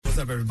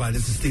up, everybody?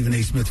 This is Stephen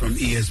A. Smith from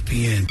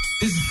ESPN.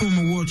 This is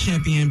former world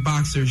champion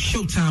boxer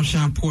Showtime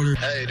Sean Porter.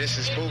 Hey, this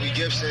is Bobby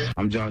Gibson.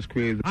 I'm Josh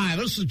Quiz. Hi,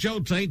 this is Joe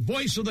Tate,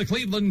 voice of the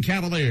Cleveland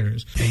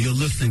Cavaliers. And you're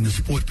listening to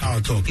Sports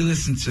Power Talk. You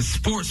listen to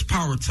Sports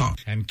Power Talk.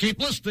 And keep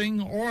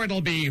listening, or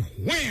it'll be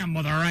wham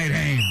with the right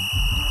hand.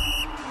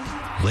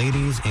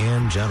 Ladies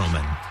and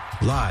gentlemen,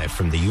 live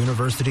from the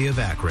University of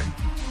Akron,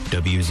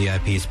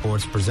 WZIP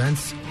Sports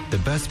presents the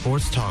best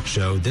sports talk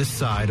show this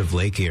side of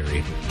Lake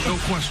Erie. No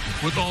question,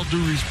 with all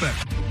due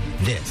respect.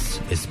 This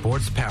is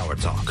Sports Power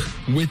Talk.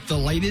 With the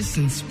latest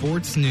in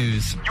sports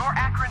news. Your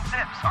Akron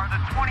Zips are the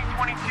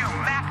 2022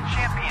 MAC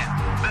champions.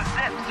 The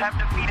Zips have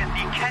defeated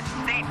the Kent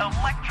State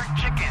Electric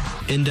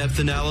Chickens. In-depth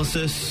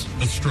analysis.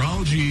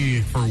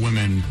 Astrology for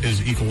women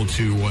is equal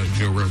to what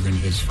Joe Rogan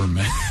is for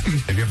men.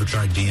 Have you ever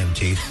tried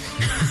DMT?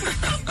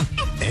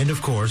 And,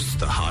 of course,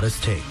 the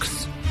hottest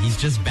takes. He's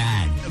just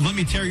bad. Let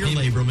me tear your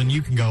labrum and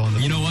you can go on the...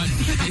 You know what?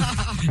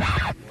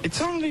 It's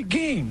only a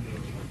game.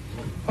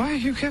 Why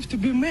you have to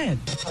be mad?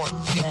 Just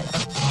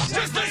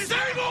the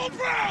same old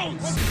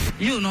Browns!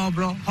 You know,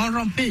 bro. Home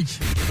run pitch.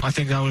 I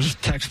think that was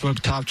textbook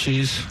top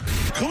cheese.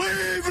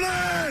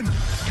 Cleveland!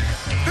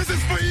 This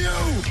is for you!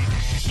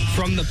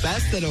 From the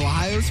best that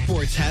Ohio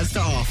sports has to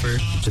offer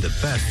to the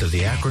best of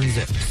the Akron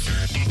Zips.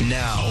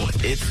 Now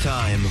it's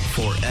time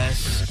for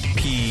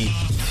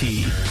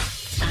SPT.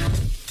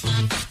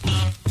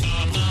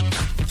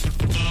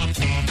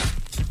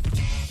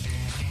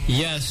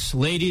 Yes,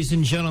 ladies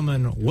and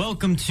gentlemen,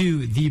 welcome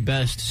to the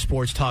best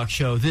sports talk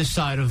show this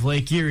side of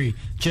Lake Erie.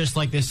 Just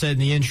like they said in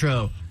the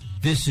intro,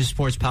 this is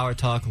Sports Power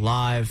Talk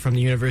live from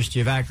the University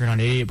of Akron on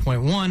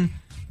 88.1.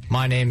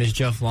 My name is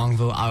Jeff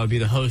Longville. I will be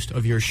the host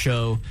of your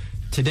show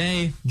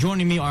today.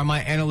 Joining me are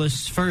my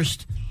analysts.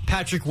 First,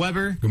 Patrick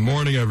Weber. Good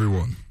morning,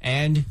 everyone.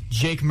 And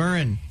Jake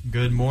Murrin.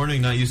 Good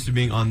morning. Not used to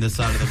being on this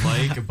side of the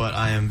mic, but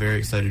I am very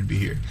excited to be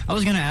here. I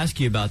was going to ask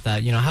you about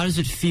that. You know, how does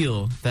it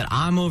feel that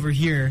I'm over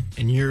here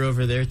and you're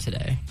over there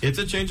today? It's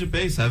a change of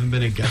pace. I haven't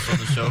been a guest on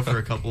the show for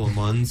a couple of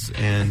months,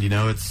 and, you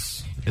know,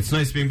 it's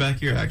nice being back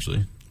here,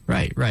 actually.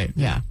 Right,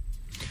 yeah.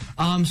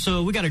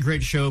 So we got a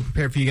great show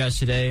prepared for you guys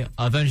today.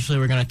 Eventually,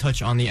 we're going to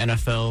touch on the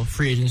NFL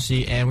free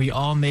agency, and we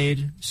all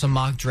made some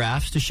mock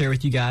drafts to share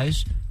with you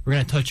guys. We're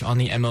going to touch on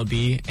the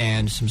MLB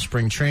and some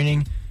spring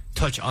training,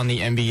 touch on the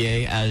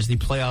NBA as the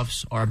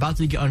playoffs are about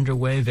to get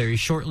underway very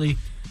shortly.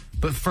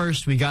 But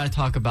first, we got to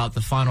talk about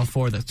the Final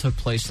Four that took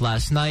place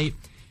last night.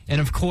 And,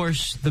 of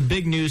course, the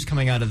big news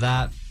coming out of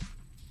that,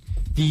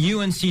 the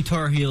UNC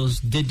Tar Heels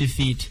did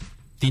defeat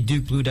the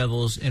Duke Blue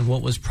Devils in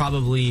what was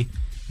probably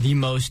the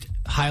most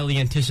highly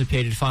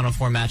anticipated Final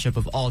Four matchup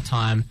of all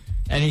time.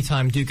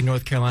 Anytime Duke and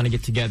North Carolina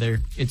get together,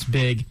 it's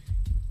big.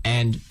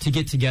 And to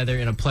get together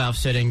in a playoff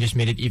setting just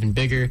made it even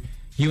bigger.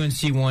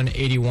 UNC won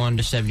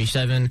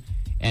 81-77,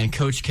 and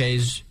Coach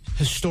K's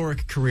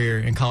historic career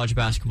in college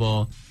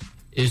basketball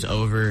is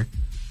over.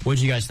 What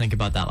did you guys think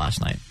about that last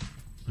night?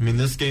 I mean,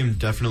 this game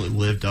definitely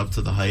lived up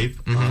to the hype.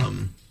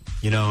 Mm-hmm.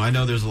 You know, I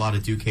know there's a lot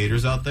of Duke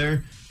haters out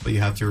there, but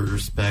you have to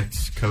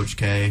respect Coach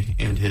K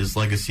and his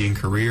legacy and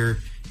career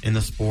in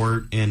the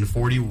sport. In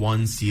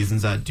 41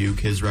 seasons at Duke,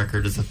 his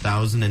record is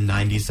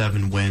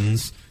 1,097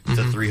 wins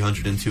to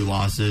 302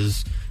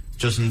 losses.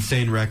 Just an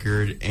insane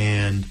record,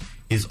 and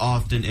he's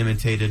often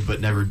imitated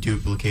but never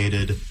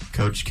duplicated.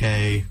 Coach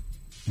K,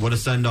 what a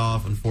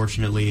send-off.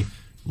 Unfortunately,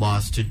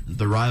 lost to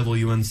the rival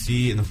UNC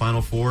in the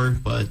Final Four,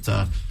 but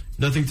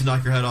nothing to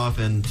knock your head off.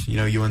 And, you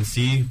know,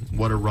 UNC,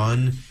 what a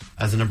run.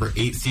 As a number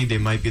 8 seed, they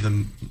might be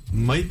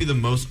the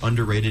most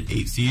underrated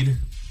 8 seed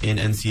in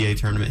NCAA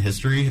tournament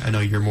history. I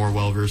know you're more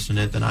well-versed in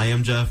it than I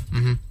am, Jeff,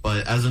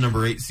 but as a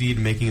number 8 seed,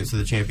 making it to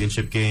the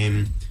championship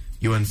game,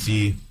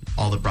 UNC,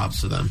 all the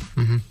props to them.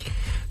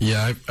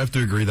 Yeah, I have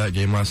to agree. That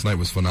game last night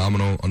was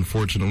phenomenal.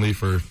 Unfortunately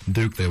for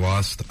Duke, they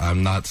lost.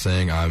 I'm not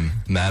saying I'm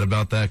mad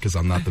about that because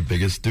I'm not the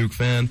biggest Duke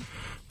fan,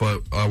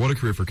 but what a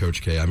career for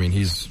Coach K. I mean,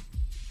 he's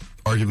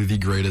arguably the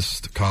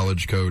greatest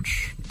college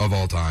coach of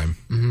all time.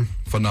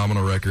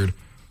 Phenomenal record,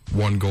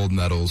 1 gold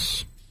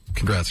medals.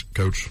 Congrats,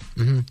 Coach.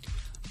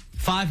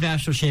 5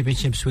 national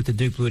championships with the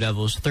Duke Blue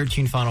Devils,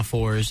 13 Final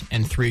Fours,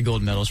 and 3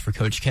 gold medals for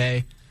Coach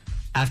K.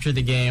 After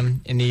the game,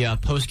 in the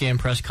post-game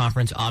press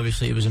conference,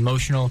 obviously it was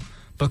emotional,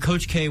 but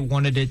Coach K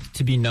wanted it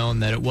to be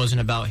known that it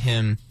wasn't about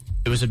him,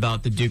 it was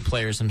about the Duke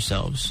players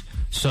themselves.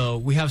 So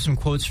we have some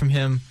quotes from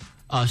him,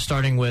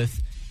 starting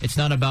with, "It's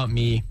not about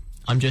me,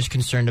 I'm just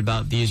concerned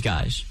about these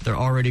guys. They're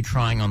already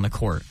crying on the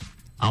court.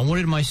 I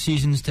wanted my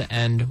seasons to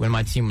end when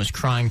my team was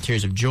crying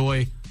tears of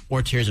joy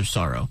or tears of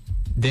sorrow.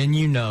 Then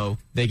you know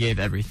they gave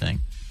everything.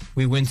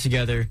 We win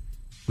together,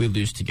 we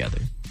lose together."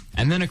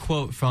 And then a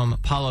quote from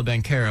Paolo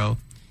Banchero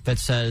that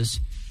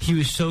says, "He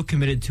was so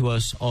committed to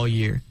us all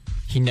year.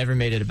 He never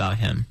made it about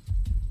him."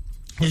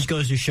 This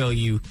goes to show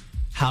you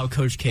how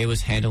Coach K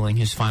was handling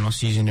his final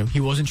season. He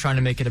wasn't trying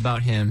to make it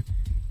about him.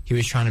 He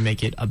was trying to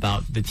make it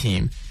about the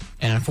team.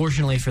 And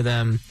unfortunately for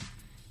them,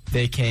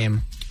 they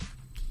came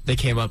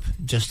up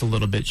just a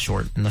little bit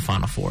short in the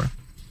Final Four.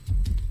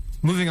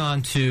 Moving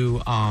on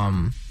to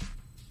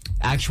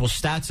actual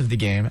stats of the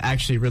game,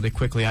 actually really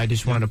quickly, I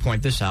just wanted to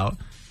point this out.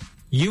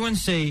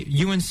 UNC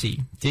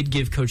did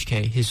give Coach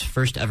K his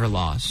first ever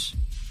loss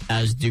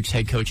as Duke's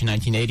head coach in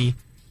 1980,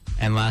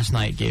 and last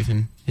night gave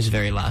him his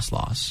very last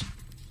loss.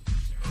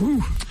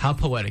 Whew. How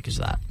poetic is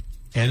that?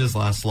 And his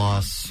last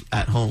loss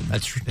at home.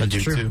 That's true.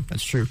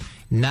 That's true.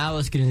 Now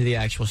let's get into the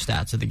actual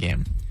stats of the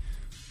game.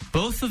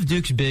 Both of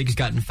Duke's bigs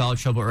got in foul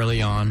trouble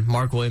early on.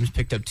 Mark Williams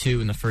picked up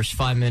 2 in the first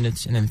 5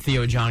 minutes, and then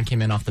Theo John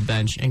came in off the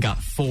bench and got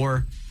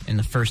 4 in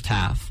the first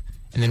half.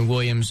 And then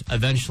Williams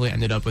eventually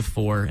ended up with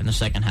 4 in the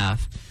second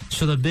half.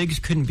 So the bigs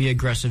couldn't be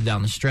aggressive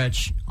down the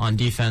stretch on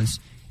defense,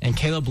 and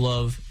Caleb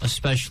Love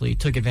especially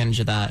took advantage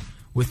of that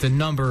with the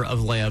number of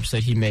layups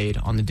that he made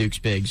on the Duke's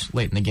bigs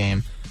late in the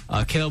game.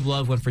 Caleb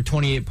Love went for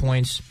 28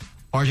 points,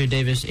 RJ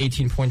Davis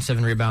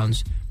 18.7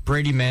 rebounds,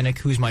 Brady Manick,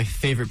 who's my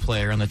favorite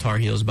player on the Tar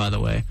Heels, by the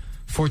way,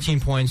 14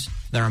 points,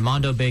 then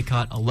Armando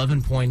Bacot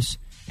 11 points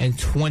and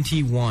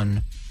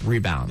 21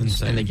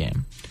 rebounds in the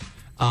game.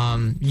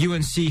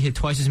 UNC hit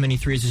twice as many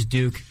threes as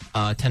Duke,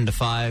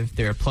 10-5.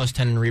 They're plus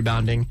 10 in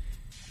rebounding.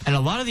 And a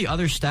lot of the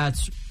other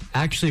stats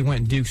actually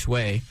went Duke's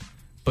way,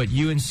 but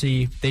UNC,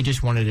 they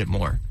just wanted it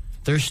more.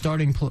 Their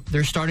starting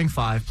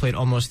 5 played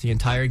almost the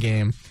entire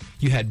game.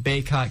 You had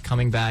Bacot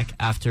coming back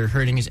after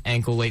hurting his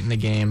ankle late in the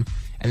game,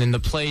 and then the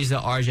plays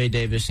that RJ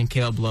Davis and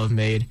Caleb Love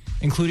made,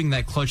 including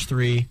that clutch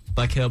 3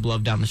 by Caleb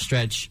Love down the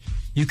stretch,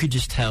 you could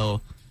just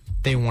tell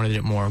they wanted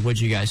it more. What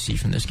did you guys see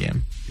from this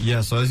game?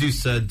 Yeah, so as you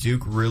said,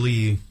 Duke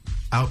really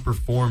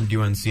outperformed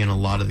UNC in a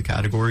lot of the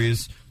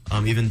categories.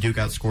 Even Duke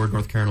outscored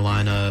North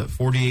Carolina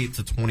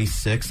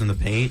 48-26 in the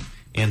paint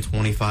and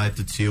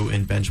 25-2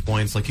 in bench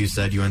points. Like you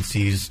said,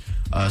 UNC's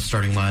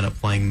starting lineup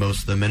playing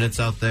most of the minutes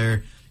out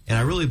there. And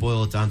I really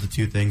boil it down to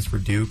 2 things for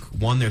Duke.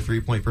 One, their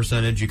three-point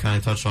percentage. You kind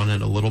of touched on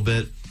it a little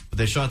bit. But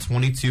they shot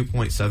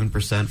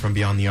 22.7% from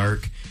beyond the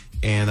arc,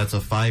 and that's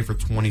a 5 for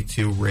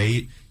 22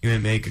 rate. You may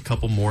make a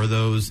couple more of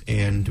those,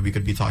 and we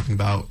could be talking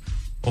about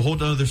a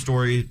whole other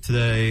story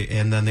today.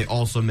 And then they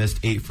also missed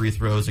 8 free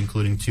throws,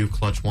 including 2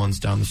 clutch ones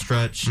down the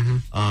stretch.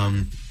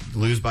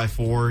 Lose by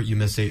 4, you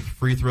miss 8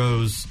 free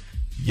throws.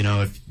 You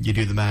know, if you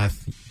do the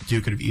math,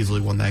 Duke could have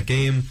easily won that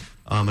game.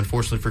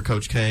 Unfortunately for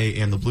Coach K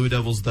and the Blue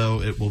Devils,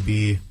 though, it will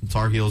be the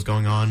Tar Heels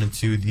going on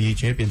into the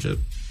championship.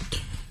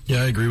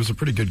 Yeah, I agree. It was a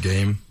pretty good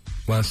game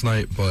last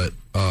night, but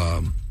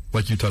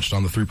like you touched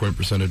on, the three-point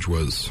percentage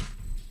was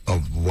a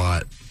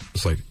lot.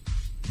 It's like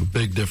a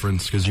big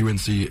difference because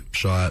UNC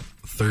shot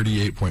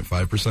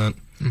 38.5%.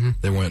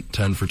 They went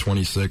 10 for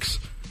 26.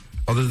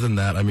 Other than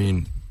that, I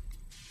mean,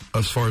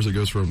 as far as it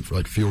goes for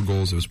like field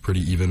goals, it was pretty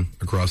even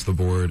across the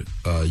board.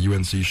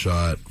 UNC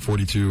shot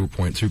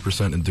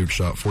 42.2% and Duke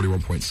shot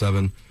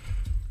 41.7%.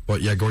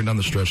 But yeah, going down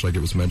the stretch, like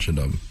it was mentioned,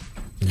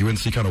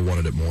 UNC kind of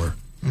wanted it more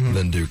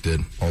than Duke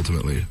did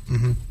ultimately.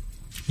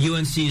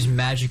 UNC's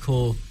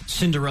magical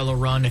Cinderella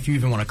run, if you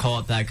even want to call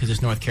it that, because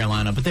it's North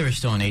Carolina, but they were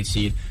still an 8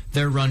 seed.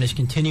 Their run is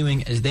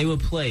continuing as they will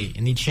play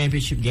in the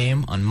championship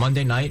game on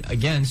Monday night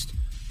against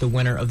the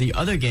winner of the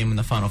other game in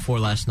the Final Four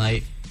last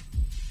night,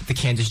 the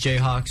Kansas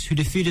Jayhawks, who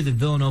defeated the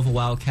Villanova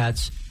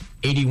Wildcats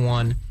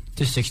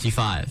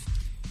 81-65.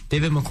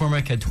 David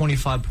McCormick had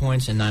 25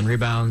 points and 9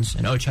 rebounds,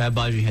 and Ochai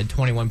Agbaji had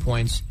 21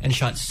 points and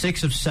shot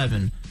 6 of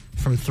 7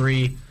 from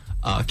 3.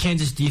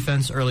 Kansas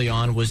defense early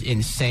on was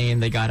insane.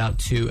 They got out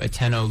to a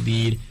 10-0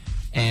 lead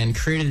and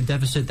created a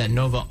deficit that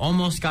Nova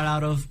almost got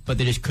out of, but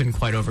they just couldn't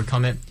quite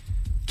overcome it.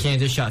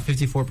 Kansas shot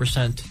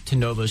 54% to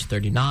Nova's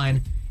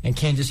 39, and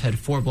Kansas had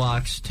 4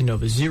 blocks to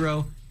Nova's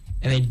 0,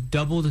 and they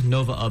doubled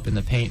Nova up in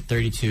the paint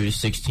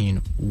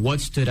 32-16. What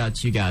stood out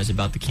to you guys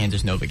about the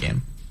Kansas-Nova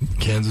game?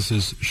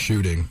 Kansas's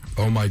shooting.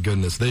 Oh my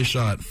goodness. They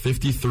shot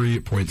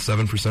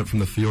 53.7% from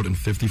the field and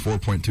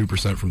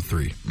 54.2% from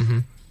 3.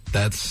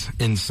 That's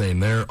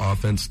insane. Their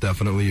offense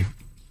definitely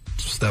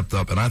stepped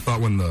up. And I thought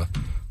when the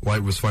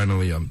light was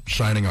finally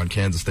shining on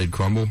Kansas, they'd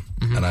crumble.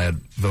 And I had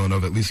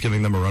Villanova at least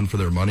giving them a run for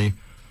their money.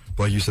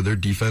 But like you said, their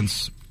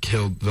defense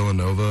killed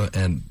Villanova.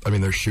 And, I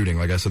mean, their shooting.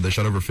 Like I said, they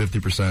shot over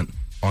 50%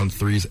 on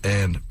threes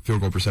and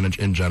field goal percentage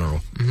in general.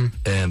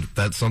 And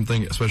that's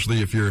something,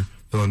 especially if you're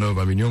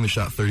Villanova, I mean, you only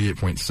shot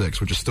 38.6,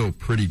 which is still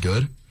pretty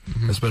good,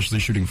 especially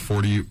shooting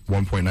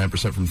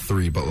 41.9% from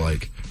 3. But,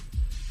 like,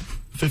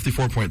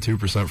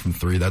 54.2% from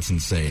 3, that's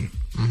insane.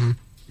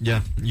 Yeah,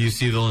 you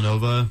see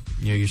Villanova,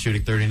 you're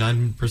shooting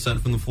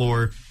 39% from the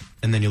floor,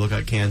 and then you look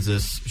at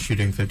Kansas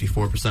shooting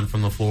 54%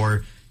 from the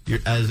floor.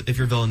 If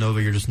you're Villanova,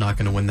 you're just not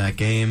going to win that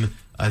game.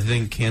 I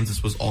think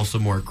Kansas was also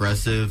more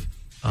aggressive.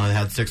 They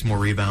had 6 more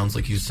rebounds,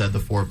 like you said, the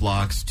 4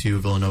 blocks to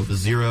Villanova's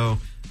 0.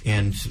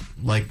 And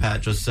like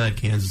Pat just said,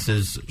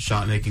 Kansas's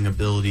shot-making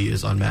ability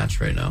is unmatched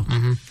right now.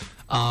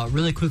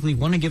 Really quickly,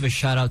 want to give a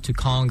shout-out to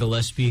Colin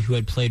Gillespie, who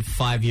had played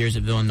 5 years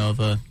at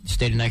Villanova,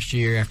 stayed an extra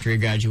year after he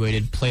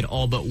graduated, played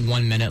all but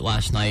 1 minute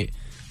last night,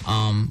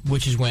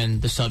 which is when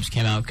the subs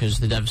came out because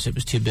the deficit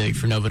was too big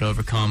for Nova to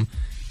overcome.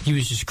 He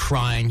was just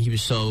crying. He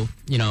was so,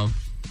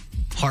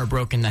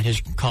 heartbroken that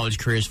his college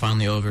career is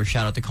finally over.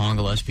 Shout out to Colin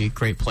Gillespie,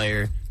 great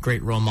player,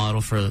 great role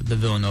model for the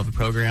Villanova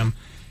program.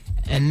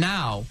 And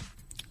now,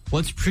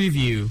 let's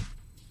preview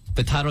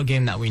the title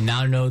game that we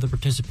now know the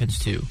participants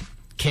to.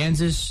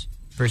 Kansas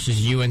versus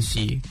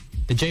UNC.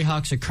 The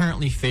Jayhawks are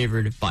currently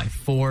favored by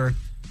 4.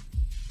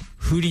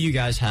 Who do you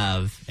guys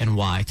have and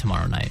why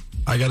tomorrow night?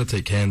 I got to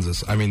take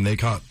Kansas. I mean, they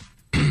caught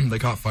they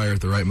caught fire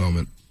at the right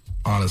moment,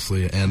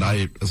 honestly. And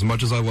as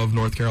much as I love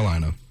North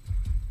Carolina,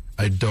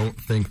 I don't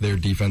think their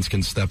defense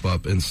can step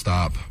up and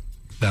stop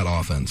that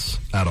offense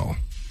at all.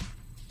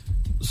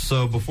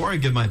 So before I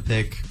give my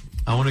pick,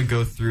 I want to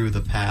go through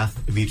the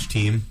path of each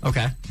team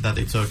that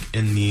they took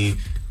in the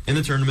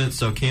tournament.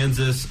 So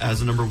Kansas,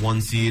 as a number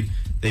 1 seed,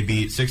 they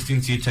beat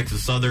 16 seed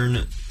Texas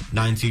Southern,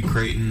 9 seed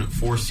Creighton,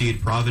 4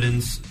 seed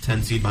Providence,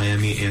 10 seed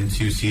Miami, and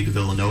 2 seed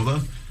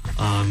Villanova.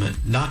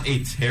 Not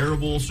a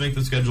terrible strength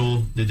of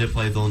schedule. They did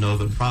play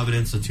Villanova and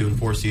Providence, a 2 and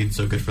 4 seed,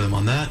 so good for them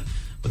on that.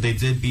 But they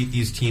did beat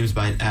these teams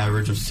by an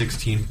average of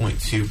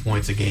 16.2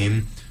 points a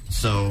game.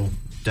 So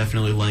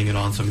definitely laying it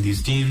on some of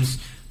these teams.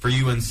 For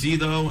UNC,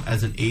 though,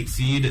 as an 8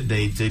 seed,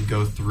 they did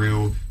go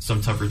through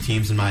some tougher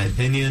teams, in my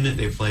opinion.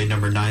 They played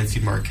number 9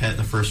 seed Marquette in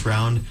the first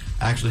round.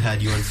 I actually had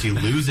UNC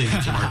losing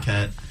to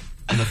Marquette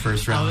in the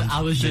first round.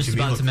 I was just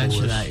about to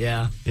mention that,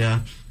 yeah. Yeah.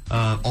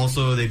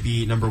 Also, they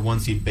beat number 1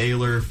 seed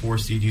Baylor, 4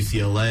 seed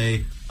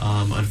UCLA.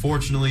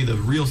 Unfortunately, the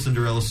real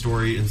Cinderella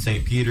story in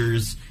St.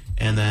 Peter's.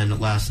 And then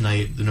last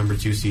night, the number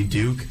 2 seed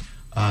Duke.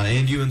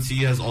 And UNC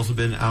has also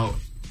been out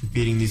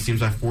beating these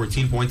teams by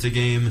 14 points a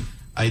game.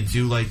 I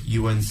do like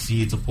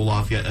UNC to pull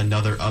off yet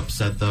another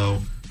upset, though,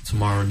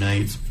 tomorrow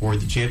night for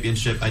the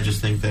championship. I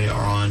just think they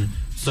are on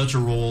such a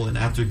roll, and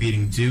after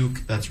beating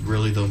Duke, that's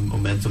really the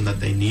momentum that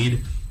they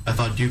need. I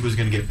thought Duke was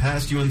going to get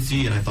past UNC,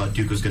 and I thought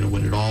Duke was going to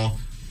win it all.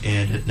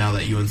 And now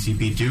that UNC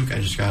beat Duke, I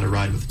just got to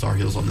ride with the Tar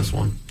Heels on this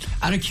one.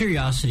 Out of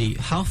curiosity,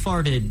 how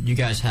far did you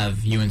guys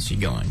have UNC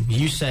going?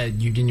 You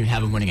said you didn't even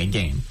have them winning a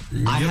game.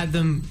 Yep. I had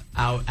them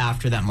out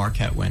after that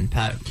Marquette win.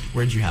 Pat,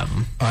 where'd you have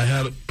them? I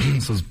had,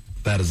 so as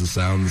bad as it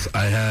sounds,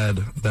 I had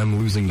them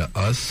losing to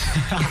us.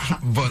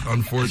 But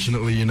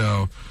unfortunately,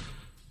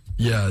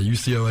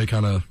 UCLA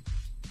kind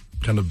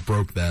of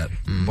broke that.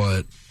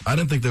 But I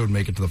didn't think they would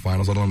make it to the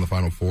finals, let alone the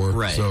Final Four.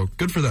 Right. So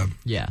good for them.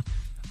 Yeah.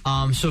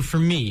 So for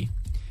me,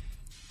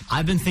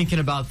 I've been thinking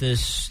about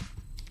this,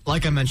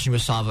 like I mentioned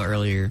with Sava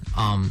earlier,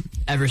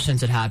 ever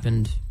since it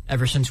happened,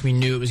 ever since we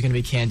knew it was going to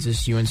be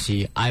Kansas,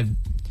 UNC.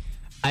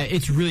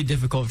 It's really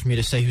difficult for me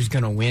to say who's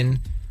going to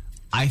win.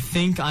 I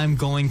think I'm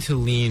going to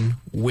lean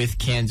with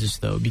Kansas,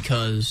 though,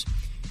 because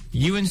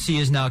UNC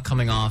is now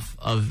coming off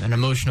of an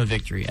emotional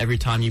victory. Every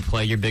time you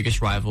play your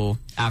biggest rival,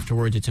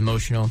 afterwards it's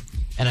emotional.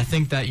 And I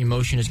think that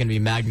emotion is going to be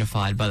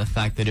magnified by the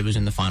fact that it was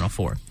in the Final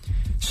Four.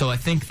 So I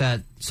think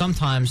that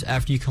sometimes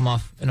after you come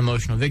off an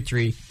emotional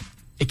victory,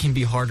 it can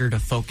be harder to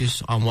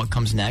focus on what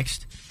comes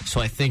next.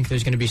 So I think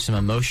there's going to be some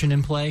emotion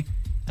in play.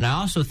 And I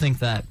also think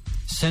that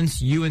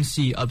since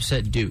UNC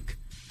upset Duke,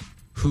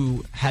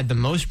 who had the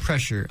most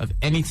pressure of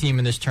any team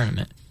in this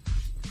tournament,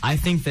 I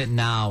think that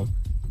now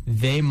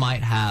they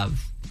might have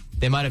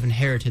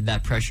inherited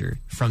that pressure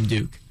from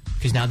Duke.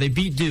 Because now they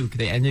beat Duke,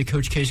 they ended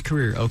Coach K's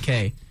career,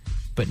 okay.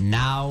 But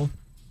now,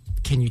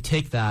 can you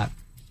take that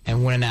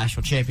and win a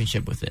national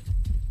championship with it?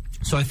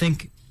 So I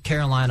think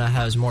Carolina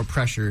has more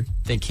pressure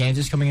than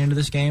Kansas coming into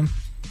this game.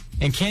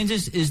 And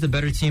Kansas is the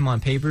better team on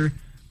paper.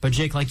 But,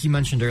 Jake, like you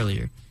mentioned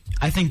earlier,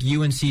 I think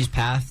UNC's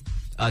path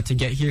to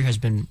get here has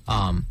been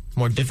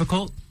more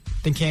difficult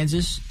than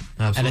Kansas.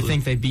 Absolutely. And I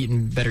think they've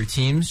beaten better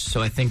teams.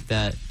 So I think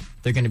that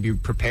they're going to be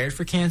prepared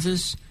for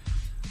Kansas.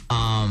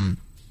 I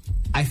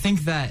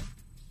think that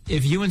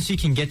if UNC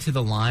can get to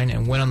the line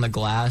and win on the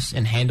glass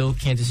and handle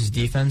Kansas's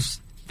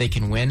defense, they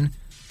can win.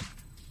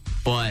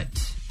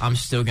 But I'm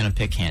still going to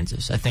pick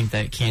Kansas. I think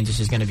that Kansas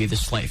is going to be the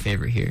slight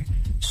favorite here.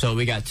 So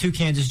we got 2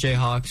 Kansas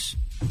Jayhawks,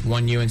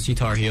 1 UNC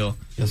Tar Heel.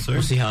 Yes, sir.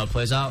 We'll see how it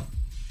plays out.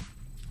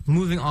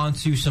 Moving on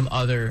to some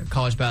other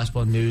college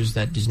basketball news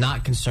that does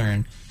not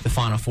concern the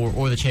Final Four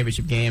or the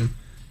championship game.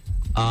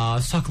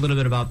 Let's talk a little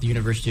bit about the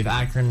University of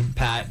Akron.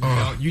 Pat,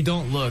 you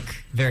don't look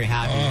very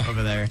happy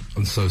over there.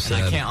 I'm so sad.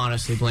 And I can't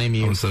honestly blame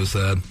you. I'm so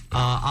sad.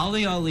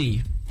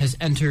 Ali has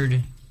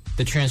entered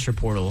the transfer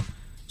portal.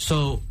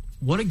 So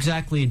what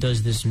exactly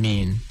does this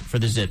mean for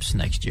the Zips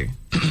next year?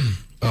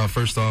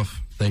 First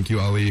off, thank you,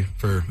 Ali,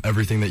 for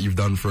everything that you've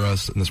done for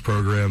us in this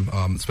program.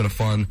 It's been a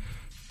fun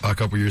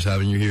couple years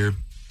having you here.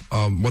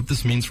 What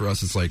this means for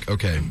us is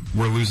okay,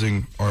 we're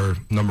losing our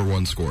number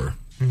 1 scorer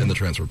in the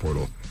transfer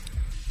portal.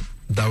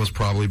 That was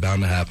probably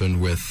bound to happen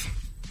with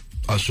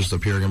us just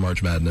appearing in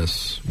March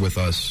Madness, with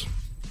us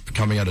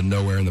coming out of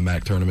nowhere in the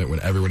MAC tournament when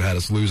everyone had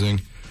us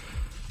losing.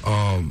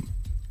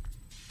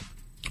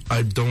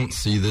 I don't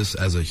see this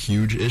as a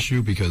huge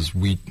issue because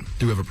we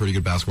do have a pretty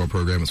good basketball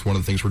program. It's one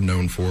of the things we're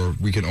known for.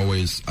 We can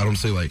always, I don't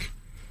say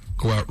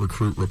go out,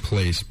 recruit,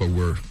 replace, but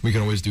we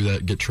can always do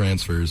that, get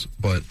transfers.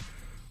 But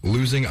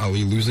losing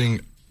Ali,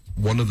 losing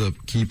one of the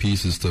key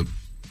pieces to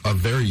a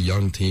very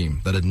young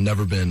team that had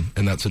never been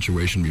in that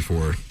situation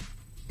before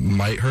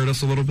might hurt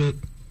us a little bit.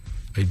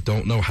 I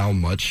don't know how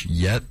much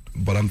yet,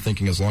 but I'm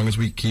thinking as long as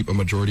we keep a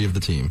majority of the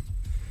team,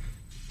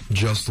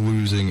 just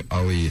losing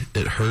Ali,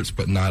 it hurts,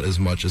 but not as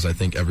much as I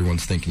think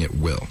everyone's thinking it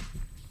will.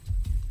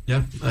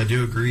 Yeah, I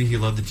do agree. He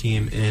led the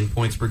team in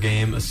points per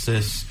game,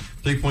 assists,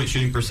 3-point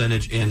shooting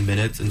percentage, and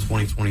minutes in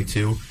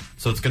 2022.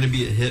 So it's going to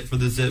be a hit for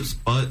the Zips,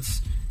 but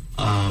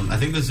I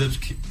think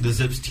the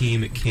Zips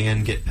team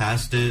can get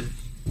past it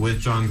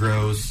with John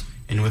Gross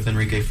and with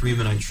Enrique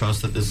Freeman. I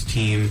trust that this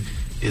team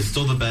is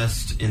still the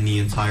best in the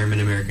entire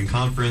Mid-American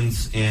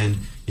Conference. And,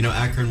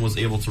 Akron was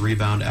able to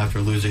rebound after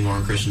losing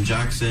Lauren Christian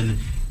Jackson.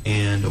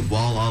 And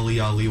while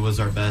Ali was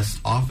our best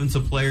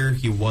offensive player,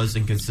 he was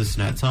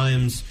inconsistent at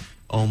times,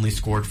 only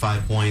scored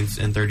 5 points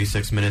in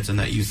 36 minutes in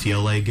that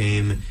UCLA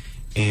game.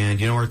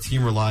 And, our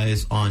team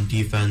relies on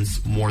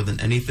defense more than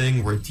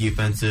anything. We're a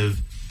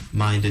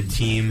defensive-minded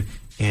team.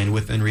 And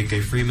with Enrique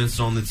Freeman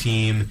still on the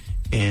team,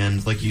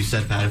 and like you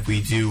said, Pat, if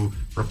we do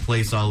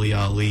replace Ali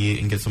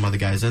and get some other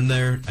guys in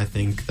there, I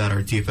think that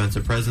our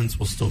defensive presence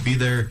will still be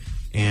there.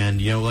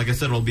 And, like I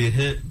said, it'll be a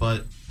hit,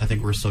 but I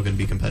think we're still going to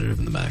be competitive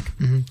in the MAC.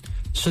 Mm-hmm.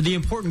 So the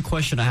important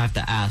question I have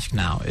to ask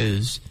now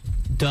is,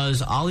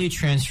 does Ali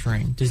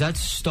transferring, does that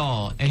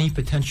stall any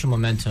potential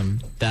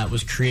momentum that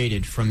was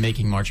created from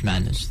making March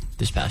Madness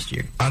this past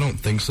year? I don't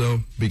think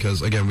so,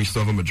 because, again, we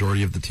still have a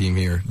majority of the team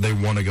here. They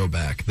want to go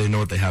back. They know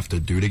what they have to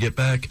do to get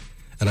back,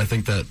 and I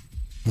think that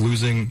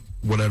losing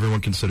what everyone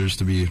considers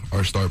to be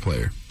our star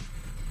player,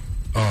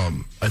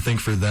 I think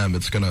for them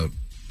it's going to,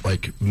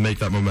 make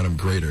that momentum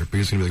greater, because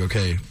it's going to be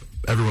okay,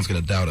 everyone's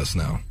going to doubt us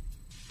now.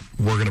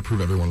 We're going to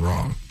prove everyone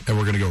wrong, and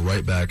we're going to go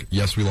right back.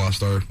 Yes, we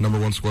lost our number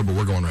one score, but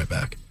we're going right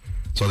back.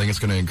 So I think it's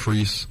going to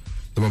increase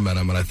the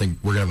momentum, and I think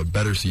we're going to have a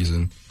better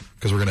season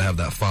because we're going to have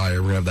that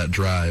fire, we're going to have that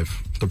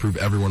drive to prove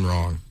everyone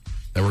wrong,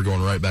 and we're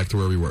going right back to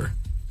where we were.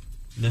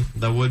 Yeah,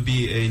 that would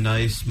be a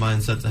nice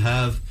mindset to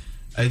have.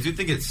 I do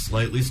think it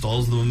slightly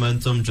stalls the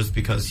momentum just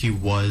because he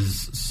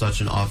was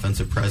such an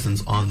offensive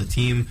presence on the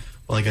team.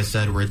 But like I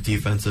said, we're a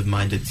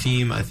defensive-minded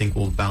team. I think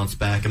we'll bounce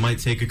back. It might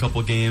take a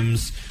couple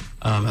games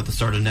at the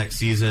start of next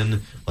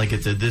season like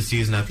it did this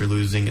season after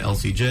losing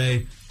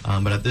LCJ.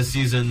 But at this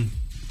season,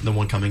 the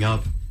one coming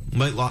up,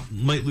 might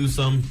lose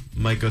some,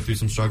 might go through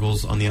some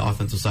struggles on the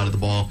offensive side of the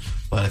ball,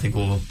 but I think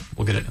we'll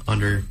get it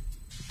under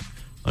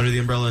the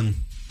umbrella and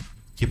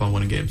keep on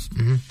winning games.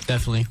 Mm-hmm,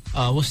 definitely.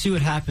 We'll see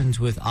what happens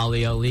with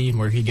Ali and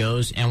where he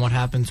goes, and what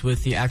happens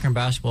with the Akron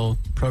basketball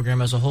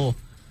program as a whole.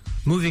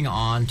 Moving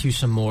on to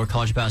some more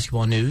college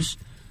basketball news.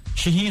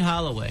 Shaheen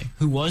Holloway,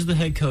 who was the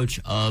head coach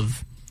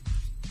of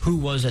who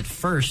was at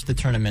first the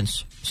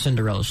tournament's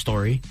Cinderella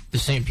story, the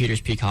St.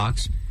 Peter's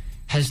Peacocks,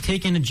 has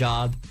taken a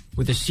job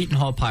with the Seton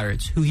Hall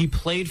Pirates, who he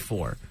played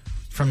for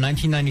from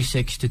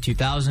 1996 to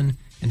 2000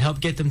 and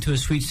helped get them to a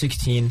Sweet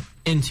 16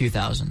 in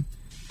 2000.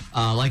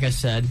 Like I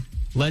said,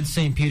 led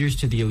St. Peter's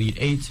to the Elite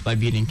Eight by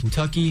beating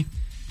Kentucky.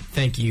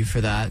 Thank you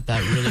for that.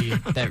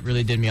 That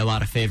really did me a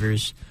lot of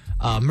favors.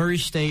 Murray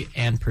State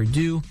and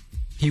Purdue.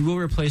 He will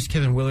replace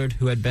Kevin Willard,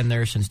 who had been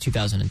there since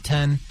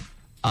 2010.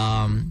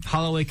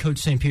 Holloway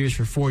coached St. Peter's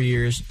for 4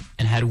 years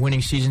and had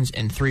winning seasons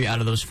in 3 out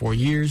of those 4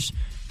 years.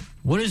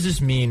 What does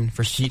this mean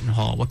for Seton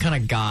Hall? What kind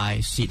of guy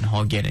is Seton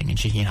Hall getting in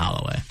Shaheen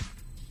Holloway?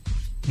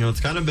 It's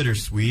kind of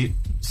bittersweet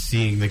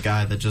seeing the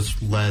guy that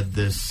just led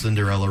this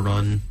Cinderella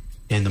run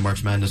in the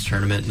March Madness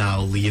tournament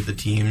now leave the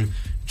team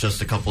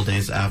just a couple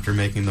days after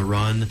making the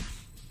run.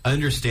 I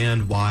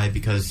understand why,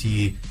 because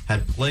he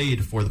had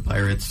played for the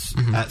Pirates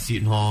at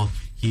Seton Hall.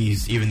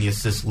 He's even the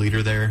assist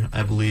leader there,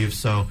 I believe.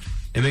 So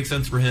it makes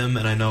sense for him,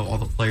 and I know all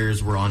the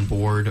players were on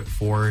board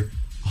for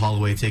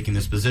Holloway taking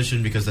this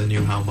position because they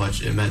knew how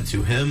much it meant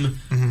to him.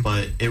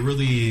 But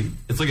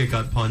it's like a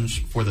gut punch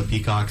for the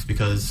Peacocks,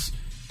 because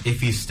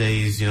if he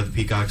stays, the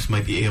Peacocks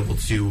might be able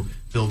to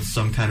build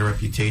some kind of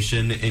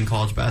reputation in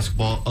college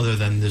basketball other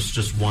than this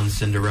just one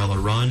Cinderella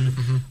run.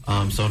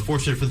 So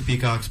unfortunate for the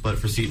Peacocks, but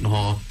for Seton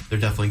Hall, they're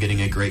definitely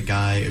getting a great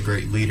guy, a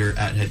great leader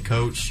at head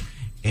coach.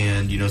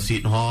 And,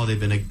 Seton Hall, they've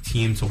been a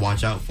team to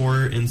watch out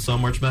for in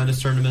some March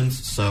Madness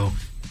tournaments. So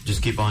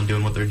just keep on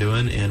doing what they're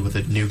doing. And with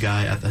a new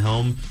guy at the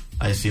helm,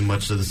 I see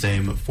much of the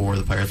same for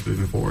the Pirates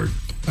moving forward.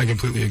 I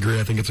completely agree.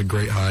 I think it's a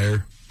great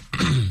hire.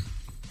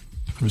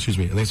 Excuse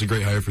me. I think it's a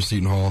great hire for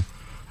Seton Hall.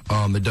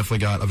 They definitely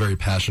got a very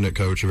passionate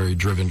coach, a very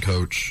driven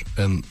coach,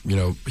 and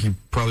he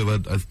probably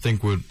led. I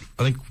think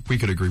we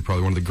could agree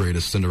probably one of the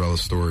greatest Cinderella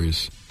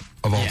stories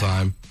of all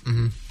time.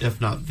 If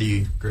not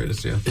the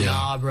greatest, yeah.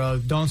 Nah, bro,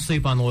 don't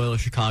sleep on Loyola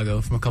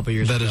Chicago from a couple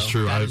years ago. That is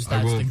true. That's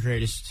the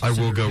greatest. I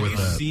will go with that.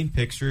 Have you seen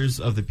pictures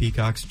of the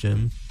Peacocks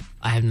gym?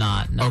 I have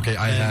not. No. Okay,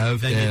 I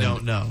have. Then you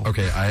don't know.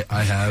 Okay,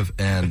 I have,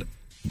 and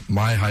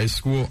my high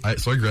school.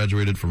 So I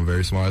graduated from a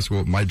very small high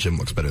school. My gym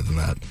looks better than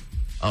that.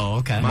 Oh,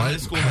 okay. My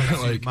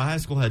high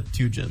school had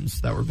 2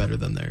 gyms that were better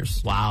than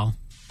theirs. Wow.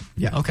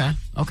 Yeah. Okay.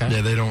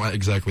 Yeah, they don't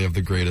exactly have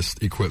the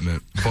greatest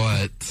equipment,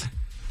 but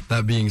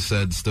that being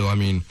said, still,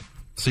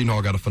 Seton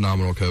Hall got a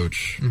phenomenal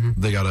coach.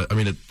 They got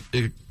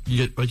you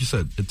get, like you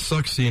said, it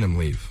sucks seeing him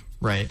leave.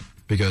 Right.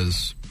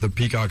 Because the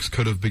Peacocks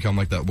could have become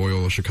like that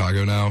Loyola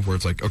Chicago now, where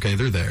it's like, okay,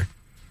 they're there.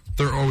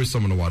 They're always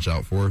someone to watch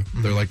out for.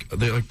 They're like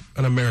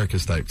an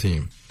America's type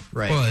team.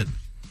 Right. But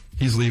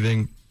he's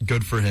leaving.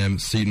 Good for him.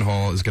 Seton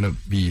Hall is going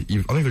to be, I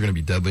think they're going to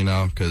be deadly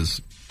now,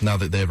 because now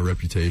that they have a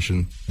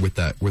reputation with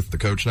the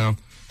coach now,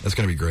 that's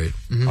going to be great.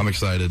 Mm-hmm. I'm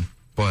excited,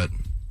 but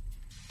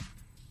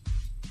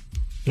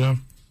it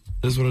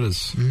is what it is.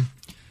 Mm-hmm.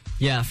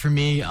 Yeah, for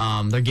me,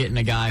 they're getting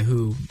a guy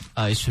who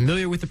is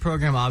familiar with the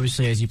program,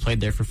 obviously, as he played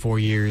there for 4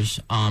 years,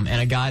 and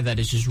a guy that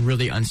is just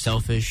really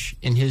unselfish.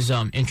 In his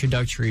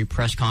introductory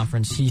press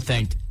conference, he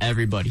thanked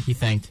everybody. He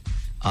thanked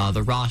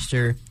the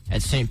roster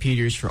at St.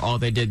 Peter's for all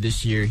they did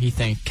this year. He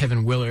thanked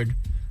Kevin Willard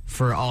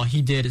for all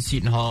he did at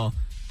Seton Hall.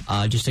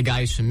 Just a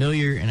guy who's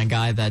familiar and a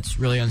guy that's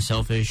really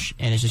unselfish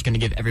and is just going to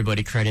give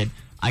everybody credit.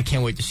 I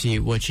can't wait to see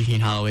what Shaheen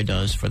Holloway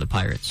does for the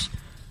Pirates.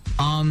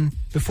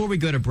 Before we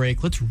go to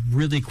break, let's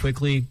really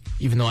quickly,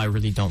 even though I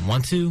really don't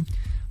want to,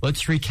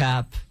 let's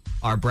recap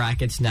our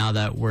brackets now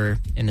that we're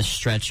in the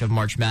stretch of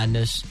March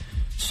Madness.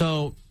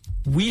 So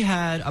we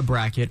had a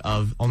bracket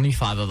of only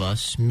 5 of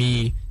us,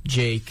 me,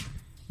 Jake,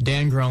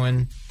 Dan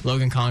Groen,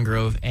 Logan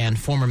Congrove, and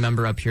former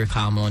member up here,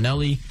 Kyle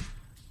Molinelli.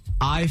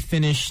 I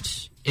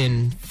finished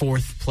in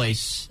 4th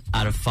place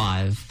out of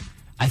 5.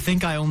 I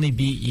think I only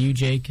beat you,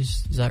 Jake.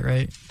 Is that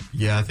right?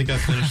 Yeah, I think I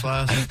finished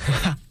last.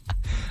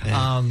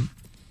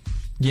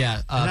 Yeah.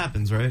 It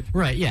happens, right?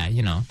 Right, yeah,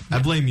 you know. I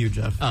blame you,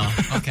 Jeff. Oh,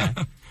 okay.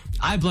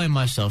 I blame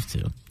myself,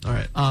 too. All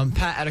right.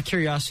 Pat, out of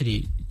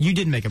curiosity, you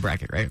did make a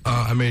bracket, right?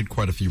 I made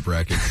quite a few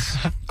brackets.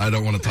 I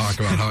don't want to talk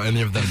about how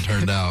any of them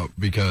turned out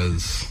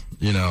because,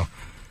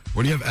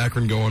 when you have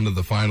Akron going to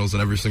the finals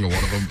and every single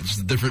one of them is just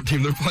a different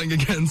team they're playing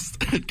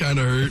against, it kind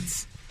of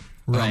hurts.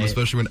 Right.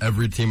 Especially when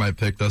every team I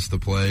picked us to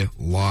play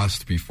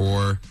lost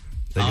before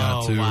they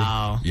got to.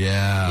 Wow.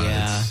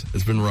 Yeah.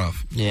 It's been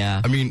rough.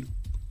 Yeah. I mean,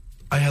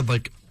 I had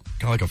kind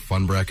of like a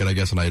fun bracket, I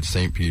guess, and I had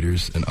St.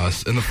 Peter's and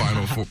us in the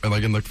final in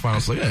the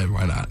finals. Yeah,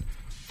 why not?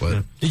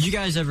 But did you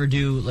guys ever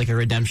do a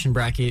redemption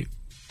bracket?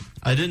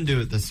 I didn't do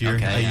it this year.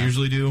 Okay, I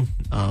usually do.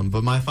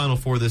 But my Final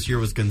Four this year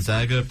was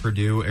Gonzaga,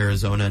 Purdue,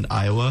 Arizona, and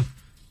Iowa.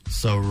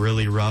 So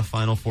really rough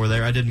Final Four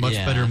there. I did much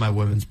better in my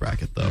women's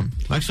bracket, though. I'm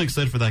actually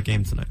excited for that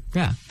game tonight.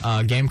 Yeah.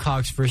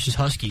 Gamecocks versus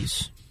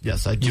Huskies.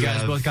 Yes, I do. You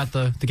guys both got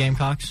the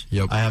Gamecocks?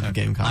 Yep. I have the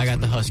Gamecocks. I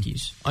got the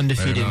Huskies.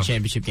 Undefeated in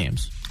championship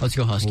games. Let's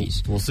go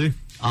Huskies. We'll see.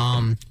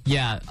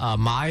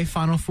 My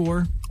Final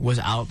Four was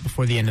out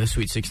before the end of the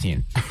Sweet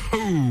 16.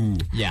 Ooh.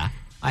 Yeah.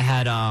 I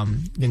had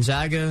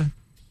Gonzaga,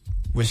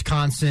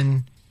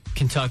 Wisconsin,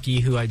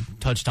 Kentucky, who I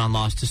touched on,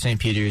 lost to St.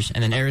 Peter's,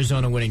 and then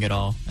Arizona winning it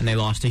all, and they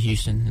lost to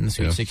Houston in the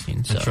Sweet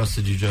 16. So. I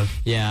trusted you,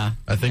 Jeff. Yeah.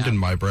 I think in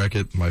my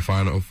bracket, my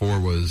Final Four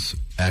was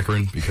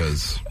Akron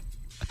because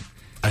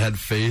I had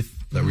faith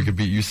that we could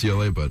beat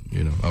UCLA, but,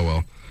 oh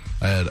well.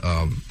 I had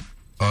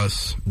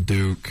us,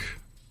 Duke,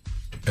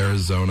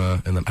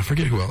 Arizona, and then I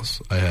forget who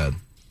else I had.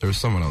 There was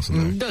someone else in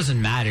there. It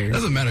doesn't matter. It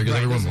doesn't matter because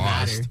everyone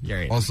lost.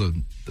 Right. Also,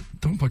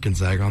 don't put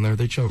Gonzaga on there.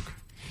 They choke.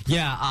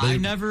 Yeah, I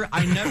never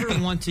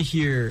want to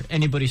hear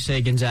anybody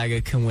say Gonzaga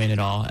can win it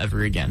all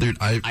ever again. Dude,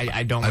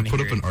 I don't. I put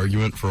up an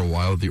argument for a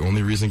while. The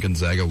only reason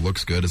Gonzaga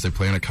looks good is they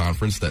play in a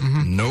conference that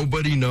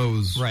nobody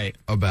knows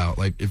about.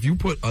 Like, if you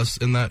put us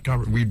in that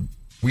conference,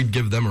 we'd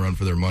give them a run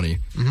for their money.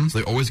 So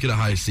they always get a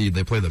high seed.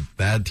 They play the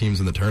bad teams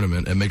in the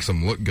tournament. It makes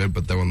them look good,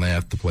 but then when they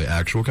have to play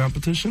actual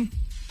competition,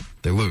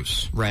 they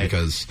lose. Right.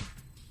 Because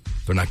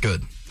they're not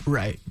good.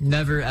 Right.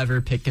 Never,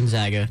 ever pick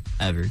Gonzaga,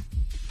 ever.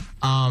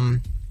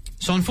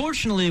 So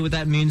unfortunately, what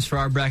that means for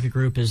our bracket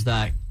group is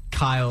that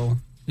Kyle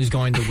is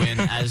going to win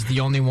as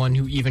the only one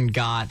who even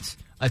got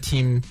a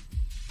team.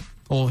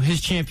 Well, his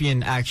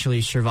champion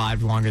actually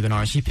survived longer than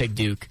ours. He picked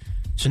Duke.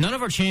 So none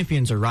of our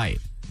champions are right.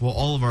 Well,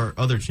 all of our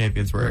other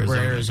champions were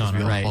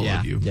Arizona, right?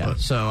 Yeah. But,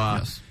 so,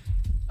 yes.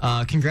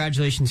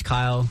 Congratulations,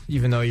 Kyle.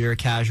 Even though you're a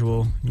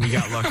casual, you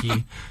got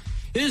lucky.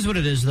 It is what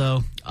it is,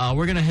 though.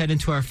 We're going to head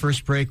into our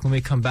first break. When we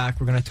come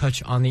back, we're going to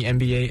touch on the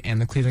NBA and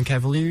the Cleveland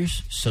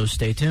Cavaliers. So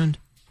stay tuned.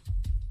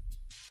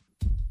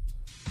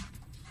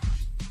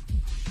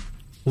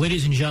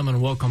 Ladies and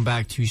gentlemen, welcome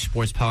back to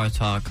Sports Power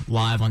Talk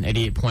live on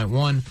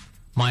 88.1.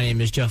 My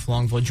name is Jeff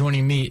Longville.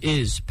 Joining me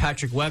is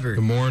Patrick Weber.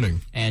 Good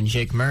morning. And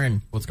Jake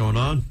Murren. What's going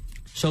on?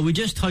 So we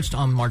just touched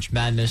on March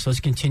Madness. Let's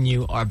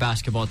continue our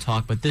basketball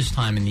talk, but this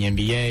time in the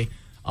NBA.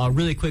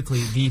 Really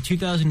quickly, the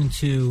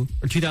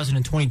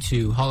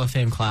 2022 Hall of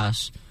Fame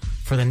class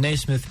for the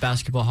Naismith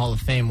Basketball Hall of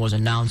Fame was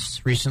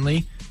announced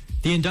recently.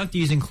 The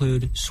inductees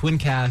include Swin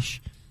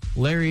Cash,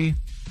 Larry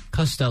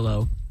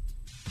Costello,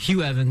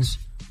 Hugh Evans,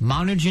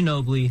 Manu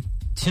Ginobili,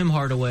 Tim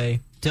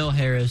Hardaway, Del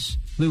Harris,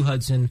 Lou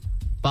Hudson,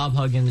 Bob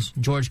Huggins,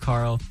 George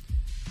Karl,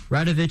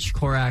 Radovich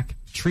Korak,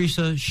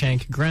 Teresa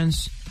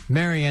Shank-Grens,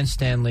 Marianne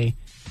Stanley,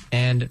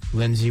 and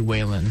Lindsay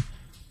Whalen.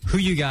 Who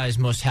you guys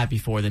most happy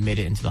for that made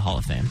it into the Hall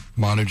of Fame?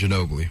 Manu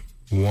Ginobili,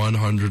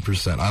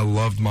 100%. I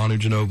loved Manu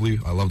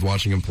Ginobili. I loved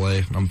watching him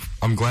play.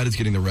 I'm glad he's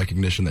getting the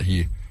recognition that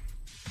he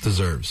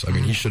deserves. I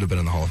mean, he should have been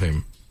in the Hall of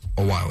Fame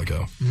a while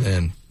ago,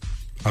 and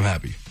I'm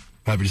happy.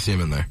 Happy to see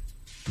him in there.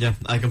 Yeah,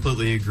 I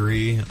completely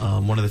agree.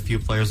 One of the few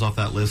players off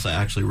that list I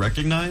actually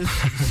recognize.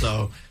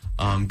 So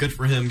good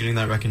for him getting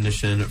that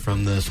recognition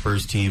from the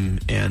Spurs team.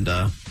 And,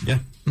 yeah.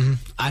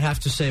 I'd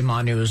have to say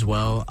Manu as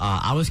well.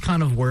 I was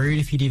kind of worried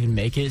if he'd even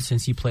make it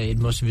since he played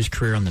most of his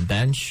career on the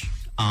bench.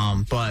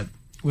 But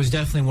was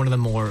definitely one of the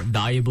more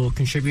valuable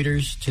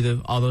contributors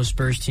to all those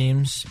Spurs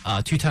teams.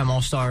 2-time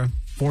All-Star,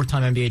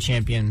 4-time NBA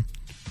champion.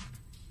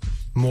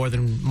 More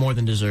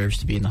than deserves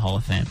to be in the Hall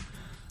of Fame.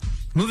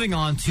 Moving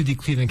on to the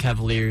Cleveland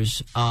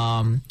Cavaliers.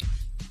 A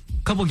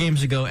couple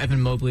games ago, Evan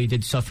Mobley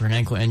did suffer an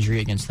ankle injury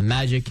against the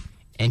Magic,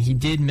 and he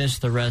did miss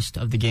the rest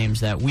of the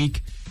games that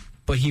week,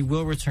 but he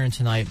will return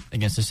tonight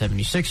against the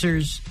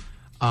 76ers.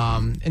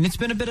 And it's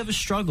been a bit of a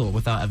struggle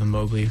without Evan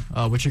Mobley.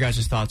 What's your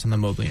guys' thoughts on the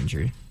Mobley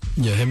injury?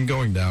 Yeah, him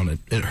going down,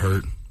 it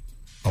hurt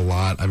a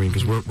lot. I mean,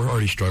 because we're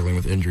already struggling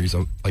with injuries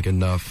like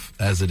enough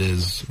as it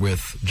is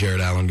with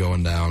Jared Allen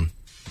going down.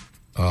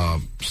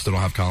 Still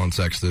don't have Colin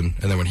Sexton.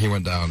 And then when he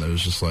went down, it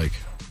was just like,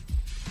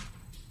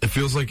 it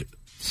feels like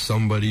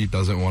somebody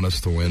doesn't want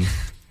us to win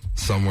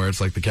somewhere.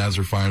 It's like the Cavs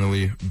are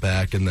finally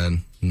back, and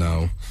then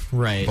no.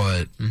 Right.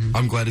 But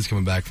I'm glad he's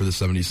coming back for the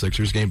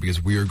 76ers game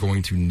because we are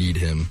going to need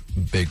him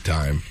big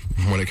time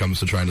when it comes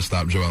to trying to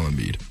stop Joel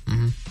Embiid.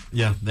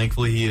 Yeah,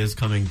 thankfully he is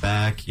coming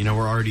back. You know,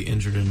 we're already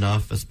injured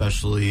enough,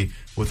 especially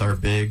with our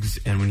bigs.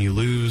 And when you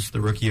lose the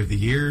Rookie of the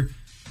Year,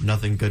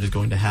 nothing good is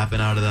going to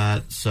happen out of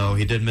that. So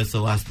he did miss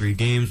the last 3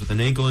 games with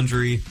an ankle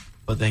injury,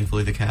 but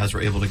thankfully the Cavs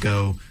were able to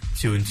go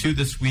 2-2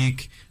 this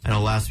week. I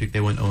know last week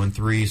they went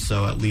 0-3,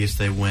 so at least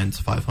they went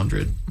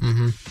 500.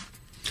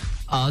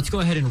 Let's go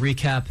ahead and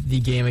recap the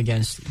game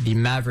against the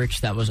Mavericks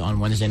that was on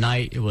Wednesday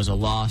night. It was a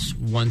loss,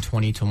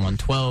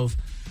 120-112.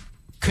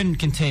 Couldn't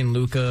contain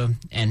Luka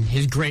and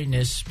his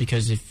greatness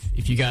because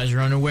if you guys are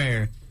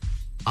unaware,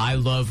 I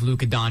love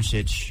Luka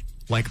Doncic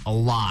like a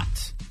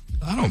lot.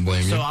 I don't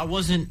blame you. So I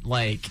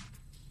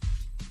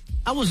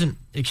wasn't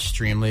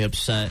extremely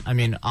upset. I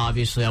mean,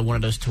 obviously I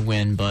wanted us to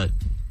win, but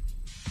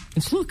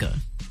it's Luka.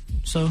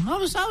 So I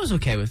was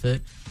okay with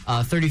it.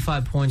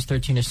 35 points,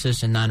 13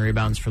 assists, and 9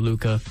 rebounds for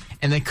Luka.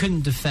 And they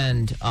couldn't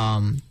defend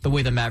the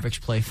way the Mavericks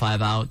play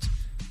 5 out.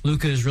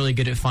 Luka is really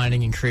good at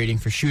finding and creating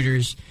for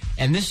shooters.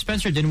 And this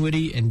Spencer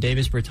Dinwiddie and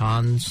Davis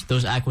Bertans,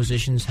 those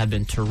acquisitions have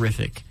been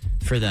terrific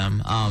for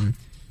them.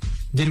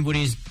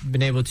 Dinwiddie's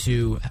been able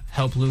to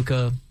help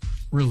Luka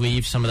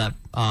relieve some of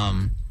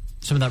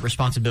that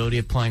responsibility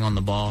of playing on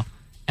the ball.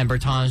 And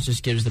Bertans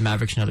just gives the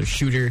Mavericks another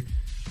shooter.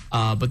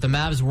 But the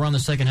Mavs were on the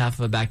second half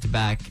of a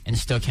back-to-back and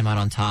still came out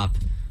on top.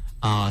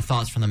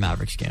 Thoughts from the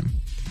Mavericks game?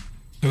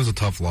 It was a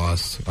tough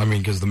loss. I mean,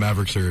 because the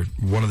Mavericks are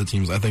one of the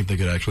teams I think they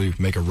could actually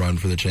make a run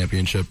for the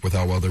championship with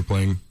how well they're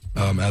playing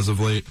as of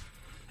late.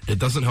 It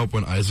doesn't help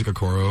when Isaac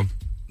Okoro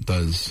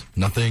does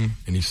nothing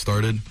and he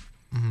started.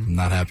 I'm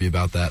not happy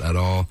about that at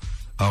all.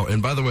 Oh,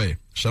 and by the way,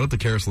 shout out to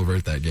Karis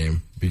LeVert that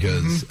game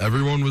because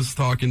everyone was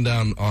talking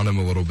down on him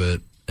a little bit,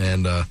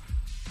 and I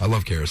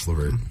love Karis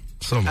LeVert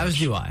so much. As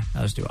do I.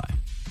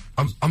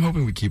 I'm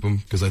hoping we keep him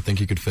because I think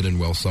he could fit in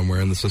well somewhere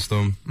in the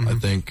system. I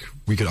think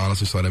we could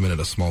honestly slide him in at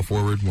a small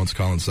forward once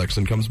Colin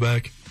Sexton comes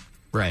back.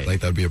 Right. I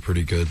think that'd be a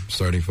pretty good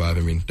starting 5.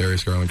 I mean,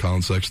 Darius Garland,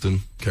 Colin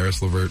Sexton,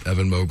 Karis LeVert,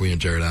 Evan Mobley, and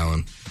Jared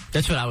Allen.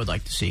 That's what I would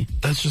like to see.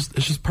 It's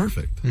just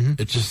perfect.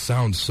 It just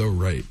sounds so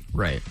right.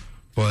 Right.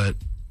 But,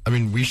 I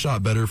mean, we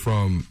shot better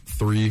from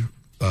 3.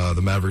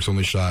 The Mavericks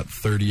only shot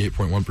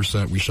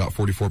 38.1%. We shot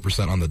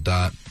 44% on the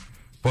dot.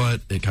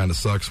 But it kind of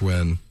sucks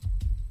when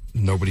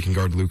nobody can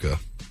guard Luka.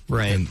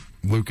 Right. And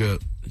Luka,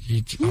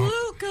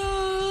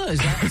 Luka!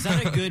 Is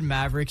that a good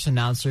Mavericks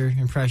announcer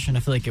impression? I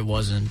feel like it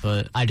wasn't,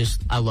 but I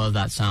love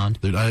that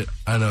sound. Dude, I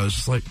know. It's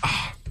just like,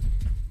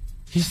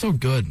 he's so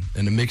good.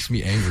 And it makes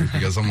me angry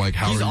because I'm like,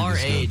 how he's are you our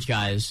this age, good?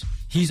 Guys.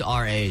 He's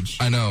our age.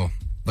 I know.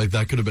 Like,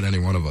 that could have been any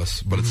one of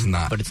us, but it's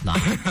not. But it's not.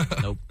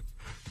 Nope.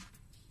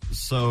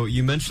 So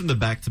you mentioned the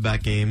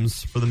back-to-back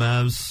games for the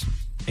Mavs,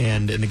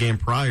 and in the game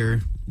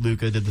prior,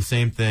 Luka did the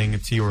same thing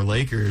to your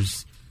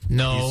Lakers.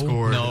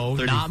 No,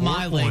 not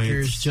my points.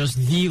 Lakers, just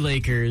the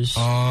Lakers.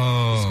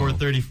 Oh. Scored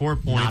 34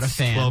 points, Not a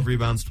fan. 12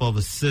 rebounds, 12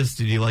 assists.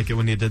 Did you like it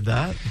when he did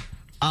that?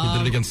 He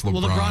did it against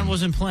LeBron. Well, LeBron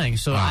wasn't playing,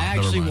 so I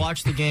actually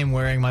watched the game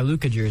wearing my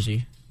Luka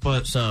jersey.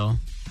 I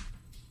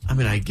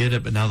mean, I get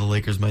it, but now the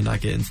Lakers might not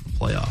get into the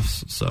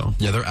playoffs. So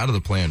yeah, they're out of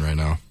the plan right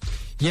now.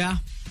 Yeah,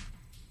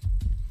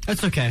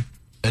 that's okay.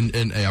 And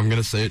hey, I'm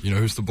gonna say it. You know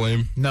who's to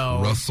blame?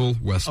 No, Russell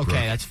Westbrook.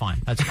 Okay, that's fine.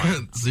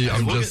 See,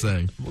 I'm just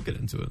saying. We'll get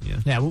into it.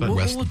 Yeah, we'll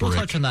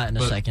touch on that in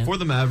a second. For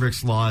the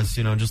Mavericks loss,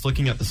 just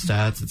looking at the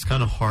stats, it's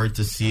kind of hard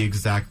to see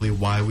exactly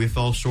why we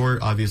fell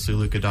short. Obviously,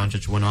 Luka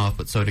Doncic went off,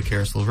 but so did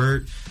Karis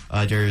LeVert.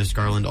 Darius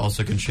Garland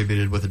also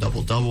contributed with a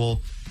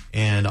double-double.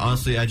 And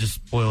honestly, I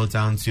just boil it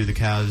down to the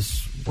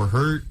Cavs were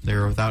hurt. They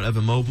were without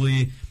Evan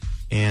Mobley.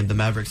 And the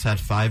Mavericks had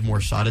 5 more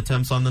shot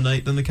attempts on the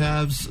night than the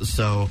Cavs.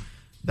 So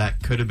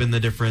that could have been the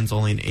difference.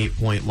 Only an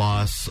 8-point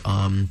loss.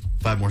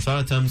 5 more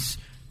shot attempts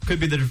could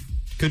be the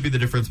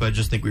difference. But I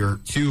just think we were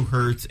too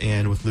hurt.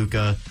 And with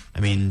Luka, I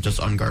mean, just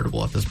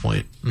unguardable at this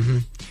point.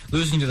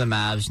 Losing to the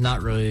Mavs,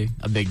 not really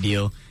a big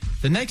deal.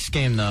 The next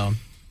game, though,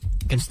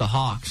 against the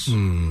Hawks,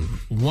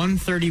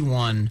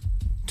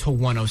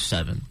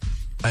 131-107.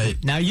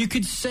 Now, you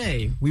could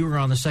say we were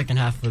on the second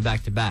half of the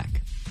back-to-back,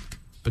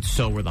 but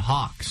so were the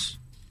Hawks.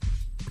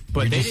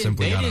 But they just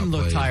simply got didn't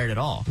look outplayed. tired at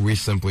all. We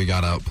simply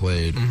got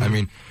outplayed. Mhm. I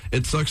mean,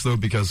 it sucks, though,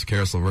 because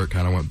Karis LeVert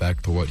kind of went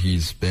back to what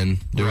he's been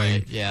doing.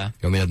 Right, yeah.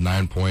 He only had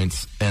 9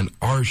 points, and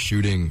our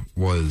shooting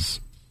was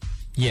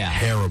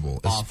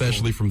terrible, Awful.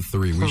 especially from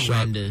three. We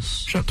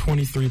Horrendous. shot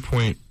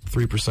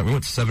 23.3%. We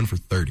went 7 for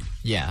 30.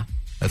 Yeah.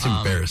 That's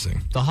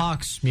embarrassing. The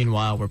Hawks,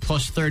 meanwhile, were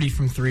plus 30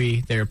 from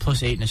three. They were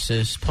plus 8 in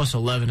assists, plus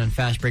 11 in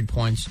fast break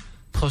points,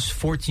 plus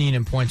 14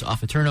 in points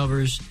off of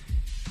turnovers,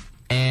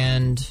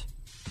 and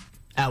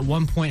at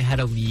one point had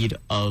a lead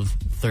of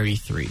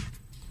 33.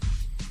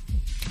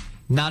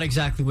 Not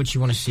exactly what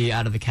you want to see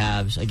out of the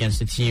Cavs against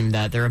a team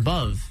that they're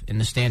above in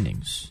the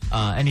standings.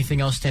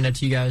 Anything else stand out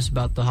to you guys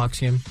about the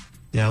Hawks game?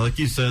 Yeah, like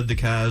you said, the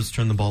Cavs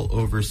turned the ball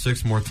over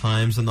 6 more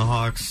times than the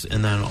Hawks,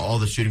 and then all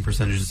the shooting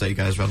percentages that you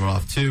guys rattled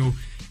off too.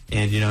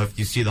 And, if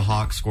you see the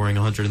Hawks scoring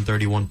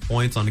 131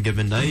 points on a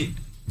given night,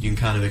 you can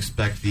kind of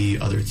expect the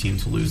other team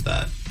to lose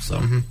that. So,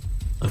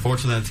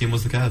 unfortunately, that team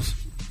was the Cavs.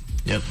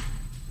 Yep.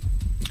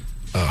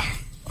 I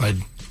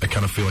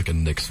kind of feel like a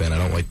Knicks fan. I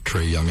don't like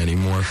Trae Young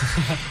anymore.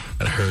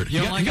 It hurt.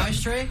 You don't like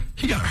Ice Trae?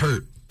 He got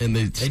hurt, and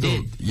they still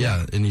did.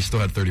 Yeah, and he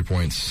still had 30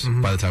 points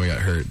by the time he got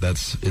hurt.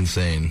 That's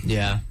insane.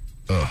 Yeah.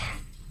 Ugh.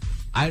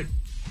 I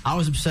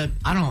was upset.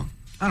 I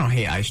don't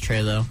hate Ice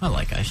Trae though. I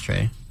like Ice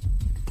Trae.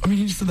 I mean,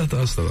 he just did that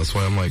to us though. That's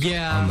why I'm like,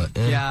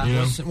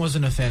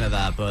 Wasn't a fan of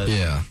that, but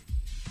yeah.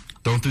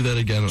 Don't do that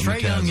again.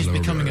 Trae Young is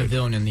becoming a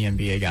villain in the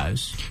NBA,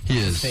 guys. He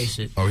is. Let's face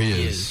it. Oh, he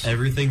is.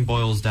 Everything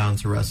boils down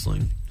to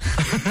wrestling.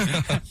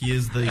 He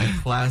is the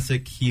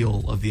classic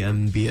heel of the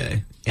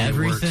NBA.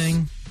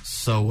 Everything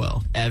so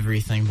well.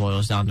 Everything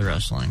boils down to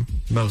wrestling.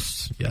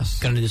 Most, yes.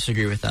 Going to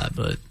disagree with that,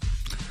 but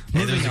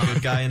hey, there's a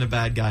good guy and a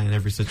bad guy in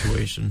every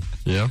situation.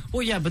 Yeah.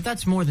 Well, yeah, but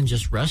that's more than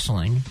just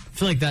wrestling. I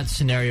feel like that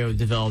scenario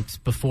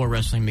developed before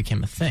wrestling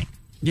became a thing.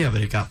 Yeah,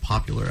 but it got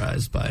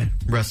popularized by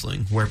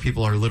wrestling, where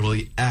people are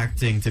literally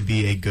acting to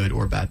be a good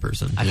or bad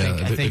person. I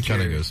think it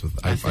kind of goes with.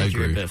 I think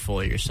you're agree. a bit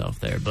full of yourself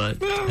there,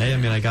 but hey, I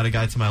mean, I got a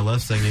guy to my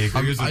left saying he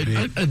agrees with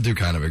me. I do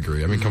kind of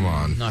agree. I mean, come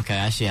on. Okay,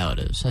 I see how it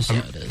is.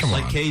 Come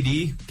on. Like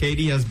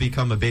KD has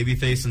become a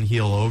babyface and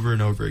heel over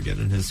and over again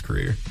in his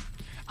career.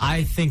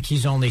 I think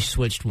he's only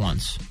switched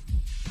once.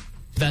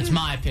 That's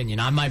my opinion.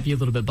 I might be a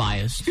little bit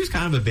biased. He was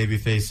kind of a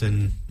babyface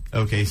in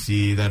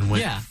OKC, then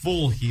went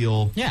full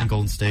heel in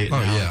Golden State.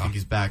 And now I think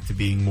he's back to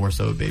being more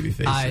so a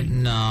babyface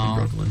in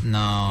Brooklyn.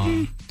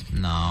 No.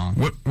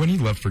 When he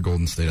left for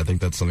Golden State, I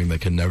think that's something that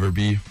can never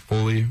be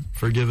fully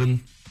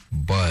forgiven.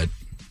 But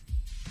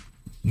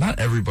not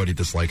everybody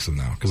dislikes him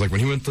now. Because like when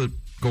he went to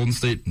Golden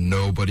State,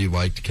 nobody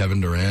liked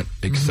Kevin Durant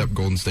except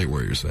Golden State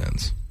Warriors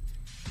fans.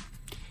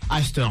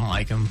 I still don't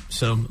like him.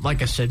 So,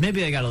 like I said,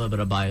 maybe I got a little bit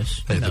of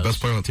bias. Hey, the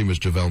best player on the team was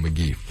JaVale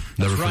McGee.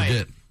 Never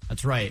forget.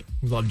 That's right.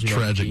 Love JaVale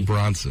Tragic McGee.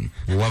 Bronson.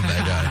 Love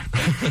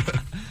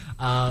that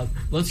guy.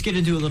 Let's get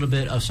into a little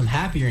bit of some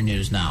happier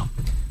news now.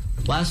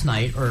 Last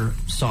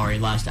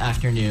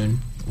afternoon,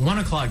 1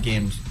 o'clock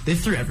games, they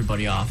threw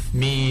everybody off.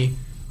 Me,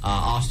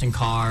 Austin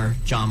Carr,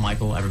 John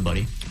Michael,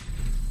 everybody.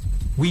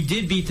 We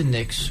did beat the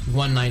Knicks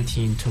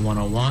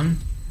 119-101.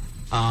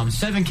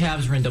 7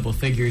 Cavs were in double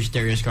figures.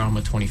 Darius Garland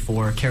with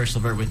 24, Karis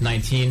LeVert with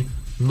 19,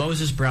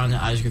 Moses Brown and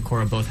Isaac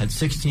Okoro both had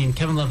 16,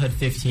 Kevin Love had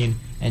 15,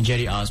 and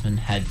Jetty Osman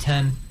had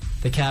 10.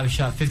 The Cavs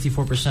shot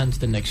 54% to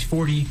the Knicks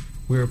 40.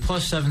 We were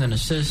plus 7 in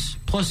assists,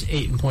 plus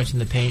 8 in points in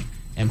the paint,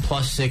 and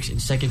plus 6 in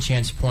second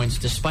chance points,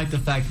 despite the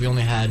fact we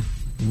only had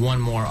one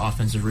more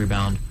offensive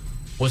rebound.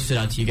 What stood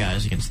out to you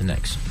guys against the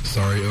Knicks?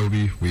 Sorry,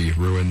 Obi. We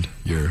ruined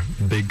your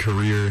big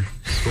career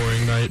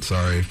scoring night.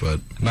 Sorry, but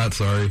not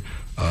sorry.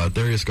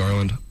 Darius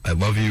Garland, I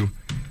love you.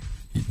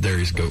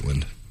 Darius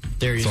Goatland.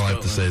 That's all I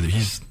have to say.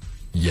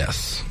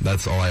 Yes,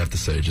 that's all I have to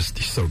say. Just,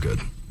 he's so good.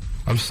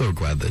 I'm so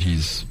glad that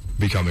he's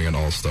becoming an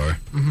all-star.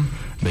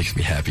 Makes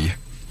me happy.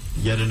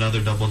 Yet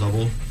another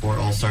double-double for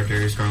all-star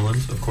Darius Garland,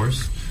 of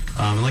course.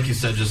 And like you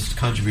said, just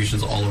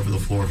contributions all over the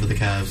floor for the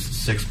Cavs.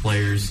 6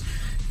 players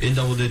in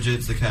double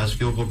digits. The Cavs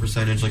field goal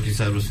percentage, like you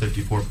said, was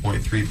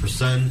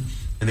 54.3%.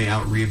 And they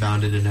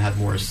out-rebounded and had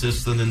more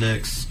assists than the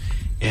Knicks.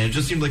 And it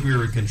just seemed like we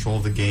were in control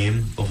of the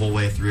game the whole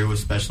way through,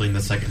 especially in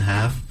the second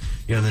half.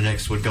 The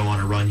Knicks would go on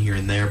a run here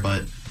and there,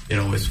 but it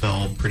always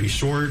fell pretty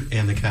short,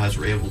 and the Cavs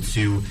were able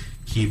to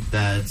keep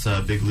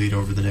that big lead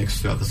over the Knicks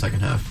throughout the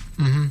second half.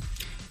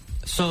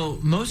 So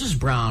Moses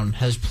Brown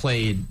has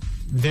played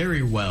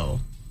very well,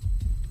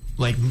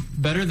 like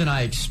better than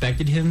I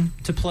expected him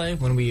to play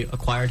when we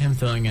acquired him,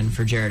 filling in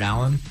for Jared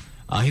Allen.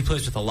 He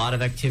plays with a lot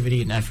of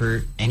activity and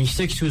effort, and he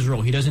sticks to his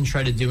role. He doesn't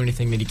try to do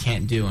anything that he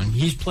can't do, and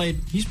he's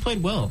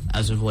played well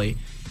as of late.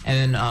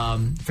 And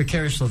for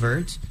Karis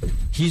LeVert,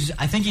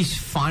 I think he's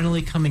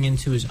finally coming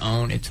into his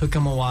own. It took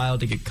him a while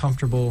to get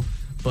comfortable,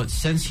 but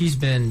since he's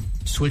been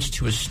switched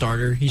to a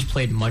starter, he's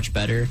played much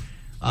better.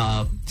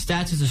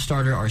 Stats as a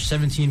starter are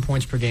 17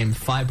 points per game,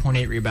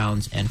 5.8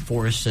 rebounds, and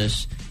 4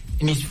 assists.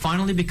 And he's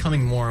finally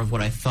becoming more of what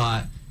I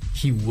thought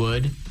he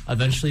would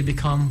eventually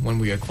become when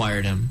we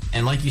acquired him.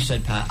 And like you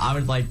said, Pat, I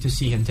would like to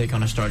see him take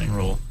on a starting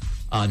role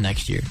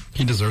next year.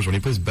 He deserves one. He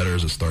plays better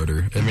as a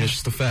starter. I mean, it's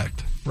just a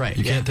fact. Right.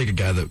 You can't take a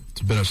guy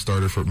that's been a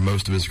starter for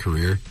most of his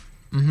career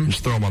and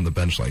just throw him on the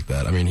bench like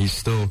that. I mean, he's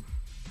still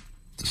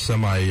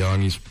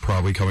semi-young. He's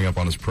probably coming up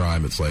on his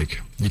prime. It's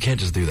like, you can't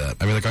just do that.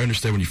 I mean, like, I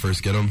understand when you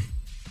first get him,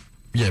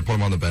 put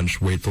him on the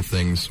bench, wait till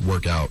things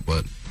work out,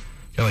 but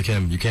a guy like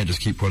him, you can't just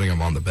keep putting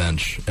him on the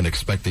bench and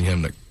expecting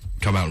him to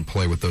come out and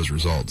play with those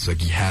results. Like,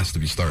 he has to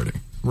be starting.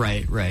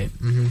 Right.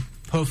 Mm-hmm.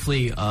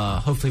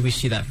 Hopefully we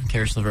see that from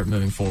Karis LeVert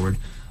moving forward.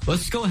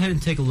 Let's go ahead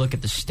and take a look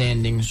at the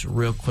standings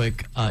real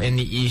quick. In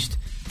the East,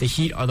 the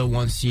Heat are the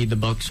 1 seed, the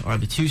Bucks are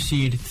the 2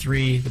 seed,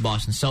 3 the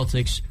Boston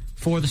Celtics,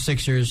 4 the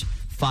Sixers,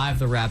 5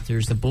 the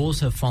Raptors. The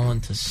Bulls have fallen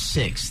to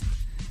 6th,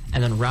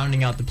 and then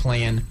rounding out the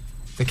play-in,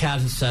 the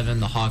Cavs at 7,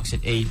 the Hawks at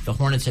 8, the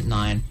Hornets at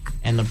 9,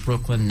 and the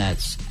Brooklyn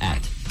Nets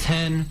at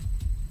 10.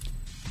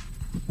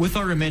 With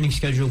our remaining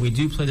schedule, we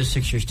do play the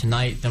Sixers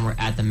tonight, then we're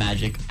at the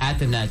Magic, at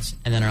the Nets,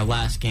 and then our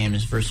last game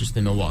is versus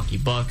the Milwaukee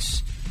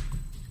Bucks.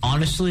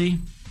 Honestly,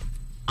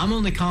 I'm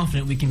only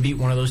confident we can beat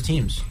one of those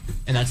teams,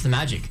 and that's the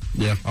Magic.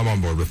 Yeah, I'm on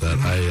board with that.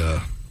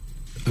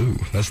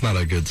 That's not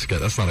a good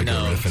That's not a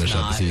good way to finish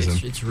out the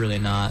season. It's really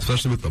not.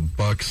 Especially with the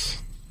Bucks.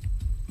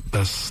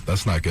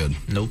 That's not good.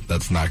 Nope.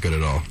 That's not good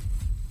at all.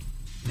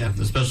 Yeah,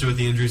 especially with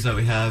the injuries that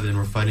we have, and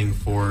we're fighting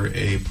for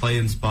a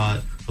play-in spot,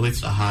 or at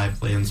least a high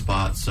play-in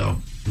spot. So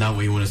not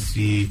what you want to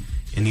see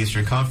in the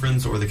Eastern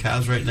Conference or the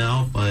Cavs right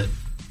now, but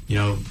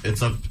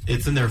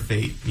it's in their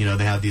fate. They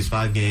have these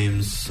 5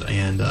 games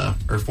and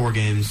or 4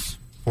 games.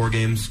 4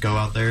 games. Go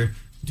out there,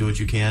 do what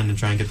you can, and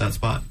try and get that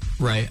spot.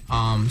 Right.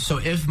 So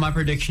if my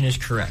prediction is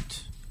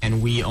correct,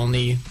 and we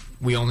only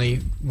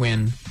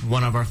win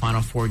one of our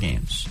final 4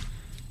 games,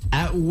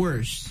 at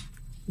worst,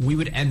 we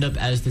would end up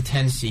as the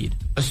 10 seed,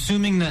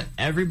 assuming that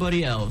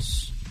everybody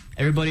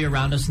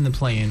around us in the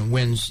play-in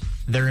wins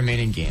their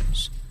remaining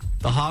games.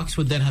 The Hawks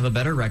would then have a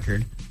better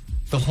record.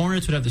 The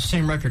Hornets would have the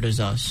same record as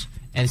us.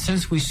 And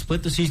since we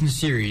split the season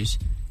series,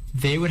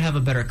 they would have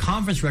a better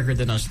conference record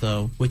than us,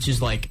 though, which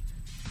is like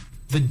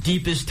the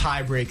deepest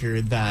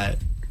tiebreaker that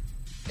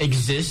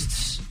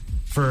exists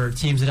for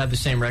teams that have the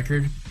same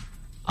record.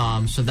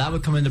 So that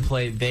would come into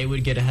play. They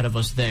would get ahead of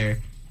us there.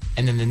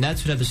 And then the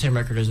Nets would have the same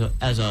record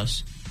as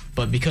us.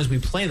 But because we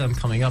play them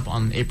coming up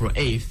on April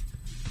 8th,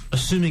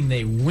 assuming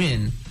they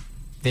win,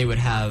 they would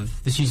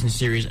have the season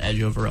series edge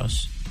over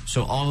us.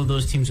 So all of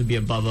those teams would be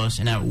above us,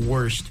 and at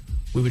worst,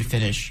 we would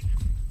finish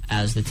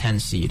as the 10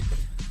 seed.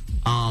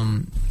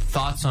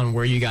 Thoughts on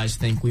where you guys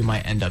think we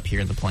might end up here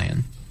in the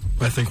play-in?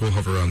 I think we'll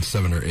hover around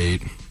 7 or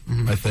 8.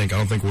 I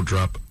don't think we'll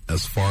drop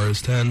as far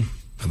as 10.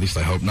 At least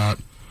I hope not.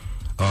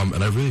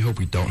 And I really hope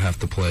we don't have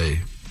to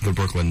play the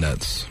Brooklyn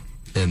Nets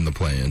in the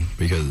play-in,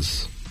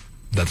 because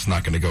that's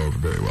not going to go over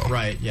very well.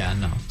 Right, yeah,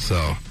 no.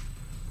 So,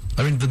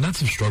 I mean, the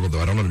Nets have struggled, though.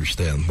 I don't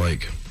understand.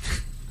 Like,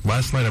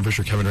 last night, I'm pretty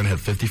sure Kevin Durant had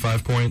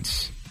 55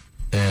 points,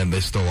 and they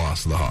still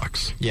lost to the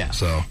Hawks. Yeah.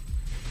 So,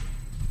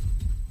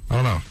 I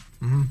don't know.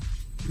 Mm-hmm.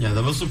 Yeah,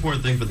 the most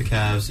important thing for the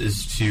Cavs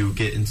is to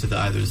get into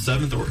either the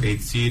 7th or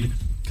 8th seed,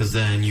 because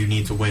then you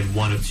need to win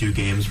 1 of 2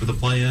 games for the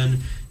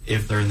play-in.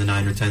 If they're in the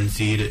 9 or 10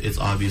 seed, it's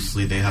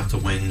obviously they have to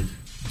win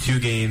 2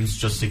 games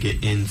just to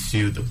get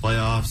into the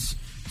playoffs.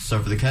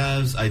 So for the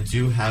Cavs, I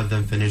do have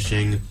them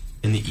finishing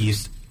in the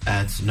East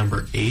at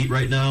number 8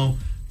 right now,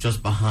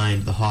 just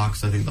behind the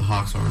Hawks. I think the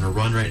Hawks are on a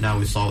run right now.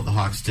 We saw what the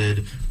Hawks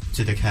did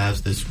to the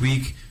Cavs this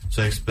week.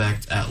 So I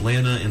expect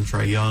Atlanta and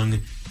Trae Young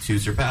to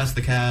surpass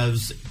the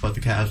Cavs, but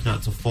the Cavs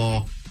not to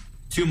fall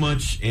too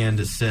much and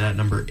to sit at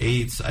number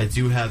 8. I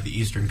do have the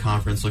Eastern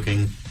Conference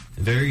looking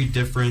very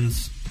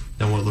different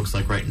than what it looks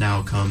like right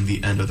now come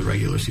the end of the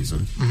regular season.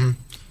 Mm-hmm.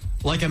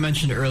 Like I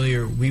mentioned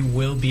earlier, we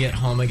will be at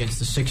home against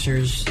the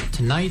Sixers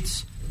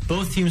tonight.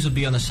 Both teams will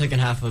be on the second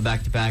half of a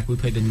back-to-back. We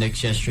played the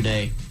Knicks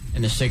yesterday,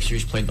 and the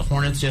Sixers played the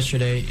Hornets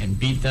yesterday and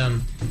beat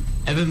them.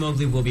 Evan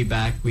Mobley will be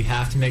back. We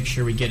have to make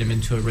sure we get him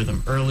into a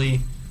rhythm early.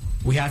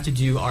 We have to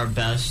do our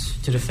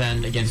best to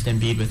defend against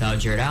Embiid without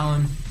Jared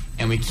Allen,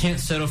 and we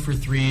can't settle for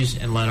threes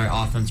and let our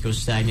offense go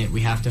stagnant.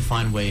 We have to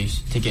find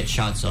ways to get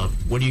shots up.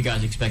 What are you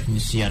guys expecting to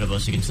see out of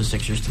us against the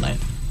Sixers tonight?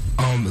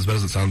 As bad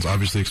as it sounds,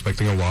 obviously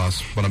expecting a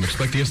loss, but I'm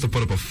expecting us to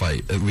put up a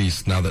fight, at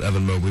least now that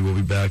Evan Mobley will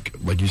be back.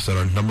 Like you said,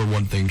 our number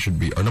one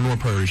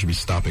priority should be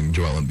stopping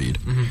Joel Embiid.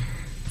 Mm-hmm.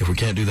 If we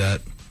can't do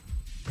that,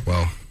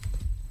 well,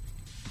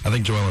 I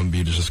think Joel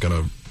Embiid is just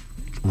going to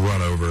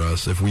run over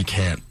us if we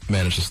can't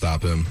manage to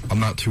stop him. I'm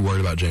not too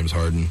worried about James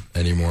Harden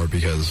anymore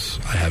because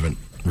I haven't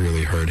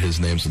really heard his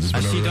name since he's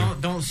been over there.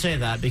 Don't say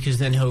that, because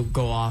then he'll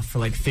go off for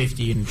like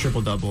 50 and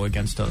triple-double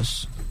against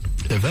us.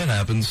 If that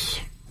happens,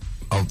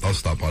 I'll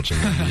stop watching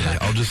the NBA.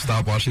 I'll just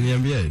stop watching the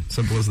NBA.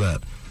 Simple as that.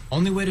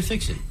 Only way to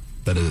fix it.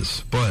 That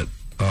is. But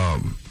I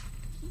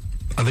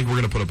think we're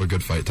going to put up a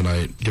good fight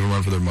tonight, give them a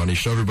run for their money,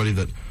 show everybody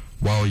that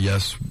while,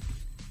 yes,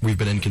 we've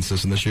been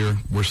inconsistent this year,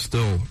 we're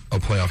still a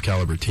playoff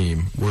caliber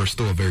team. We're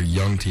still a very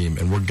young team,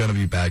 and we're going to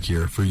be back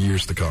here for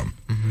years to come.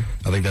 Mm-hmm.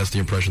 I think that's the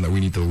impression that we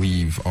need to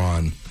leave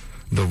on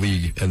the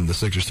league and the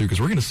Sixers, too, because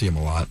we're going to see them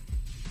a lot.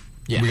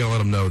 Yeah. We got to let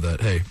them know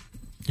that, hey,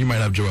 you might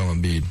have Joel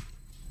Embiid,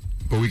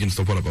 but we can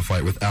still put up a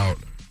fight without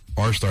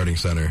our starting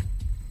center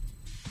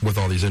with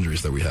all these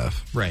injuries that we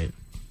have. Right.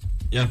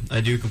 Yeah,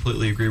 I do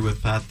completely agree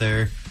with Pat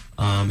there.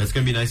 It's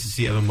going to be nice to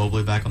see Evan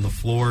Mobley back on the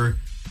floor,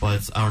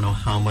 but I don't know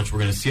how much we're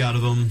going to see out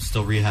of him.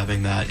 Still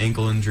rehabbing that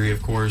ankle injury,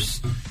 of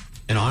course.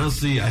 And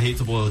honestly, I hate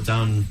to boil it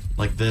down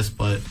like this,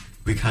 but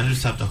we kind of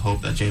just have to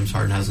hope that James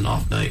Harden has an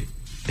off night.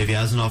 If he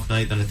has an off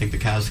night, then I think the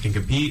Cavs can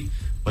compete.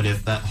 But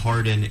if that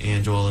Harden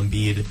and Joel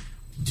Embiid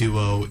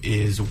duo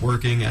is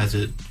working as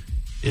it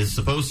is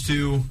supposed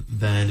to,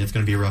 then it's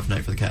going to be a rough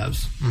night for the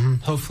Cavs. Mm-hmm.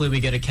 Hopefully we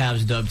get a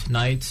Cavs dub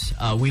tonight.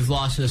 We've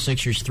lost to the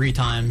Sixers 3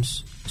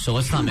 times, so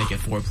let's not make it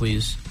 4,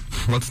 please.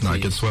 Let's not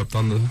get swept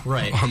on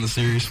the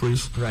series,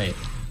 please. Right.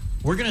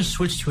 We're going to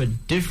switch to a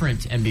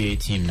different NBA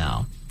team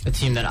now. A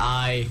team that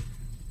I'm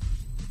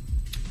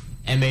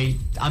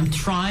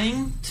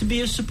trying to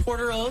be a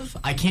supporter of.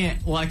 I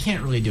can't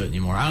really do it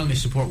anymore. I only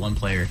support one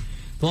player.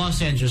 The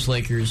Los Angeles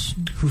Lakers,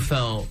 who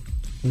fell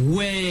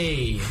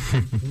way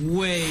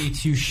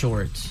too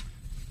short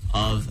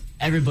of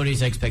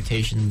everybody's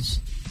expectations,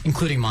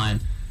 including mine.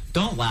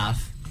 Don't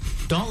laugh.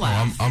 Don't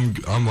laugh. I'm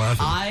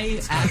laughing.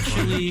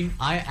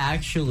 I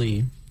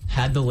actually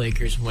had the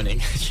Lakers winning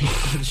a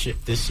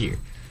championship this year.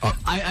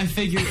 I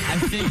figured.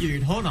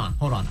 Hold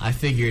on. I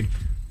figured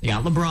they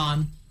got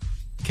LeBron.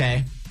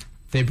 Okay.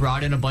 They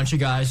brought in a bunch of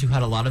guys who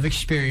had a lot of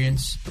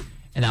experience,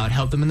 and that would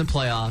help them in the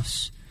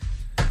playoffs.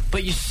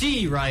 But you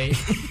see, right,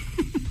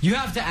 you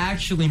have to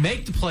actually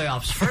make the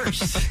playoffs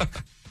first.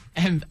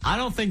 And I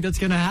don't think that's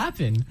going to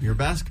happen. Your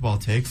basketball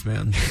takes,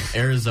 man.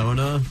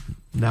 Arizona,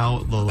 now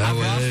the I've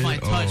lost my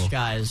touch,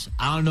 guys.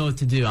 I don't know what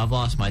to do. I've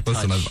lost my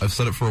touch. Listen, I've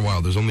said it for a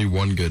while. There's only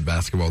one good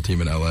basketball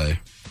team in L.A.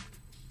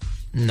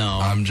 No.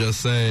 I'm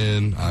just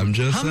saying. How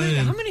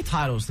many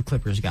titles the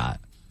Clippers got?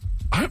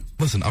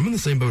 Listen, I'm in the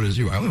same boat as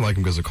you. I only like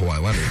them because of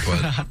Kawhi Leonard,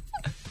 but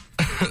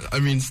I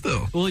mean,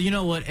 still. Well, you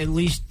know what? At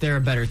least they're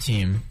a better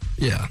team.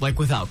 Yeah. Like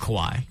without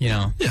Kawhi, you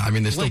know? Yeah, I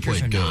mean, they still play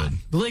good. Not.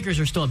 The Lakers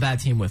are still a bad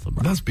team with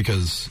LeBron. That's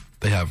because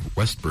they have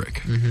Westbrook.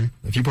 Mm-hmm.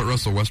 If you put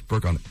Russell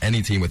Westbrook on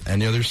any team with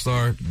any other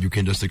star, you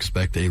can just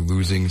expect a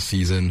losing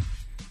season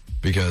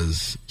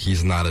because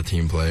he's not a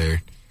team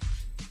player.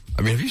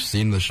 I mean, have you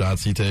seen the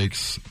shots he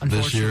takes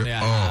this year? I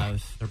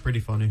have. They're pretty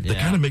funny. They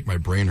kind of make my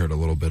brain hurt a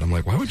little bit. I'm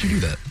like, why would you do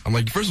that? I'm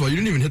like, first of all, you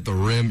didn't even hit the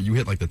rim. You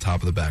hit like the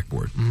top of the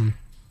backboard. Mm-hmm.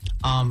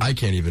 I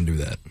can't even do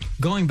that.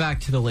 Going back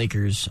to the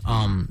Lakers,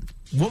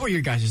 what were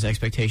your guys'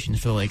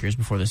 expectations for the Lakers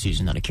before the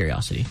season, out of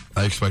curiosity?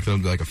 I expected them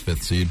to be like a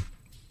 5th seed.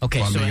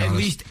 Okay, so at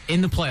least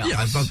in the playoffs.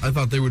 Yeah, I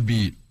thought they would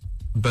be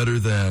better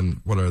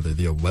than, what are they,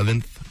 the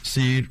 11th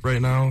seed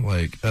right now?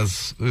 Like, and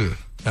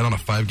on a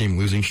 5-game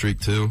losing streak,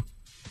 too.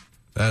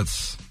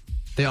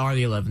 They are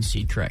the 11th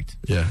seed, correct?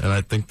 Yeah, and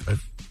I think, they're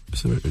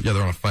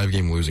on a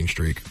 5-game losing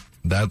streak.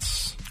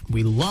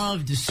 We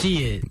love to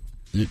see it.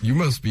 You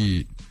must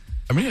be.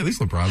 I mean, at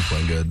least LeBron's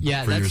playing good.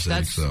 Yeah, for your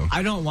sake, so.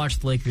 I don't watch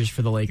the Lakers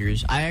for the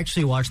Lakers. I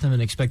actually watch them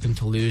and expect them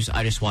to lose.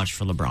 I just watch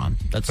for LeBron.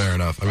 That's fair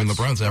enough. I mean,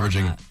 LeBron's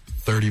averaging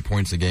 30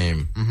 points a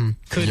game. Mm-hmm.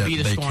 Could be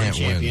the scoring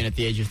champion win. At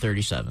the age of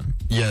 37.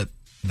 Yet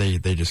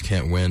they just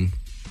can't win.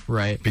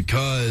 Right.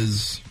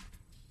 Because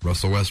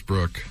Russell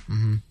Westbrook.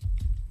 Mm-hmm.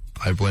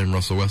 I blame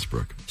Russell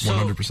Westbrook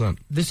 100%. So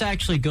this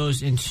actually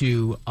goes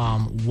into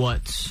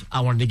what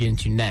I wanted to get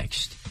into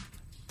next.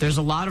 There's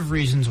a lot of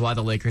reasons why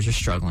the Lakers are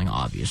struggling,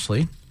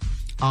 obviously.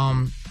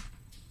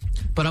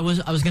 But I was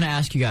going to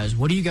ask you guys,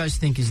 what do you guys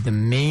think is the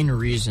main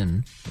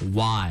reason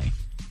why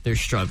they're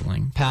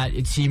struggling? Pat,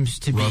 it seems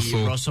to be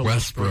Russell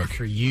Westbrook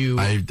for you.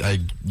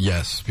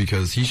 Yes,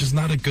 because he's just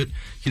not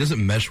he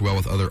doesn't mesh well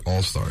with other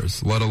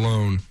all-stars, let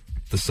alone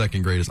the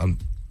second greatest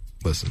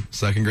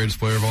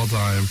player of all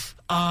time.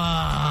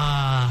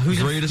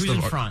 Who's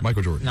in front?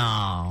 Michael Jordan.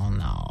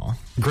 No.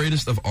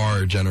 Greatest of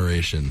our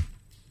generation.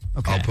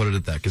 Okay. I'll put it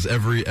at that, because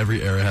every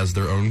era has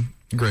their own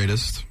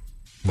greatest.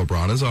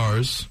 LeBron is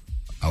ours.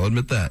 I'll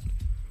admit that.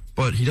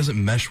 But he doesn't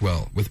mesh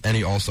well with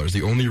any All-Stars.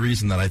 The only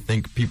reason that I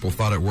think people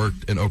thought it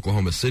worked in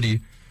Oklahoma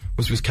City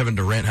was because Kevin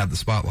Durant had the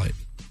spotlight.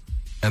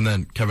 And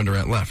then Kevin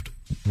Durant left.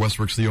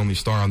 Westbrook's the only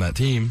star on that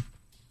team.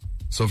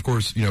 So, of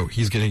course,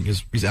 he's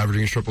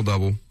averaging his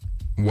triple-double,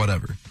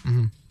 whatever.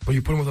 Mm-hmm. But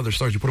you put him with other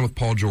stars. You put him with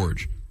Paul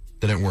George.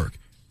 Didn't work.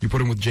 You put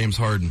him with James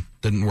Harden.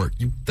 Didn't work.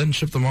 You then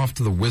shipped him off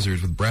to the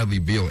Wizards with Bradley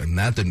Beal, and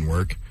that didn't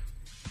work.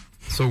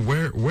 So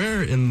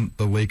where in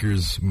the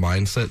Lakers'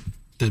 mindset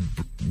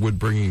would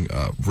bringing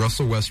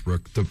Russell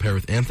Westbrook to pair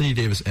with Anthony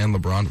Davis and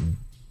LeBron,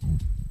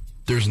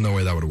 there's no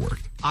way that would have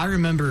worked. I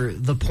remember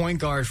the point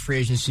guard free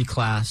agency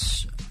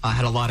class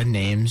had a lot of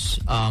names.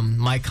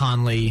 Mike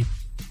Conley,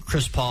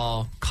 Chris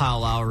Paul,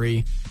 Kyle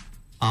Lowry.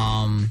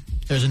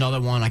 There's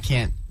another one I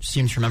can't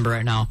seem to remember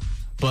right now.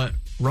 But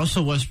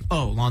Lonzo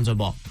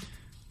Ball.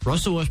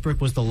 Russell Westbrook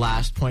was the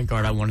last point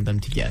guard I wanted them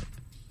to get.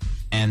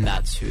 And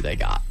that's who they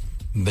got.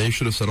 They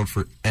should have settled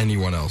for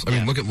anyone else. I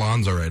mean, look at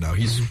Lonzo right now.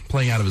 He's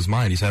playing out of his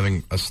mind. He's having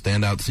a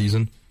standout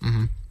season.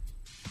 Mm-hmm.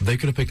 They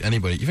could have picked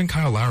anybody. Even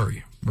Kyle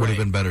Lowry would have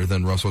been better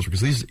than Russell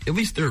Westbrook. Because at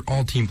least they're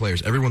all team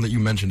players. Everyone that you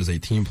mentioned is a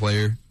team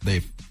player.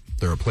 They're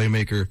a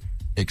playmaker,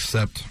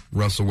 except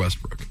Russell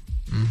Westbrook.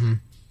 Mm-hmm.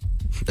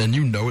 And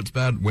you know it's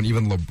bad when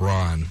even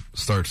LeBron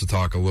starts to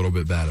talk a little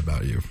bit bad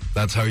about you.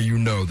 That's how you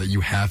know that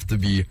you have to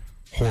be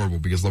horrible,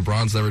 because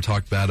LeBron's never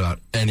talked bad about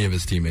any of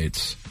his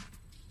teammates,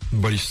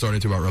 but he's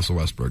starting to about Russell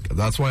Westbrook.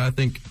 That's why I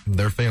think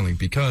they're failing,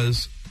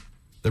 because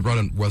they brought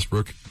in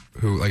Westbrook,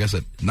 who, like I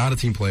said, not a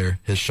team player.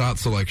 His shot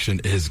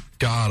selection is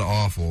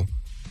god-awful.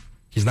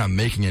 He's not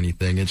making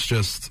anything. It's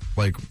just,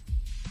 like,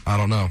 I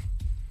don't know.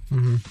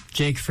 Mm-hmm.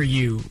 Jake, for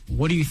you,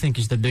 what do you think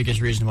is the biggest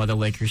reason why the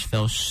Lakers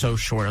fell so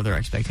short of their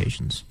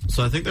expectations?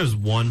 So I think there's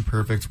one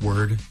perfect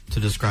word to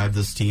describe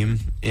this team,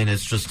 and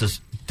it's just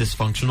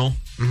dysfunctional.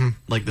 Mm-hmm.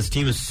 Like, this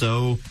team is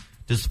so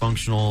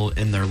dysfunctional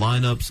in their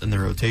lineups and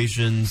their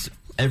rotations.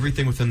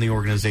 Everything within the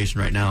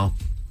organization right now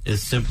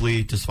is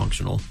simply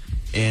dysfunctional.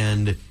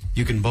 And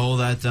you can boil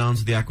that down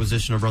to the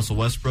acquisition of Russell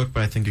Westbrook,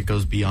 but I think it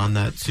goes beyond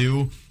that,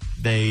 too.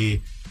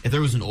 If there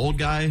was an old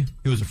guy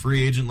who was a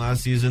free agent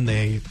last season,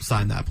 they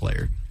signed that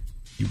player.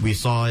 We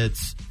saw it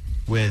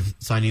with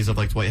signees of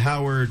like Dwight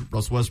Howard,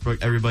 Russell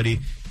Westbrook,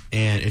 everybody,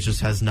 and it just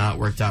has not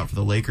worked out for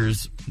the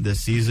Lakers this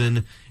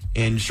season.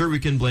 And sure, we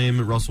can blame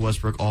Russell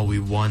Westbrook all we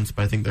want,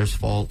 but I think there's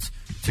fault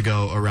to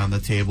go around the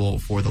table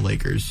for the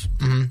Lakers.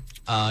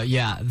 Mm-hmm.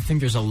 Yeah, I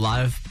think there's a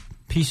lot of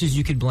pieces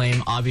you could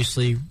blame.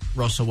 Obviously,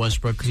 Russell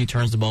Westbrook, because he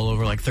turns the ball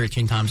over like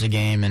 13 times a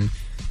game, and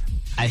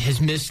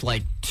has missed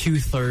like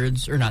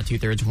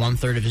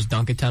 1/3 of his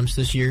dunk attempts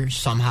this year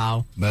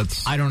somehow.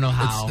 I don't know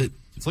how.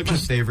 It's like my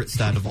favorite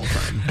stat of all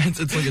time.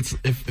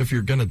 If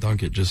you're gonna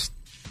dunk it, just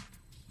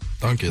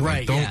dunk it.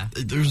 Right?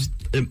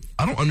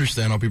 I don't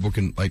understand how people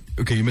can, like,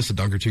 okay, you miss a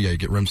dunk or two, yeah, you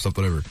get rim stuff,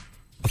 whatever.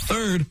 A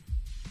third.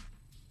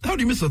 How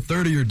do you miss a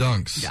third of your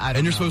dunks? Yeah,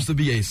 and you're supposed to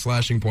be a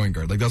slashing point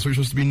guard. Like, that's what you're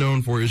supposed to be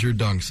known for, is your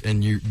dunks,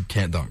 and you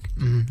can't dunk.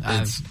 Mm-hmm.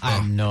 I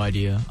have no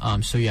idea.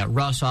 So yeah,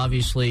 Russ,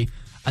 obviously.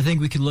 I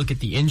think we could look at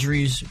the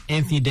injuries.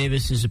 Anthony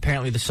Davis is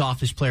apparently the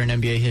softest player in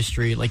NBA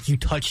history. Like, you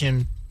touch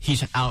him,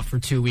 he's out for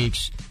 2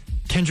 weeks.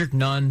 Kendrick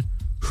Nunn,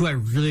 who I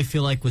really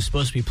feel like was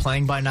supposed to be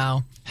playing by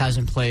now,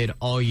 hasn't played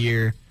all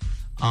year.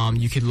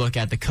 You could look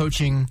at the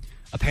coaching.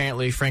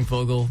 Apparently, Frank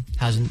Vogel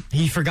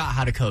he forgot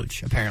how to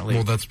coach, apparently.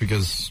 Well, that's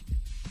because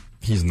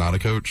he's not a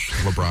coach.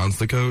 LeBron's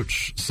the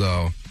coach,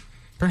 so.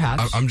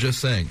 Perhaps. I'm just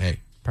saying, hey.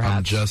 Perhaps.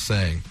 I'm just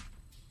saying.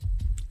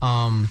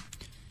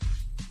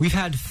 We've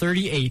had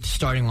 38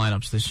 starting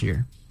lineups this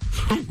year.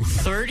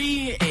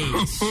 38.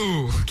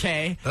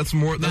 Okay. That's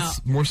more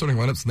starting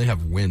lineups than they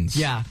have wins.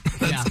 Yeah.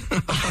 Yeah.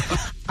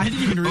 I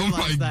didn't even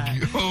realize that.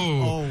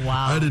 Oh,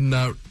 wow. I didn't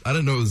know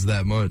it was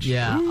that much.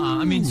 Yeah.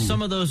 I mean,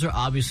 some of those are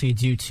obviously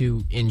due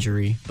to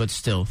injury, but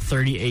still,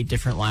 38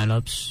 different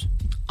lineups.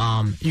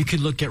 You could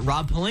look at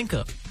Rob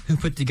Pelinka, who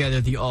put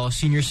together the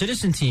all-senior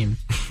citizen team.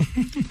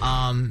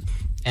 And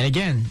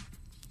again,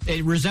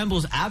 it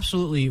resembles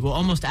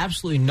almost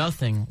absolutely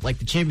nothing like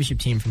the championship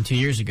team from 2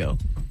 years ago.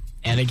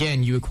 And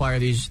again, you acquire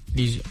these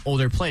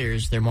older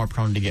players, they're more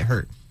prone to get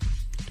hurt.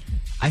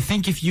 I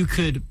think if you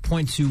could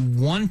point to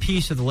one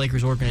piece of the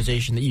Lakers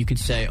organization that you could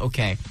say,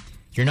 okay,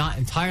 you're not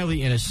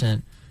entirely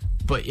innocent,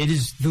 but it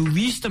is the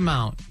least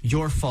amount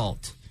your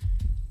fault,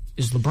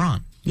 is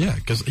LeBron. Yeah,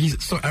 because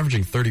he's still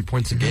averaging 30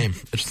 points a game.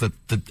 It's that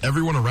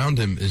everyone around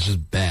him is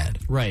just bad.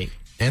 Right.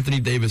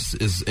 Anthony Davis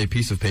is a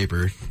piece of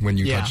paper when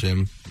you touch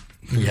him.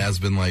 He has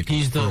been like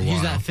he's for a while.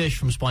 He's that fish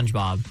from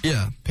SpongeBob.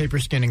 Yeah. Paper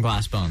skin and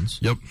glass bones.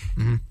 Yep.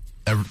 Mm-hmm.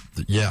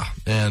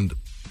 And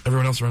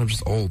everyone else around him is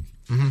just old.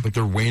 Mm-hmm. Like,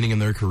 they're waning in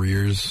their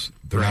careers.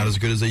 They're not as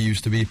good as they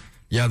used to be.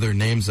 Yeah, they're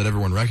names that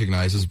everyone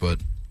recognizes, but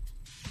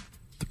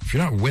if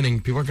you're not winning,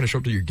 people aren't going to show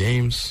up to your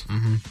games.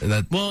 Mm-hmm.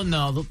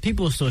 And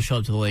people will still show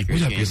up to the Lakers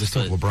games. Because they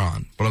still have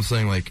LeBron. But I'm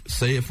saying, like,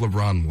 say if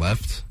LeBron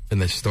left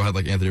and they still had,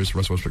 like, Anthony Davis,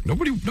 Russell Westbrook,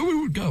 nobody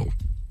would go.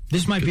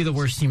 This might be the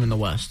worst team in the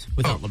West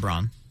without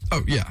LeBron.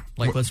 Oh, yeah.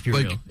 Like, let's be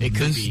real. It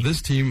could be.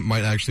 This team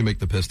might actually make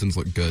the Pistons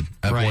look good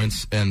at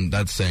points, and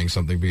that's saying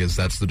something because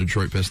that's the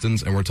Detroit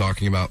Pistons, and we're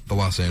talking about the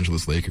Los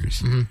Angeles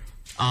Lakers. Mm-hmm.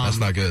 That's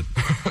not good.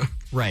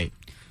 Right.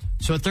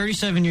 So at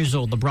 37 years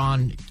old,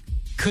 LeBron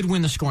could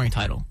win the scoring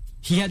title.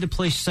 He had to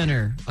play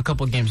center a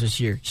couple of games this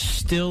year.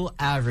 Still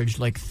averaged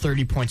like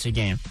 30 points a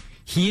game.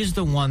 He is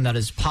the one that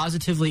is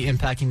positively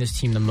impacting this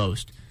team the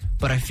most.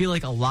 But I feel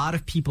like a lot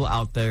of people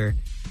out there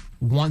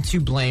want to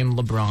blame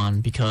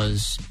LeBron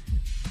because,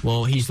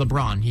 well, he's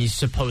LeBron. He's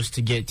supposed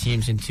to get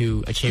teams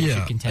into a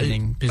championship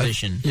contending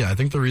position. I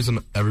think the reason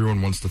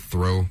everyone wants to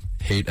throw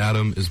hate at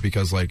him is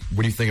because, like,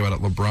 when you think about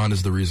it, LeBron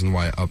is the reason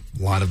why a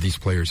lot of these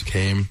players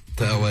came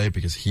to LA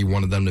because he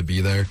wanted them to be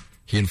there.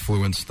 He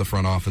influenced the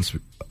front office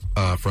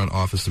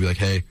to be like,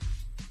 hey,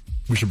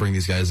 we should bring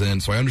these guys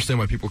in. So I understand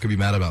why people could be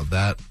mad about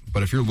that.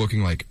 But if you're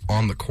looking, like,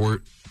 on the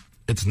court,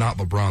 it's not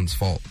LeBron's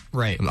fault.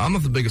 Right. And I'm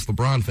not the biggest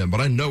LeBron fan, but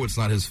I know it's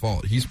not his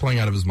fault. He's playing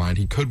out of his mind.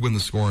 He could win the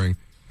scoring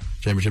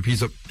championship.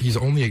 He's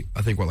only,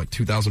 I think,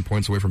 2,000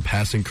 points away from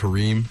passing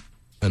Kareem,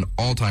 an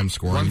all-time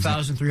scorer.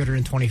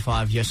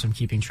 1,325. Yes, I'm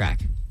keeping track.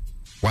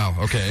 Wow,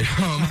 okay.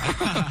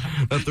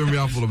 That threw me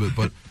off a little bit,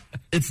 but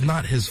it's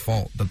not his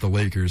fault that the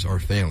Lakers are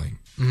failing.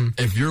 Mm-hmm.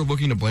 If you're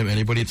looking to blame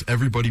anybody, it's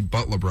everybody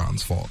but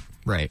LeBron's fault.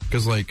 Right.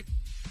 Because, like,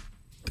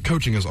 the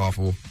coaching is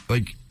awful.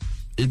 Like,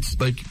 it's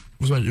like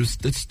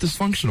it's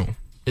dysfunctional.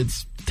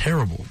 It's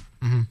terrible.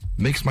 Mm-hmm.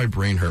 Makes my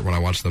brain hurt when I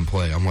watch them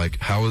play. I'm like,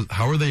 how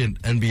are they an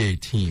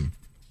NBA team?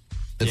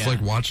 It's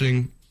like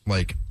watching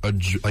like a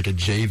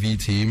JV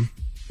team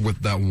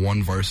with that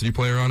one varsity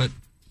player on it.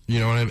 You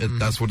know what I mean?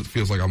 That's what it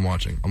feels like I'm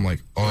watching. I'm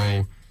like,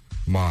 oh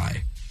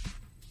my.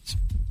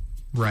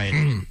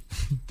 Right.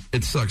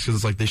 It sucks because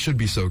it's like they should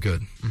be so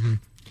good. Mm-hmm.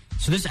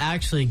 So this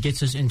actually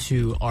gets us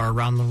into our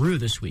Around the Roo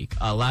this week.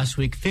 Last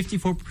week,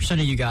 54% of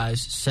you guys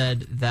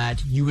said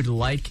that you would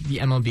like the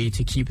MLB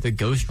to keep the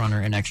Ghost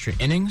Runner in extra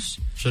innings.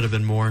 Should have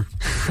been more.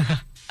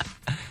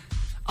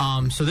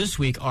 So this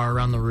week, our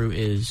Around the Roo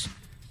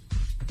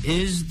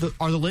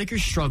are the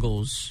Lakers'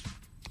 struggles,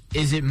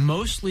 is it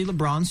mostly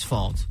LeBron's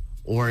fault,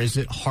 or is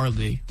it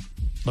hardly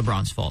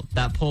LeBron's fault?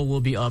 That poll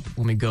will be up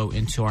when we go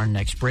into our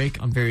next break.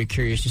 I'm very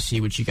curious to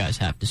see what you guys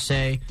have to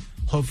say.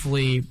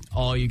 Hopefully,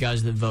 all you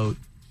guys that vote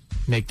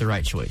make the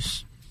right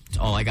choice. That's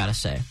all I got to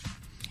say.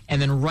 And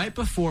then right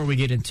before we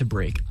get into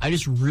break, I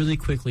just really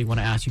quickly want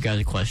to ask you guys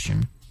a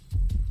question.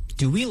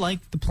 Do we like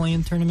the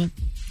play-in tournament?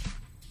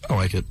 I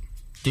like it.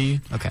 Do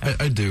you? Okay.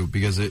 I do,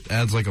 because it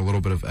adds like a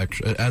little bit of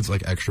extra. It adds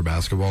like extra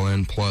basketball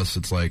in. Plus,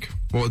 it's like,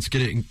 well, it's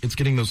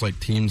getting those like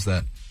teams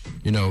that,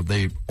 you know,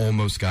 they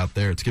almost got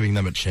there. It's giving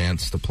them a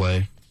chance to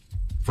play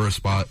for a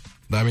spot.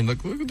 I mean,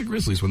 look at the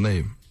Grizzlies when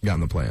they got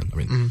in the play-in. I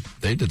mean,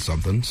 they did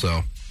something.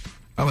 So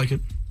I like it.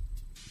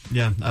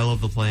 Yeah, I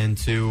love the play-in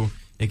too.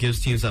 It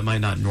gives teams that might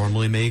not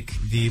normally make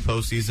the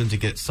postseason to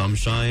get some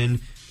shine,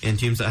 and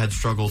teams that had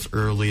struggles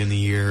early in the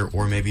year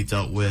or maybe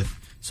dealt with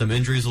some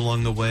injuries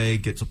along the way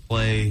get to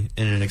play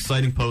in an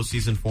exciting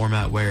postseason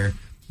format where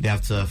they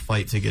have to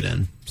fight to get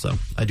in. So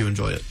I do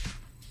enjoy it.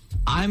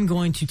 I'm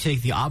going to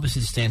take the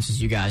opposite stance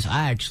as you guys.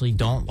 I actually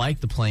don't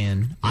like the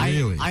play-in.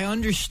 Really? I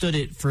understood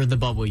it for the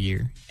bubble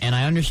year, and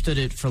I understood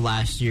it for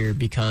last year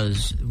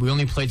because we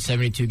only played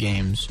 72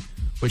 games,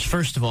 which,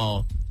 first of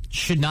all,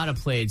 should not have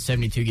played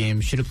 72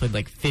 games, should have played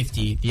like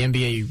 50. The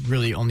NBA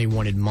really only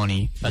wanted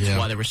money. That's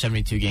why there were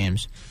 72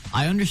 games.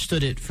 I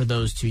understood it for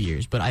those 2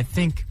 years, but I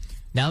think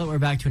now that we're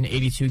back to an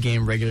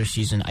 82-game regular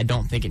season, I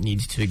don't think it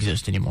needs to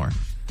exist anymore.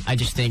 I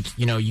just think,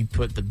 you know, you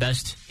put the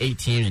best 8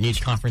 teams in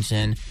each conference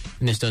in,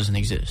 and this doesn't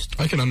exist.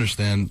 I can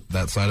understand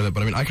that side of it,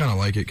 but I mean, I kind of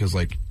like it because,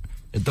 like,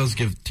 it does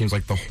give teams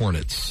like the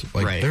Hornets,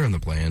 like, they're in the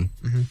play-in.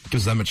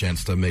 Gives them a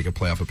chance to make a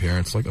playoff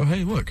appearance. Like, oh,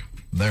 hey, look,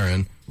 they're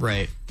in.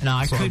 Right. Now,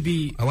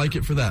 I like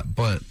it for that,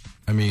 but,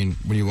 I mean,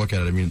 when you look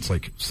at it, I mean, it's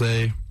like,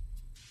 say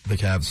the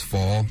Cavs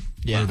fall,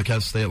 or the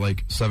Cavs stay at,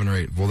 like, 7 or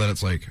 8. Well, then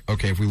it's like,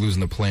 okay, if we lose in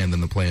the play-in, then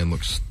the play-in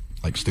looks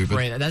like stupid.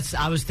 Right.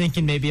 I was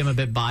thinking maybe I'm a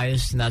bit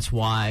biased, and that's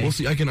why. Well,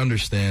 see, I can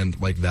understand,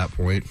 like, that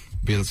point,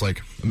 because it's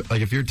like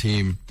if your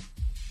team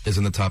is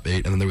in the top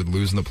 8, and then they would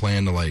lose in the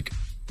play-in to, like,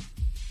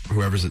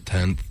 whoever's at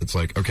 10th, it's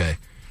like, okay,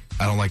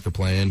 I don't like the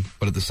play-in,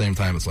 but at the same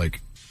time, it's like,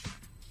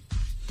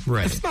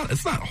 right.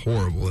 It's not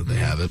horrible that they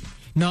have it.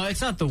 No,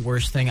 it's not the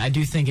worst thing. I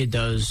do think it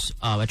does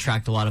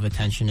attract a lot of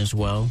attention as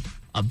well.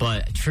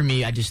 But for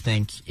me, I just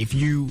think if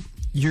you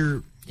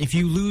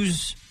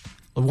lose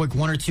like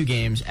 1 or 2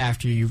 games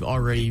after you've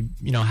already,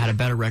 you know, had a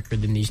better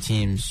record than these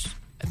teams,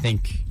 I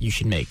think you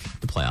should make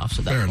the playoffs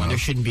at that point. There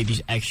shouldn't be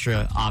these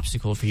extra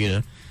obstacles for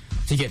you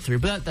to get through.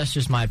 But that's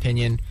just my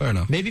opinion. Fair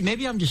enough.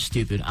 Maybe I'm just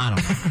stupid. I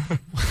don't know.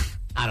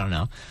 I don't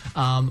know.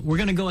 We're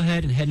going to go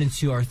ahead and head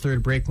into our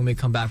third break. When we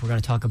come back, we're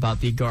going to talk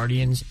about the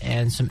Guardians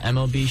and some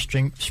MLB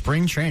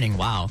spring training.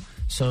 Wow.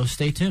 So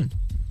stay tuned.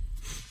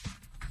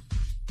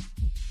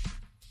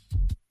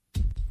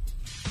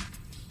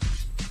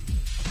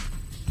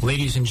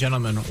 Ladies and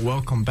gentlemen,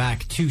 welcome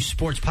back to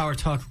Sports Power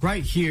Talk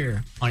right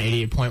here on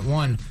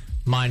 88.1.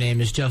 My name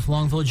is Jeff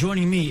Longville.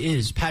 Joining me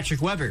is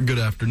Patrick Weber. Good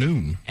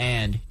afternoon.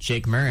 And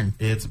Jake Murren.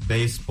 It's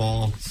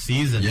baseball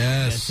season.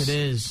 Yes. Yes, it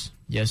is.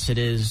 Yes, it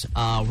is.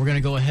 We're going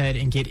to go ahead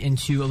and get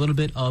into a little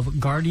bit of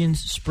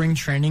Guardians spring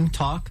training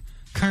talk.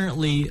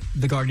 Currently,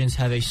 the Guardians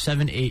have a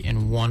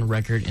 7-8-1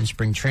 record in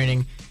spring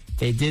training.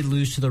 They did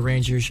lose to the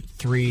Rangers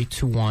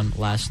 3-1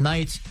 last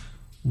night.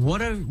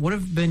 What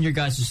have been your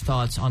guys'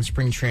 thoughts on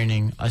spring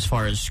training as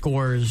far as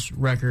scores,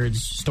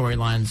 records,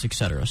 storylines,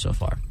 etc. so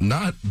far?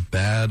 Not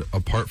bad,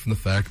 apart from the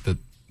fact that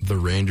the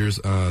Rangers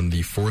on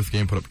the 4th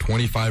game put up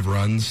 25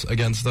 runs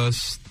against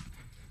us.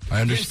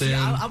 I understand.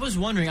 Yeah, see, I was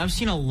wondering. I've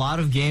seen a lot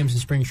of games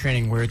in spring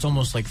training where it's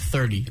almost like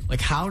 30.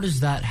 Like, how does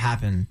that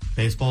happen?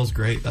 Baseball's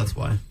great. That's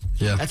why.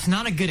 Yeah. That's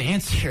not a good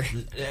answer.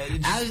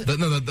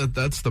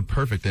 That's the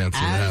perfect answer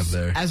to have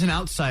there. As an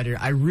outsider,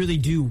 I really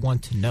do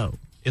want to know.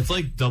 It's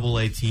like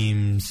AA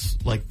teams,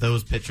 like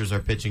those pitchers are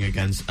pitching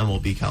against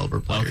MLB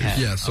caliber players.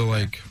 Okay. Yeah, so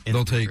like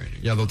they'll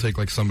take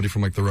like somebody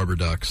from like the Rubber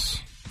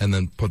Ducks and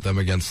then put them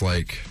against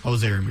like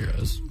Jose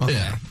Ramirez. Okay.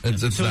 Yeah,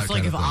 it's so that it's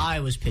like kind if of thing. I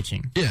was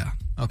pitching. Yeah.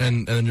 Okay.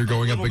 And then you're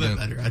going up against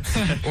better,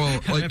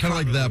 well, like kind of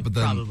like that, but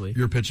then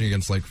you're pitching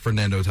against like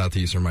Fernando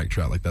Tatis or Mike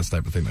Trout, like that's the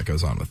type of thing that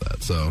goes on with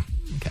that. So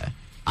okay,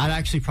 I'd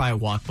actually probably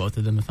walk both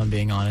of them if I'm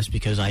being honest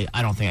because I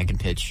don't think I can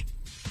pitch.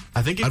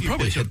 I think I'd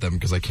probably hit them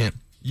because I can't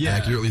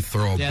accurately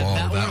throw a ball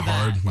that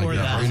hard. You know what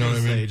I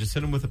mean? Just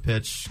hit him with a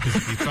pitch. Because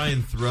if you try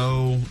and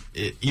throw,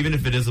 even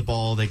if it is a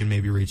ball, they can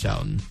maybe reach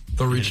out.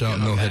 They'll reach out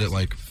and they'll hit it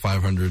like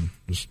 500.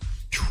 Just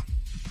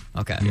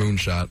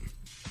moonshot.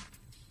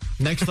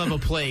 Next level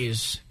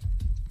plays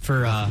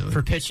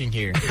for pitching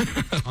here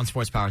on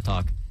Sports Power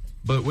Talk.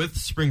 But with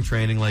spring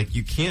training, like,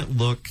 you can't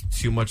look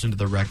too much into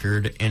the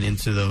record and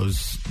into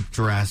those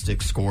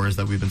drastic scores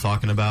that we've been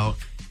talking about.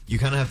 You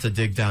kind of have to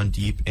dig down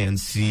deep and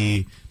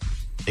see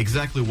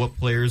exactly what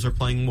players are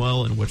playing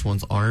well and which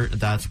ones aren't.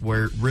 That's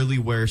where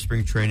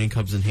spring training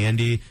comes in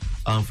handy.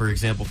 For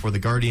example, for the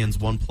Guardians,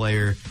 one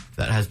player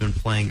that has been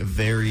playing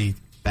very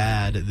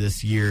bad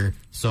this year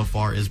so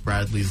far is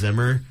Bradley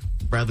Zimmer.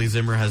 Bradley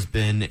Zimmer has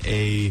been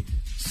a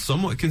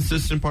somewhat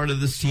consistent part of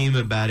this team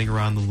at batting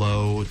around the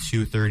low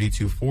 230,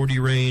 240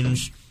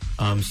 range.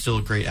 Still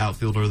a great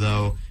outfielder,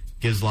 though.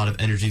 Gives a lot of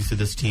energy to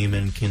this team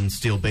and can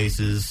steal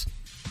bases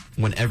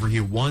whenever he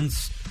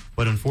wants.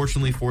 But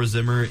unfortunately for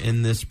Zimmer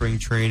in this spring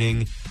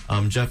training,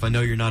 Jeff, I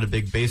know you're not a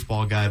big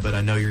baseball guy, but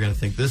I know you're going to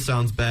think this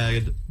sounds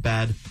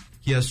bad.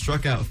 He has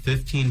struck out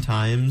 15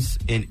 times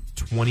in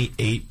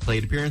 28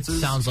 plate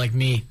appearances. Sounds like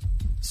me.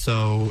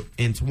 So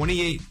in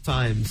 28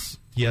 times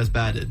he has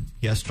batted,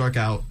 he has struck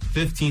out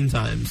 15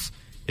 times.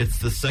 It's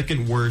the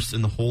second worst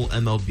in the whole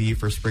MLB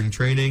for spring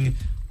training,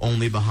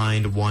 only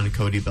behind one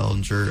Cody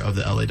Bellinger of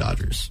the LA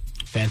Dodgers.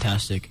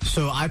 Fantastic.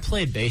 So I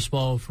played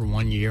baseball for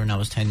 1 year when I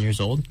was 10 years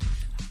old.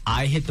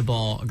 I hit the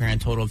ball a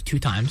grand total of 2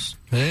 times.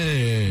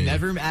 Hey.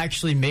 Never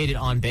actually made it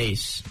on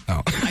base.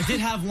 Oh. I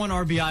did have 1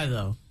 RBI,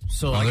 though.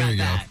 So I got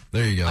that.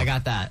 There you go. I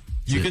got that.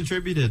 You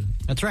contributed.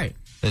 That's right.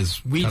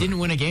 We didn't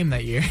win a game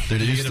that year.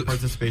 Did you get a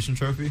participation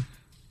trophy?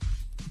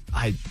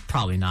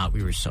 Probably not.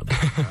 We were so bad.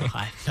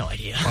 I have no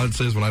idea. All I'd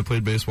say is when I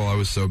played baseball, I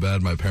was so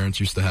bad, my parents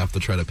used to have to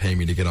try to pay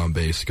me to get on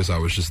base because I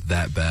was just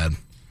that bad.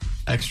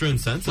 Extra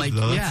incentive,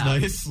 though. That's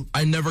nice.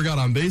 I never got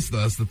on base,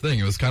 though. That's the thing.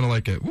 It was kind of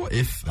like what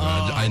if?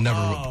 I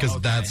never, because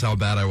that's how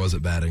bad I was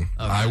at batting.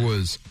 Okay. I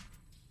was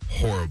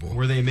horrible.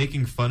 Were they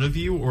making fun of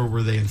you, or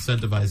were they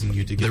incentivizing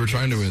you to get? They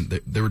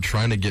were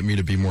trying to get me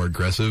to be more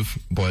aggressive,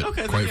 but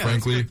quite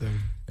frankly,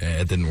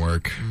 it didn't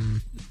work.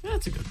 Yeah,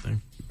 that's a good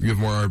thing. You have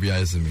more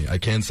RBIs than me. I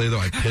can say though,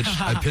 I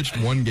pitched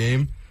one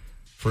game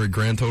for a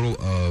grand total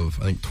of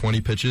I think 20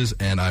 pitches,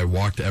 and I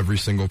walked every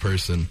single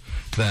person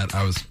that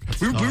I was.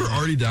 We were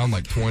already down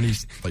like 20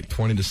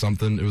 to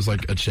something. It was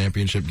like a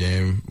championship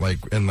game, like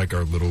in like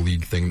our little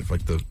league thing,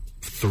 like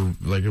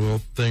like a little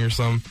thing or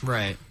something.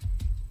 Right.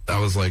 I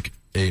was like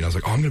 8. I was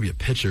like, I'm gonna be a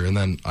pitcher, and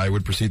then I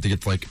would proceed to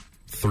get to like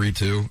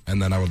 3-2,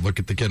 and then I would look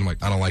at the kid and I'm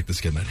like, I don't like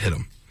this kid, and I'd hit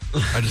him.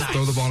 I just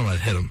throw the ball and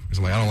I'd hit him. Because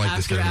I'm like, I don't like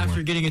this kid anymore.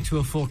 After getting it to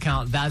a full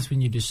count, that's when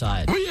you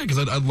decide. Oh, yeah, because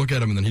I'd look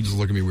at him and then he'd just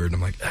look at me weird. And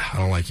I'm like, I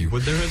don't like you.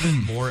 Would there have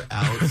been more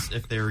outs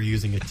if they were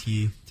using a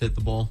tee to hit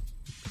the ball?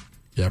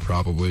 Yeah,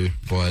 probably.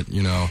 But,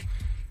 you know,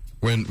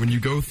 when you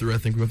go through, I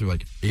think we went through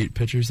like 8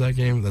 pitchers that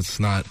game. That's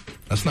not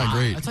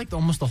great. That's like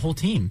almost the whole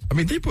team. I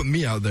mean, they put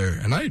me out there.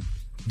 And I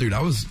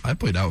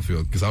played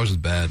outfield because I was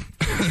just bad.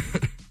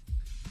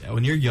 Yeah,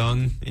 when you're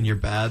young and you're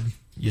bad,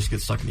 you just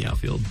get stuck in the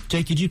outfield.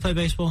 Jake, did you play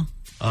baseball?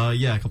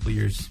 Yeah, a couple of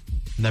years.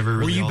 Never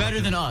really. Were you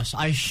better than us?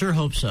 I sure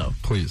hope so.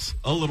 Please.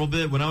 A little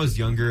bit. When I was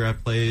younger, I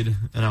played,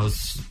 and I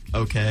was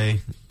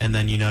okay. And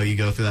then, you know, you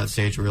go through that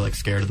stage where you're, like,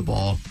 scared of the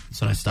ball.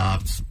 So I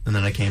stopped, and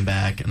then I came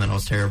back, and then I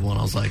was terrible, and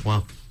I was like,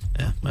 well,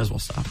 yeah, might as well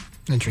stop.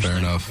 Interesting. Fair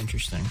enough.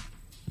 Interesting.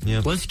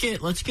 Yeah. Let's get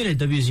a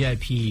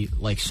WZIP,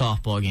 like,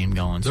 softball game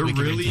going. They're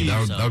really,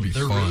 that would be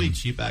they're fun. really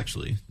cheap,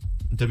 actually.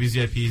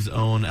 WZIP's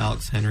own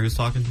Alex Henry was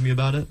talking to me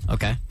about it.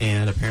 Okay.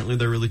 And apparently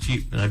they're really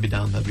cheap, and I'd be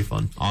down. That'd be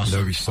fun. Awesome. That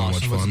would be so much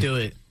fun. Let's do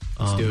it.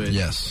 Let's do it.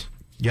 Yes.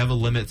 You have a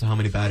limit to how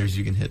many batters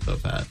you can hit, though,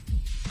 Pat.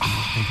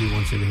 I think we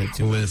want you to hit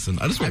 2. Listen,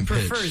 I just won't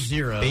pitch. I prefer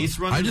 0. Base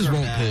runners I just are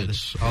won't bad.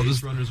 pitch.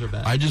 Base runners are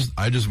bad.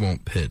 I just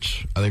won't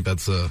pitch. I think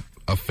that's a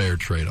fair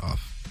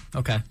trade-off.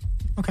 Okay.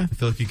 I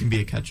feel like you can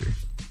be a catcher.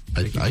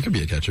 I could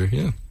be a catcher,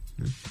 yeah.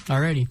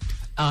 Alrighty.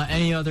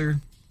 Any other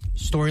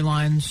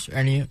storylines or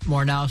any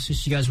more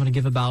analysis you guys want to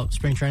give about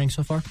spring training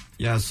so far?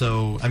 Yeah,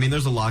 so, I mean,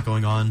 there's a lot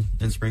going on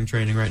in spring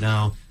training right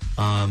now.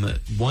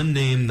 One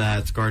name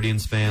that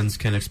Guardians fans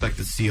can expect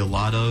to see a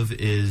lot of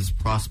is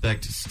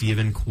prospect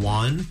Steven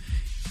Kwan.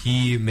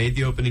 He made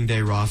the opening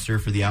day roster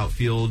for the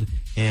outfield,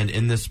 and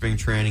in this spring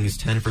training is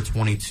 10 for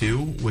 22,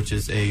 which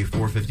is a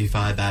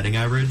 .455 batting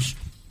average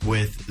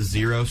with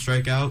 0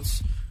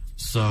 strikeouts.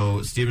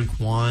 So Steven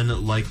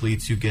Kwan likely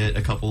to get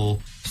a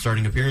couple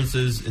starting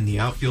appearances in the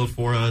outfield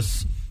for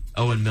us.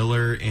 Owen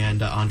Miller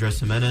and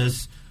Andres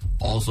Jimenez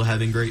also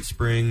having great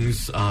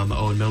springs.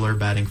 Owen Miller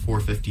batting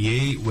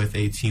 .458 with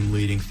a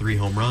team-leading 3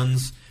 home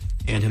runs,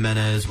 and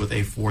Jimenez with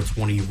a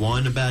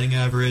 .421 batting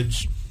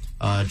average.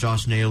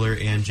 Josh Naylor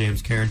and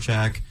James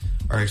Karinchak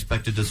are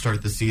expected to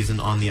start the season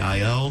on the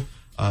IL.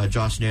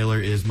 Josh Naylor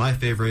is my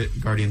favorite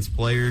Guardians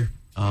player.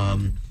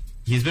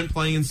 He's been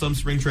playing in some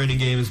spring training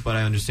games, but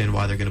I understand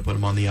why they're going to put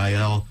him on the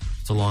IL.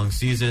 It's a long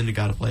season. You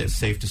got to play it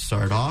safe to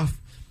start off.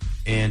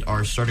 And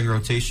our starting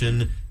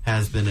rotation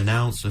has been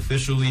announced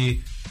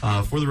officially.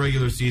 For the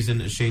regular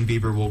season, Shane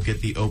Bieber will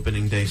get the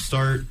opening day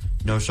start.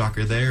 No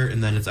shocker there.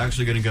 And then it's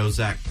actually going to go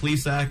Zach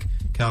Plesac,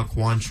 Cal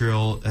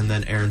Quantrill, and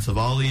then Aaron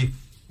Savali,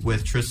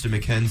 with Tristan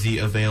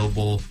McKenzie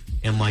available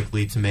and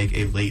likely to make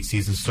a late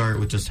season start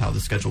with just how the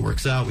schedule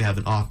works out. We have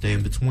an off day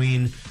in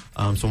between, so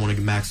I want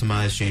to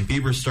maximize Shane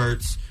Bieber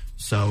starts.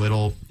 So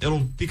it'll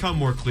become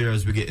more clear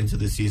as we get into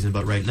the season.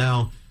 But right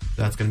now,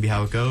 that's going to be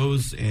how it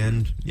goes.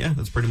 And, yeah,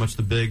 that's pretty much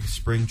the big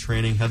spring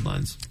training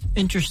headlines.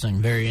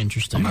 Interesting. Very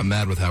interesting. I'm not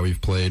mad with how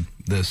we've played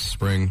this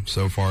spring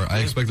so far. I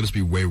expected it to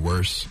be way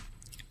worse.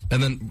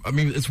 And then, I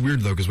mean, it's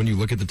weird, though, because when you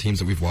look at the teams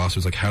that we've lost,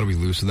 it's like, how do we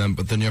lose to them?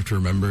 But then you have to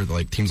remember,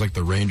 like, teams like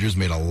the Rangers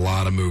made a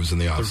lot of moves in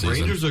the offseason. The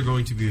Rangers are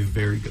going to be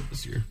very good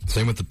this year.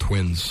 Same with the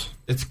Twins.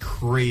 It's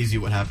crazy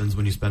what happens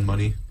when you spend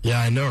money. Yeah,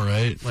 I know,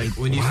 right? Like,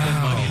 when you spend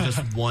money in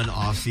just one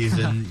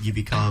offseason, you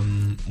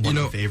become one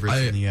of the favorites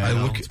in the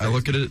NL. I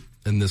look at it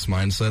in this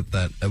mindset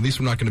that at least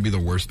we're not going to be the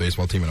worst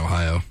baseball team in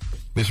Ohio. At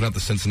least we're not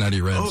the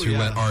Cincinnati Reds who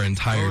let our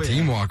entire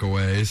team walk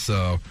away.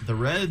 So the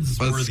Reds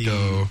were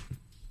the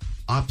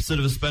opposite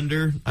of a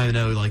spender. I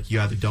know, like,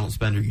 you either don't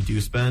spend or you do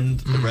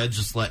spend. The Reds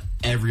just let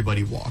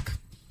everybody walk,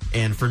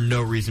 and for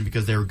no reason,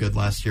 because they were good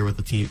last year with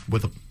the team,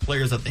 with the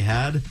players that they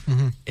had.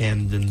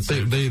 And then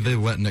they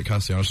let Nick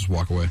Castellanos just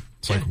walk away.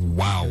 It's like,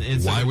 wow,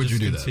 why would you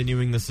do that?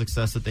 Continuing the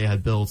success that they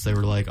had built, they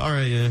were like, all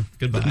right,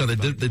 goodbye. No, they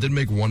did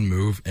make one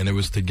move, and it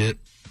was to get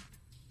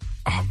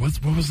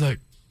what was that?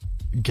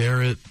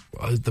 Garrett,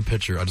 the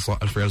pitcher. I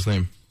forgot his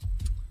name.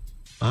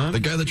 The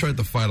guy that tried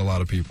to fight a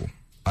lot of people.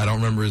 I don't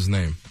remember his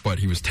name, but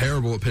he was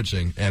terrible at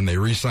pitching, and they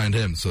re-signed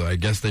him. So I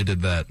guess they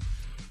did that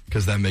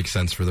because that makes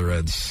sense for the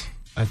Reds.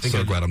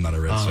 Glad I'm not a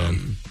Reds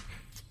fan.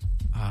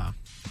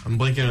 I'm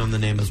blanking on the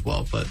name as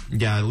well, but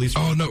yeah, at least.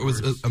 Oh no, it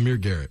was Amir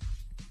Garrett.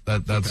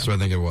 That's what I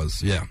think it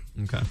was. Yeah.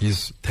 Okay.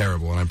 He's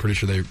terrible, and I'm pretty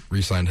sure they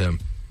re-signed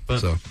him.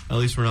 But at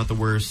least we're not the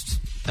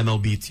worst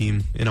MLB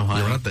team in Ohio.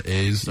 Yeah, we're not the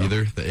A's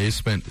either. The A's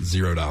spent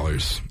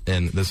 $0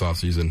 in this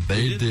offseason.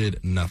 They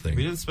did nothing.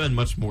 We didn't spend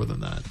much more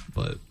than that,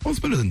 but it's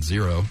better than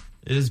zero.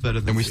 It is better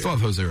than and we zero. still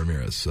have Jose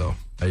Ramirez, so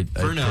I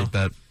take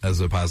that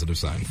as a positive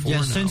sign.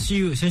 Yeah, since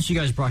you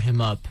guys brought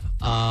him up,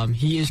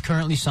 he is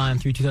currently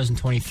signed through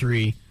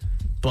 2023,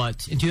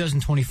 but in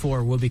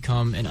 2024 will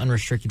become an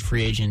unrestricted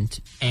free agent,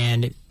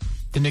 and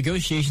the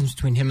negotiations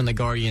between him and the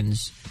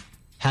Guardians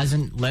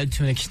hasn't led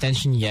to an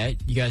extension yet.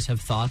 You guys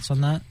have thoughts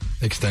on that?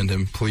 Extend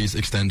him. Please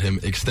extend him.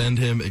 Extend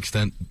him.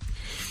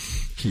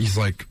 He's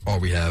like all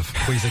we have.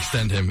 Please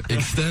extend him.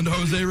 Extend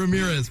Jose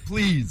Ramirez.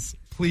 Please.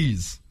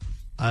 Please.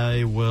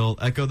 I will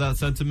echo that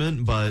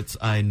sentiment, but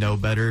I know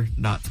better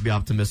not to be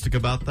optimistic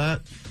about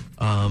that.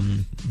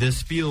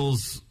 This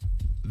feels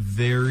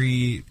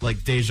very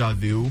like deja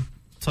vu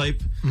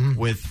type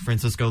with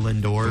Francisco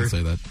Lindor. Don't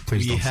say that.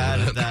 Please don't say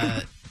that. We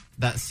had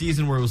that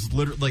season where it was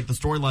literally like the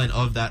storyline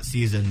of that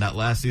season, that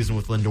last season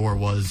with Lindor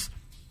was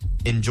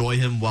enjoy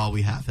him while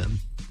we have him.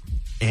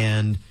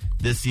 And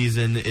this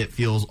season, it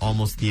feels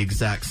almost the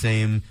exact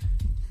same.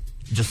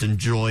 Just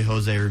enjoy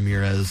Jose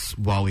Ramirez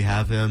while we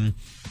have him.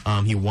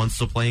 He wants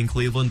to play in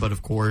Cleveland, but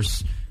of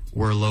course,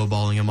 we're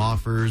lowballing him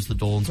offers. The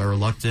Dolans are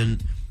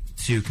reluctant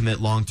to commit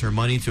long-term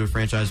money to a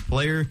franchise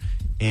player.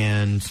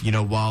 And, you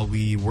know, while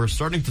we were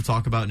starting to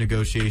talk about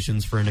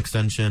negotiations for an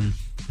extension,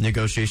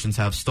 negotiations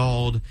have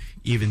stalled.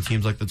 Even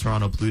teams like the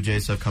Toronto Blue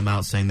Jays have come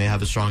out saying they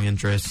have a strong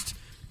interest.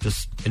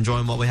 Just enjoy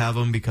them while we have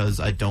them, because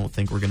I don't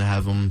think we're going to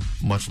have them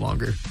much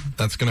longer.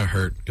 That's going to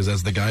hurt, because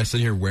as the guy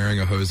sitting here wearing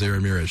a Jose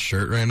Ramirez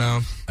shirt right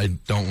now, I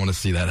don't want to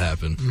see that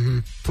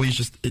happen. Please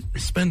just we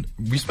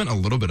spent a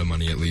little bit of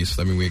money at least.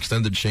 I mean, we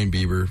extended Shane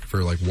Bieber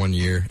for like 1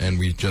 year, and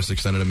we just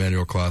extended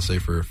Emmanuel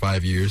Clase for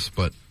 5 years.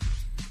 But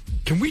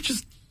can we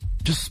just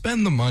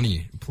spend the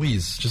money,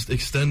 please? Just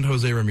extend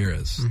Jose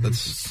Ramirez.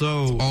 That's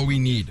all we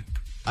need.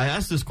 I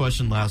asked this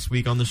question last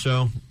week on the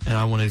show, and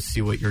I want to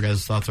see what your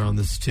guys' thoughts are on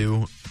this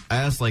too. I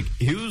asked, like,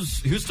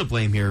 who's to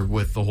blame here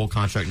with the whole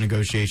contract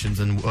negotiations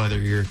and whether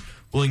you're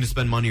willing to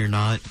spend money or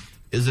not?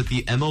 Is it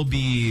the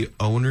MLB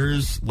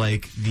owners,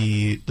 like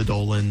the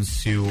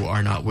Dolans, who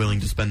are not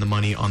willing to spend the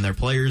money on their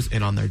players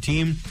and on their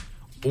team?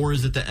 Or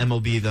is it the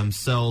MLB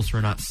themselves who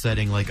are not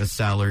setting, like, a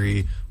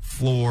salary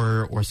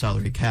floor or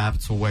salary cap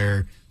to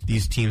where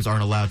these teams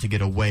aren't allowed to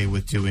get away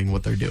with doing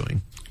what they're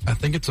doing? I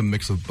think it's a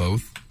mix of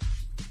both,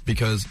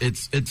 because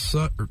it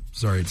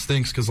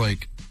stinks because,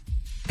 like,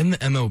 in the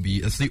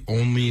MLB, it's the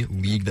only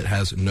league that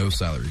has no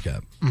salary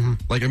cap.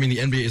 Like, I mean, the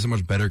NBA isn't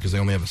much better because they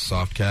only have a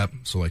soft cap,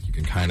 so, like, you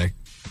can kind of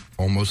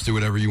almost do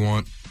whatever you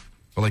want.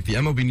 But, like, the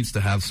MLB needs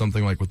to have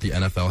something like what the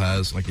NFL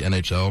has, like the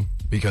NHL,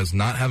 because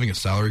not having a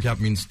salary cap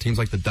means teams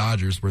like the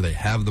Dodgers, where they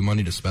have the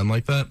money to spend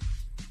like that,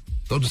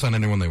 they'll just sign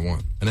anyone they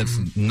want. And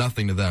it's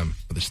nothing to them,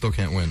 but they still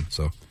can't win.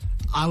 So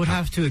I would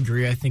have to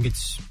agree. I think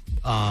it's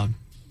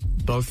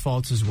both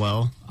faults as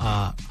well.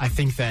 I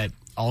think that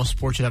all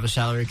sports should have a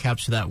salary cap,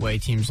 so that way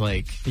teams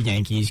like the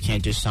Yankees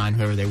can't just sign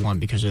whoever they want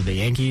because they're the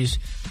Yankees.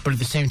 But at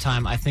the same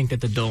time, I think that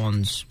the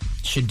Dolans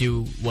should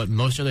do what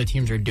most other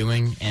teams are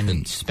doing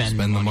and spend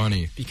the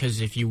money.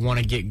 Because if you want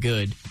to get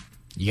good,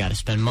 you got to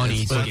spend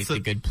money to get the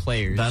good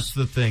players. That's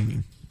the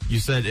thing. You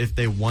said if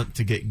they want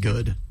to get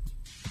good.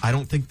 I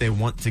don't think they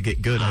want to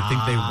get good. I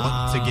think they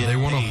want to get They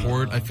want to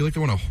hoard. I feel like they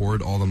want to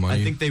hoard all the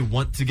money. I think they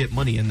want to get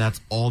money, and that's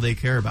all they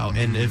care about.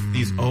 And if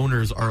these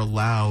owners are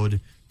allowed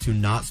to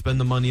not spend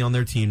the money on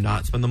their team,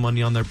 not spend the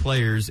money on their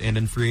players, and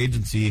in free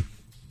agency,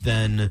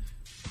 then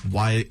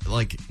why,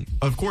 like,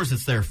 of course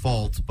it's their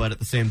fault, but at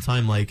the same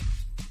time, like,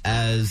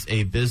 as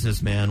a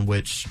businessman,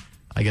 which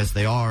I guess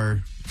they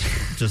are,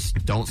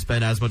 just don't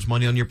spend as much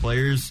money on your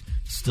players,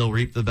 still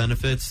reap the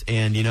benefits,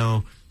 and, you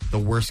know, the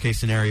worst case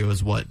scenario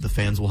is what? The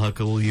fans will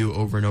heckle you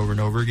over and over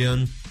and over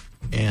again.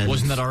 And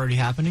wasn't that already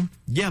happening?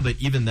 Yeah, but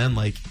even then,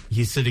 like,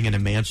 he's sitting in a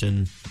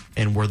mansion,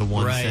 and we're the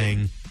ones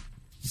saying,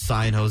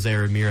 sign Jose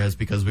Ramirez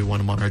because we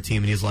want him on our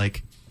team, and he's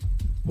like,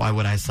 why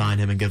would I sign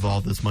him and give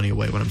all this money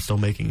away when I'm still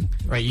making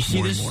you see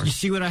more this? and more? You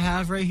see what I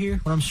have right here?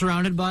 What I'm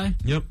surrounded by?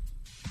 Yep.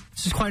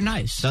 This is quite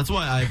nice. That's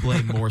why I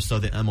blame more so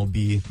the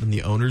MLB than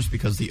the owners,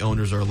 because the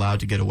owners are allowed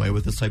to get away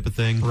with this type of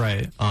thing.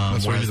 Right.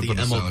 Whereas the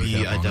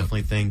MLB, I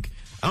definitely think,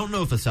 I don't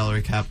know if a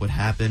salary cap would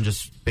happen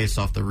just based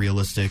off the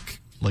realistic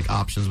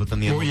options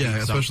within the MLB. Well, yeah,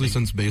 especially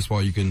since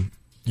baseball, you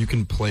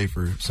can play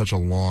for such a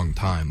long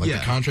time. Like the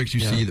contracts you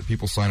see that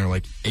people sign are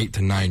like 8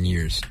 to 9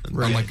 years.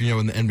 Right. Unlike,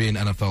 in the NBA and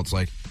NFL, it's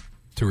like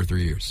 2 or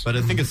 3 years. But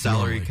I think a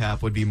salary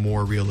cap would be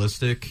more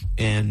realistic,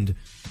 and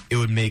it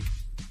would make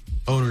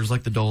owners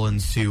like the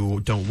Dolans who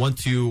don't want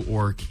to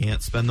or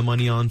can't spend the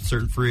money on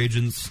certain free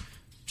agents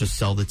just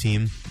sell the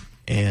team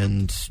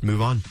and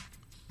move on.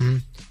 Mm-hmm.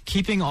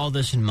 Keeping all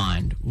this in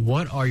mind,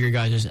 what are your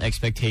guys'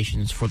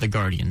 expectations for the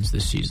Guardians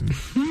this season?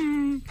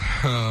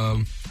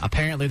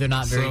 Apparently they're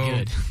not very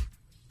good.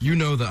 You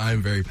know that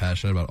I'm very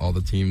passionate about all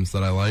the teams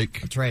that I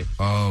like. That's right.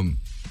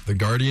 The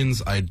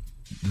Guardians,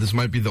 this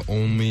might be the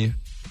only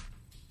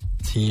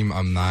team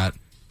I'm not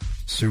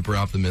super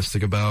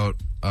optimistic about.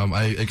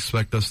 I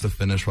expect us to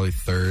finish probably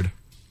third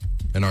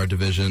in our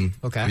division.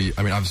 Okay.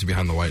 Obviously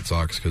behind the White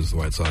Sox because the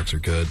White Sox are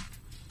good.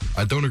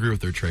 I don't agree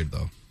with their trade,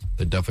 though.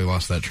 They definitely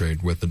lost that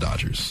trade with the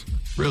Dodgers.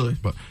 Really?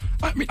 But,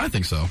 I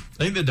think so.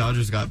 I think the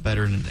Dodgers got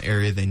better in an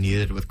area they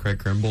needed with Craig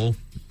Kimbrell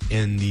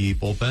in the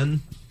bullpen.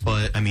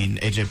 But,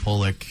 A.J.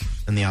 Pollock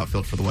in the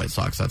outfield for the White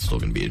Sox, that's still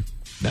going to be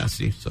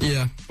nasty. So.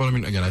 Yeah, but,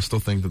 again, I still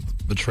think that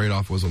the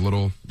trade-off was a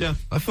little... Yeah.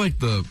 I feel like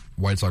the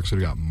White Sox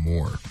could have got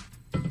more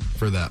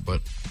for that,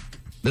 but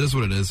it is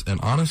what it is.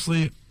 And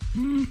honestly,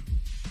 like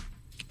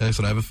I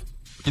said, I have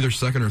either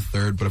second or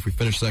third, but if we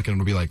finish second,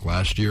 it'll be like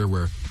last year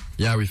where,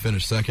 we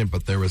finished second,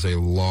 but there was a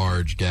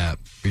large gap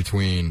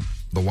between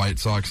the White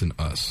Sox and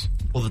us.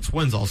 Well, the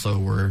Twins also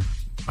were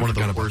one of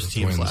the worst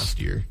teams last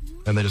year.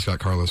 And they just got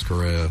Carlos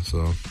Correa,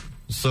 so...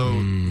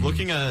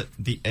 Looking at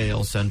the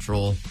AL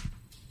Central,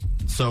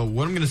 so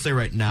what I'm going to say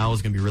right now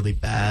is going to be really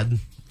bad,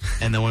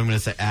 and then what I'm going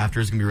to say after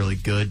is going to be really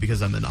good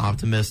because I'm an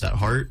optimist at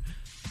heart.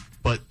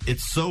 But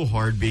it's so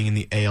hard being in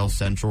the AL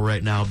Central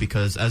right now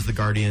because as the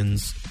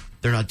Guardians,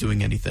 they're not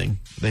doing anything.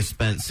 They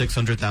spent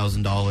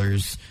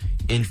 $600,000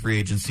 in free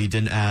agency,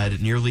 didn't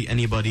add nearly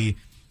anybody,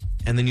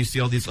 and then you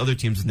see all these other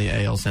teams in the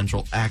AL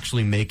Central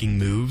actually making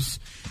moves.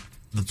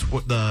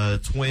 The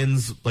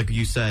Twins, like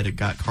you said, it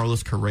got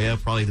Carlos Correa,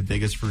 probably the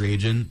biggest free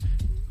agent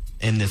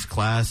in this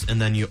class,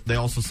 and then they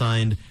also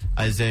signed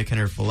Isaiah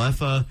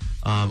Kiner-Falefa,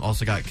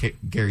 also got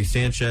Gary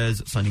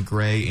Sanchez, Sonny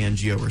Gray, and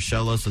Gio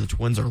Urshela, so the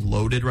Twins are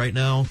loaded right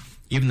now.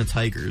 Even the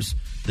Tigers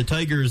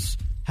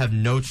have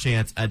no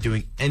chance at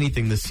doing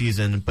anything this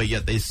season, but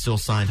yet they still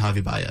signed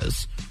Javi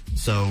Baez.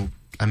 So,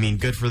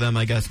 good for them,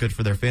 I guess, good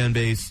for their fan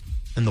base.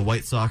 And the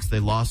White Sox, they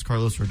lost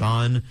Carlos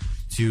Rodon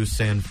to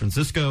San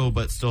Francisco,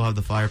 but still have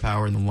the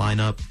firepower in the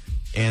lineup.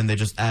 And they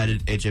just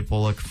added A.J.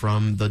 Pollock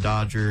from the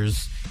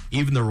Dodgers.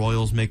 Even the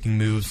Royals making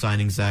moves,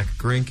 signing Zach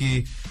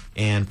Greinke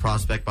and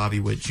prospect Bobby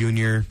Witt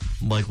Jr.,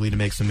 likely to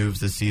make some moves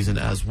this season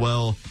as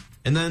well.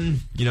 And then,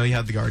 you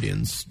have the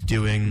Guardians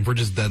doing... We're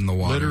just dead in the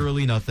water.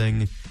 Literally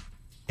nothing.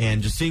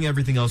 And just seeing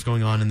everything else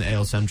going on in the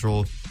AL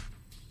Central,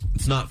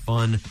 it's not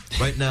fun.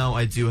 Right now,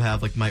 I do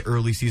have my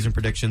early season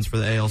predictions for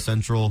the AL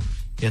Central.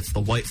 It's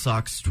the White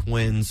Sox,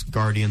 Twins,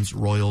 Guardians,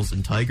 Royals,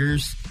 and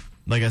Tigers.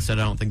 Like I said,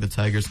 I don't think the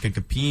Tigers can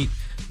compete.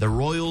 The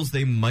Royals,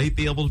 they might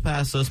be able to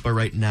pass us, but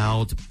right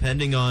now,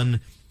 depending on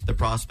the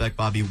prospect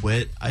Bobby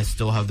Witt, I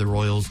still have the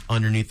Royals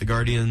underneath the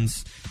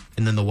Guardians.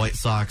 And then the White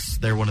Sox,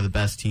 they're one of the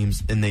best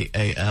teams in the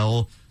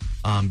AL,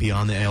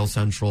 beyond the AL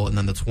Central. And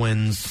then the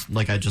Twins,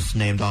 like I just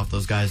named off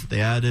those guys that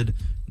they added,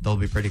 they'll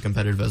be pretty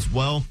competitive as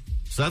well.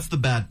 So that's the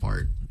bad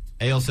part.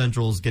 AL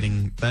Central is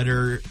getting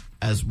better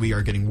as we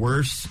are getting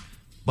worse.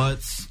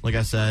 But, like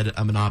I said,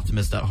 I'm an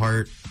optimist at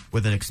heart.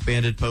 With an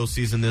expanded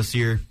postseason this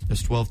year,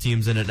 there's 12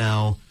 teams in it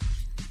now.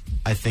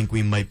 I think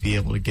we might be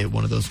able to get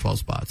one of those 12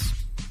 spots.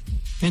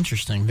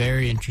 Interesting.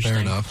 Very interesting.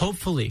 Fair enough.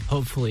 Hopefully.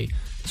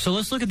 So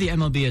let's look at the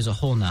MLB as a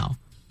whole now.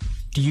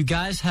 Do you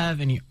guys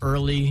have any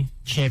early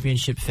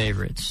championship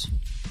favorites?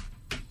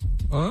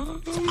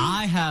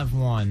 I have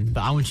one,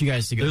 but I want you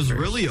guys to go first. There's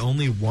really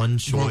only one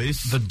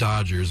choice. Well, the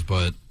Dodgers,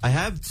 but... I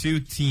have two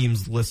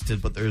teams listed,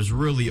 but there's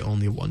really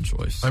only one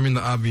choice. The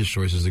obvious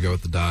choice is to go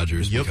with the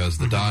Dodgers because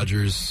the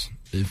Dodgers,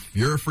 if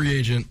you're a free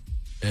agent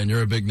and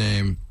you're a big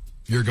name,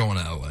 you're going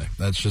to LA.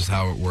 That's just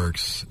how it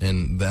works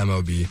in the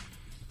MLB.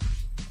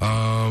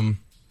 I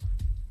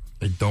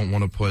don't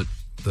want to put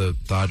the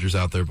Dodgers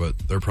out there, but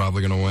they're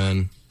probably going to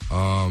win.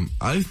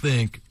 I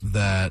think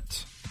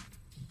that...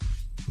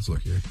 Let's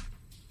look here.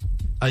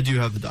 I do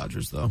have the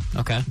Dodgers, though.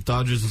 Okay.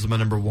 Dodgers is my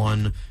number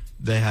one.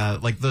 They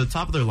have, like, the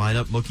top of their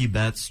lineup, Mookie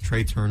Betts,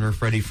 Trey Turner,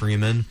 Freddie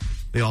Freeman.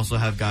 They also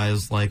have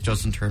guys like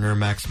Justin Turner,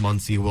 Max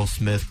Muncy, Will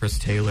Smith, Chris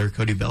Taylor,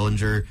 Cody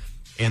Bellinger,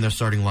 and their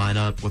starting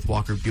lineup with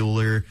Walker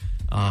Buehler,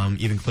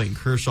 even Clayton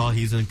Kershaw.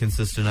 He's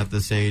inconsistent at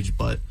this age,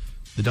 but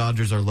the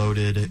Dodgers are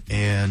loaded,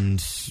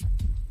 and,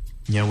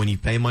 you know, when you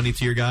pay money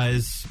to your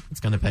guys, it's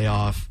going to pay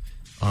off.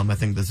 I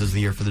think this is the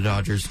year for the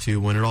Dodgers to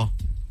win it all.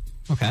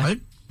 Okay. I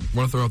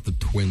want to throw out the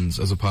Twins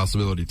as a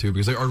possibility, too,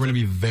 because they are going to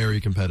be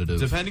very competitive.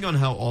 Depending on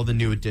how all the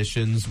new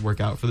additions work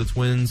out for the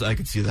Twins, I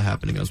could see that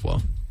happening as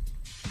well.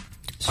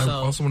 I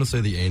also want to say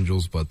the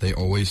Angels, but they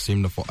always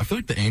seem to fall. I feel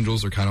like the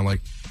Angels are kind of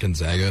like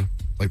Gonzaga.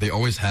 Like, they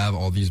always have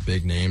all these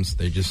big names.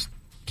 They just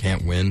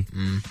can't win.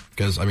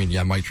 Because, I mean,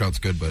 yeah, Mike Trout's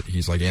good, but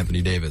he's like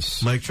Anthony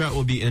Davis. Mike Trout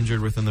will be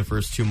injured within the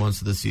first 2 months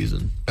of the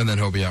season. And then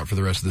he'll be out for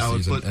the rest of the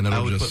season. I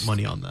would put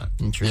money on that.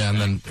 Yeah, and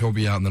then he'll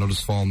be out, and then it'll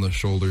just fall on the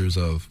shoulders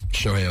of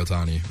Shohei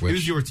Ohtani.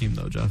 Who's your team,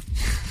 though, Jeff?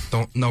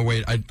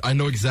 Wait. I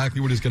know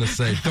exactly what he's going to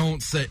say.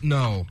 Don't say,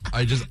 no.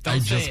 I just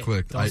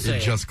clicked. It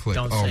just clicked.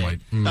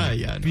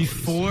 Yeah.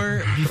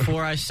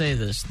 Before I say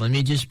this, let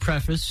me just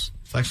preface.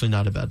 It's actually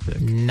not a bad pick.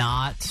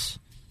 Not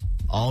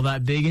all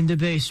that big into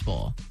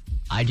baseball.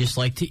 I just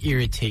like to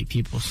irritate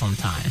people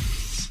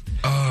sometimes.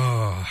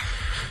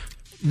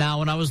 Now,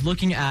 when I was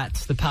looking at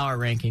the power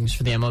rankings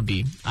for the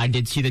MLB, I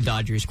did see the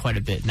Dodgers quite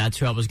a bit, and that's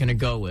who I was going to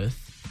go with.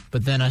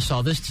 But then I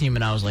saw this team,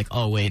 and I was like,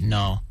 oh, wait,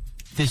 no.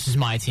 This is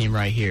my team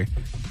right here.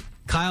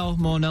 Kyle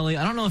Molinelli,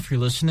 I don't know if you're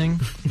listening,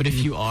 but if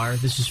you are,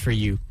 this is for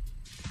you.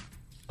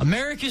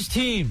 America's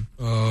team,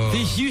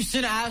 the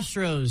Houston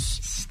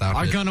Astros,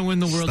 are going to win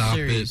the World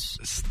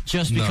Series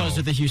just because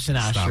of the Houston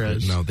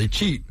Astros. No, they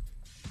cheat.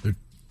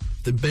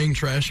 They bang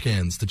trash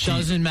cans to cheat.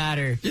 Doesn't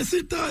matter. Yes,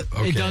 it does.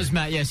 Okay. It does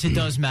matter. Yes, it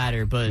does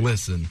matter. But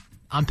listen,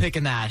 I'm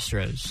picking the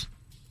Astros.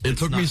 It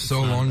took me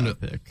so long to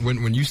pick.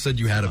 When you said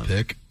you had a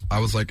pick, I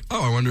was like,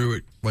 oh, I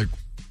wonder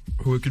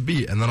who it could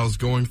be. And then I was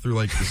going through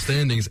like the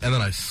standings, and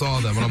then I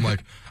saw them, and I'm like,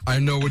 I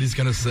know what he's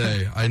gonna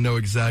say. I know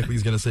exactly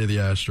he's gonna say the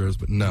Astros,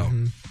 but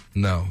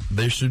no,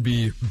 they should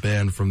be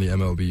banned from the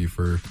MLB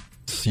for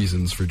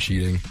seasons for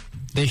cheating.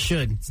 They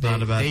should. It's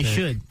not a bad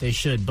pick. They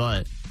should,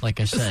 but like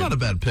I said, it's not a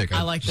bad pick.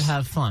 I like to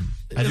have fun.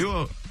 I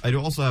do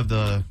also have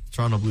the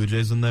Toronto Blue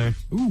Jays in there.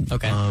 Ooh.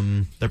 Okay.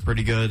 They're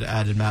pretty good.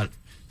 Added Matt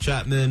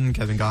Chapman,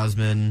 Kevin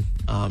Gausman.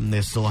 They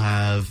still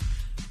have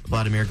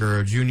Vladimir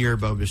Guerrero Jr.,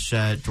 Bo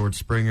Bichette, George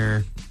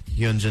Springer,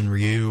 Hyunjin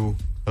Ryu,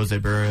 Jose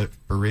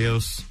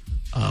Barrios.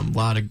 A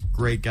lot of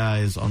great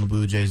guys on the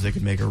Blue Jays that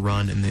could make a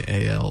run in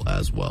the AL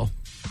as well.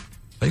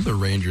 I think the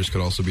Rangers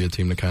could also be a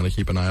team to kind of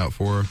keep an eye out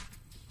for.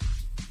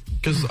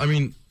 Because, I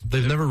mean,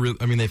 they've never really...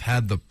 I mean, they've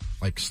had the,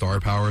 star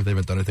power. They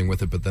haven't done anything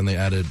with it, but then they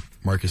added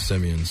Marcus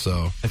Semien,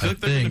 so... I feel like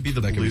they're going to be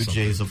the Blue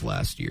Jays of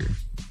last year,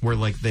 where,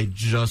 they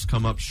just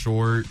come up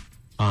short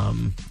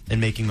in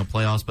making the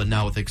playoffs, but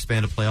now with the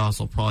expanded playoffs,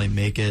 they'll probably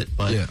make it,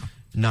 but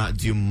not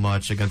do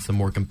much against the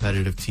more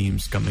competitive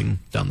teams coming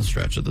down the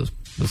stretch of the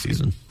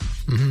season.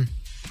 Mm-hmm.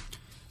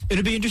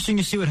 It'll be interesting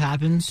to see what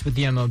happens with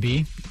the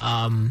MLB.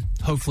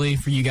 Hopefully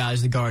for you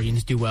guys, the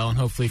Guardians do well, and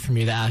hopefully for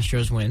me, the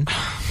Astros win.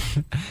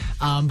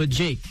 But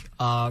Jake,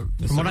 from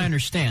what I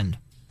understand,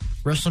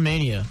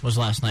 WrestleMania was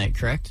last night,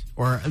 correct?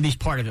 Or at least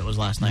part of it was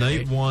last night.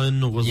 Night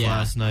 1 was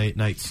last night.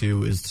 Night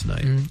 2 is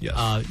tonight. Mm-hmm.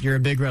 Yes. You're a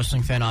big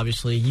wrestling fan,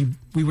 obviously.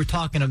 We were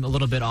talking a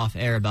little bit off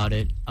air about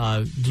it.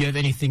 Do you have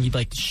anything you'd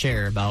like to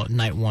share about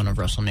Night 1 of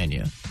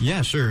WrestleMania?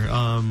 Yeah, sure.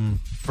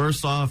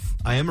 First off,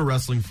 I am a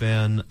wrestling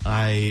fan.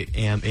 I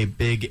am a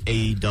big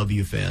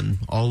AEW fan.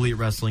 All Elite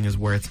Wrestling is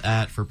where it's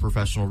at for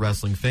professional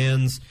wrestling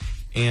fans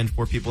and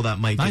for people that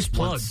might nice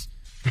plug.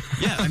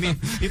 Yeah, I mean,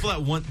 people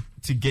that want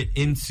to get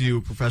into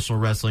professional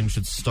wrestling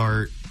should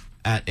start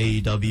at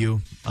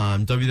AEW.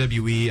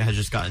 WWE has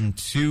just gotten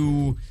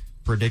too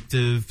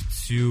predictive,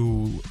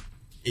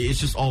 it's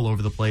just all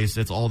over the place.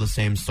 It's all the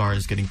same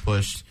stars getting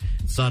pushed.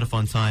 It's not a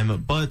fun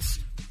time, but,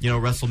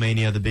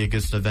 WrestleMania, the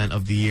biggest event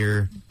of the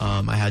year,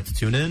 I had to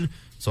tune in,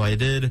 so I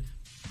did.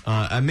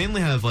 I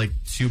mainly have,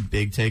 2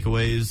 big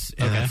takeaways,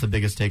 and that's the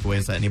biggest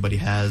takeaways that anybody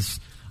has.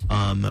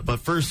 But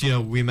first,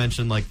 we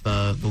mentioned,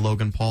 the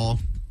Logan Paul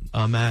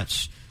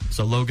match.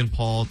 So Logan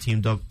Paul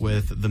teamed up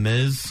with The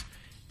Miz,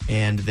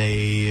 and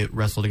they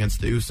wrestled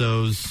against the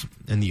Usos,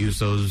 and the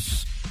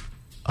Usos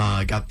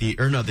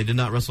they did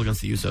not wrestle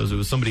against the Usos. It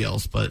was somebody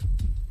else, but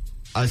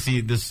I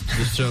see this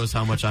shows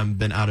how much I've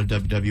been out of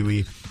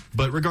WWE.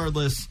 But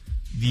regardless,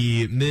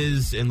 the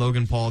Miz and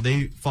Logan Paul,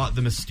 they fought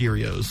the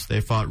Mysterios.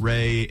 They fought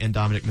Rey and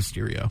Dominic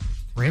Mysterio.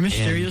 Rey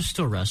Mysterio's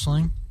still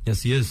wrestling?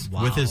 Yes, he is.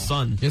 Wow. With his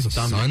son. He has a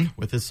son?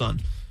 With his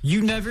son.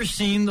 You never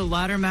seen the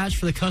ladder match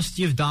for the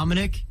custody of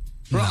Dominic?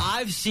 Bro, no.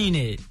 I've seen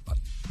it.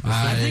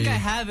 I think I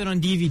have it on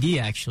DVD,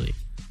 actually.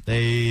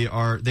 They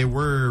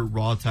were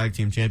Raw Tag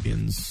Team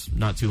Champions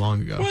not too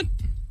long ago. What?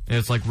 And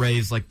it's like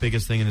Ray's like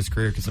biggest thing in his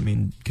career because, I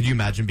mean, could you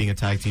imagine being a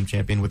tag team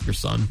champion with your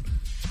son?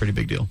 It's a pretty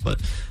big deal.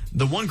 But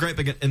the one gripe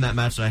in that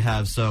match that I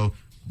have, so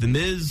The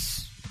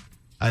Miz,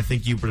 I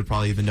think you would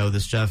probably even know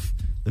this, Jeff.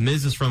 The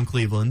Miz is from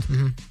Cleveland.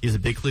 Mm-hmm. He's a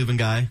big Cleveland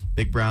guy,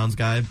 big Browns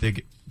guy,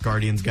 big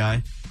Guardians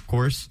guy, of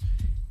course.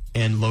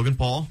 And Logan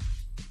Paul,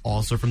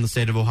 also from the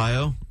state of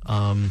Ohio.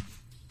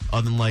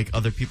 Unlike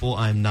other people,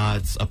 I'm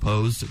not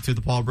opposed to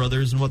the Paul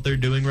brothers and what they're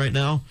doing right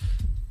now.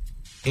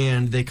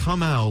 And they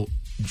come out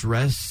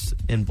dressed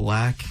in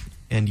black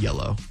and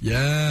yellow.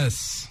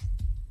 Yes.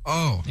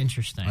 Oh,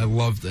 interesting. I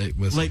loved it.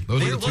 Listen,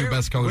 those are the two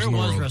best colors in the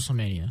world. Where was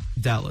WrestleMania?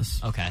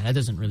 Dallas. Okay, that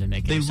doesn't really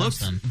make any sense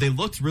then. They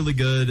looked really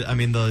good. I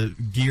mean, the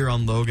gear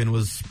on Logan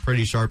was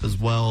pretty sharp as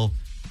well.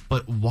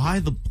 But why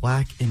the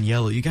black and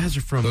yellow? You guys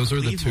are from Those are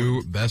Cleveland. the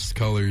two best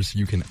colors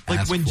you can ask for.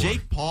 Like when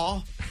Jake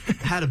Paul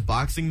had a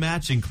boxing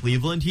match in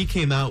Cleveland, he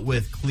came out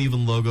with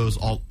Cleveland logos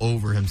all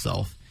over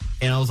himself.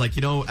 And I was like,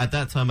 at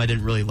that time I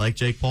didn't really like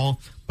Jake Paul,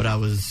 but I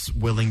was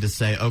willing to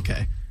say,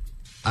 okay,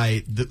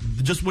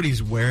 just what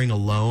he's wearing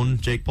alone,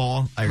 Jake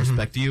Paul, I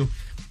respect you.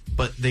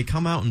 But they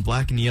come out in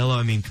black and yellow.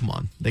 I mean, come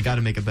on. They got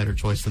to make a better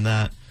choice than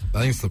that. I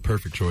think it's the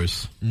perfect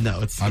choice.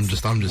 No, it's I'm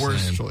just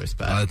worst saying. choice,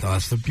 Pat. I thought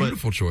it's the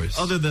beautiful choice.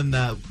 Other than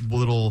that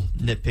little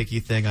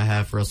nitpicky thing I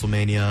have for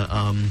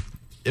WrestleMania,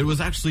 it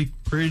was actually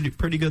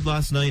pretty good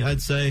last night,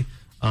 I'd say.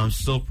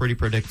 Still pretty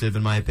predictive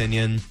in my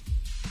opinion.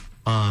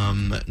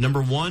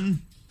 Number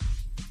one,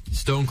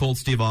 Stone Cold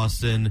Steve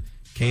Austin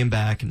came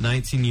back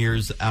 19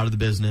 years out of the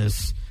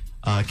business,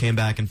 came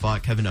back and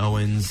fought Kevin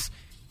Owens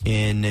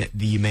in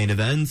the main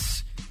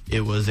events.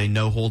 It was a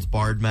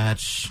no-holds-barred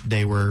match.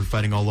 They were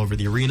fighting all over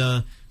the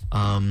arena.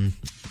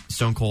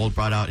 Stone Cold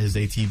brought out his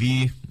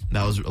ATV.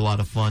 That was a lot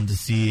of fun to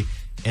see.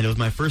 And it was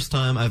my first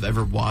time I've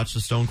ever watched a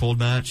Stone Cold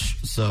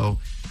match. So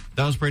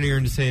that was pretty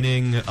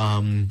entertaining.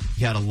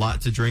 He had a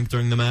lot to drink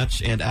during the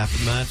match and after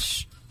the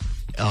match.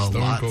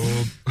 Stone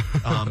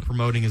Cold.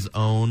 Promoting his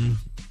own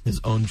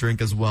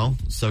drink as well.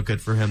 So good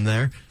for him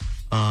there.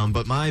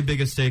 But my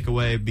biggest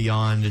takeaway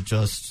beyond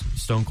just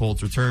Stone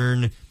Cold's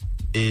return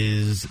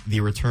is the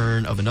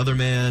return of another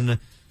man,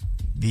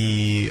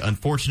 the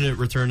unfortunate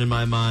return in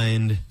my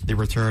mind, the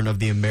return of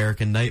the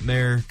American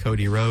Nightmare,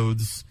 Cody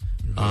Rhodes.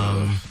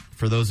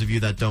 For those of you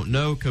that don't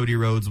know, Cody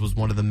Rhodes was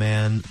one of the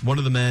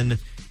men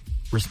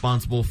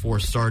responsible for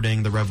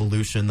starting the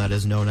revolution that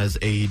is known as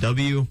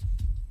AEW.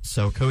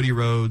 So Cody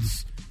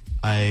Rhodes,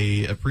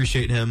 I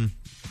appreciate him.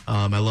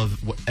 I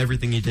love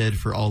everything he did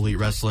for All Elite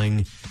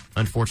Wrestling.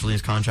 Unfortunately,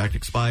 his contract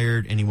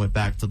expired, and he went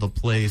back to the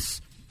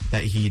place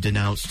that he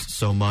denounced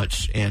so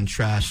much and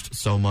trashed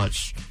so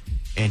much.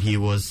 And he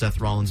was Seth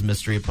Rollins'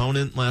 mystery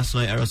opponent last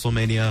night at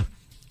WrestleMania,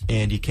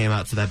 and he came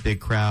out to that big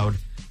crowd,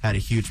 had a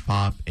huge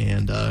pop.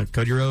 And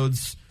Cody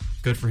Rhodes,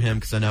 good for him,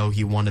 because I know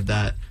he wanted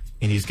that,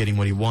 and he's getting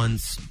what he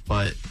wants.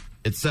 But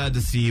it's sad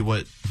to see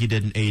what he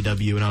did in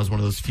AEW, and I was one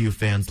of those few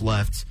fans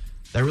left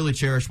that really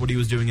cherished what he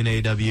was doing in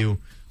AEW,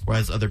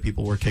 whereas other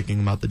people were kicking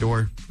him out the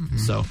door. Mm-hmm.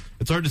 So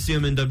it's hard to see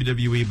him in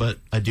WWE, but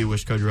I do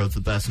wish Cody Rhodes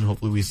the best, and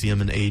hopefully we see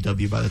him in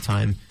AEW by the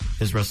time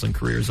his wrestling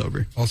career is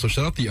over. Also,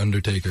 shout out The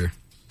Undertaker.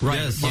 Right.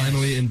 Yes,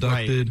 finally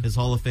inducted. Right. His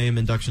Hall of Fame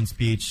induction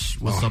speech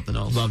was something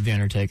else. Love The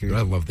Undertaker.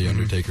 I love The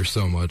Undertaker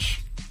so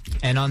much.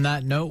 And on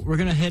that note, we're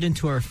going to head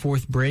into our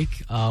fourth break.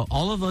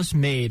 All of us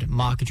made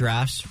mock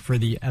drafts for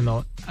the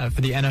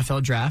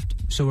NFL draft,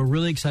 so we're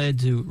really excited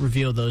to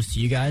reveal those to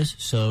you guys,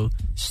 so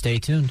stay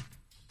tuned.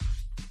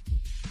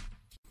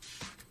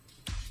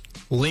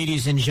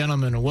 Ladies and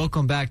gentlemen,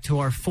 welcome back to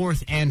our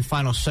fourth and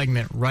final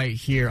segment right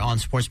here on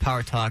Sports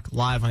Power Talk,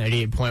 live on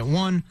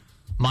 88.1.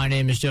 My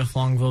name is Jeff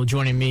Longville.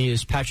 Joining me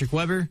is Patrick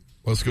Weber.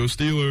 Let's go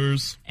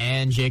Steelers.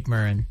 And Jake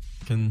Murrin.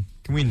 Can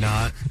we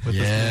not?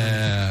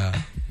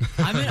 Yeah.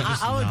 I mean,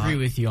 I'll agree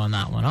with you on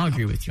that one.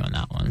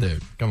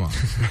 Dude, come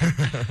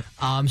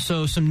on.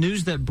 So some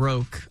news that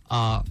broke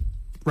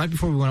right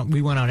before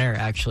we went on air,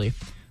 actually.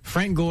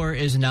 Frank Gore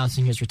is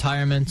announcing his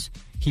retirement.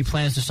 He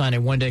plans to sign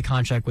a one-day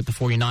contract with the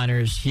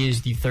 49ers. He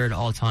is the third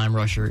all-time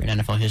rusher in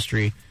NFL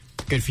history.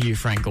 Good for you,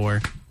 Frank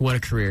Gore. What a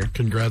career.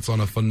 Congrats on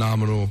a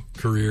phenomenal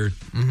career.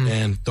 Mm-hmm.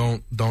 And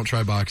don't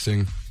try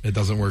boxing. It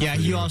doesn't work for you. Yeah,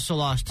 he also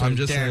lost to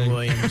Darren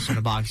Williams in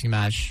a boxing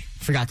match.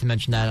 Forgot to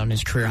mention that on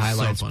his career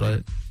highlights.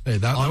 But hey,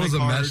 that was a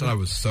match that I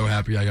was so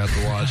happy I got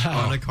to watch.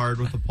 On a card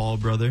with the Paul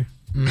brother.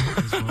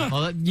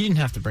 Well, you didn't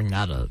have to bring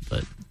that up,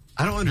 but...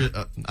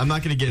 I'm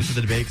not going to get into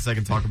the debate because I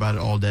can talk about it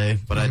all day,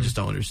 but I just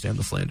don't understand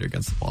the slander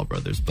against the Paul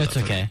brothers. That's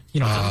okay. You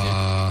don't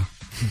have to.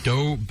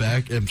 Go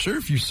back. I'm sure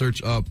if you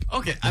search up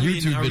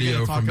YouTube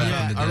video from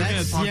back in the day. Are we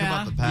going to talk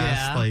about the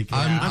past? Yeah.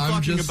 I'm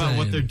talking about saying,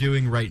 what they're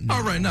doing right now.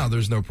 Oh, right now,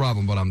 there's no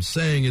problem. What I'm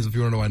saying is if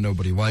you want to know why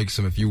nobody likes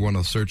him, if you want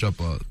to search up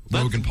a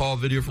Logan Paul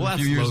video from a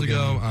few years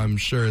ago, I'm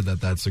sure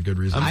that's a good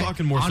reason. I'm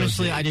talking more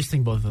honestly, so I just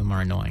think both of them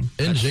are annoying.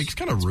 And Jake's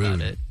kind of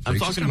rude. I'm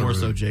talking more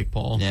so Jake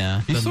Paul.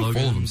 Yeah. He's so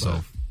full of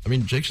himself. I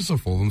mean, Jake's just so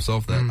full of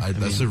himself that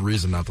that's a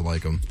reason not to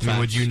like him. I mean,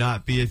 would you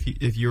not be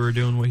if you were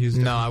doing what he's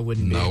doing? No, I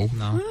wouldn't be. No.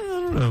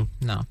 I don't don't know.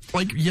 No.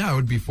 Like, yeah, I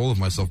would be full of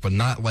myself, but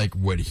not like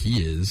what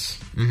he is.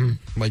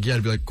 Mm-hmm. Like, yeah,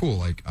 I'd be like, cool,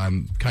 like,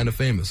 I'm kind of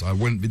famous. I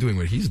wouldn't be doing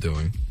what he's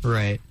doing.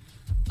 Right.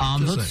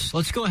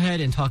 Let's go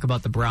ahead and talk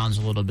about the Browns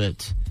a little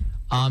bit.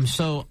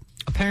 So,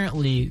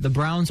 apparently, the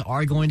Browns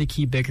are going to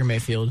keep Baker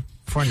Mayfield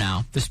for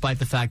now, despite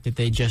the fact that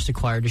they just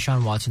acquired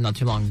Deshaun Watson not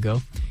too long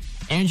ago.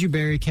 Andrew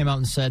Berry came out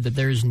and said that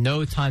there is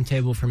no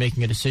timetable for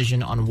making a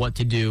decision on what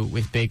to do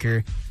with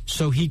Baker,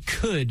 so he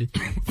could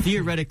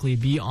theoretically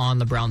be on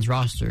the Browns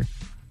roster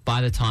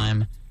by the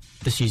time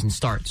the season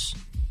starts.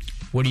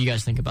 What do you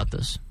guys think about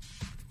this?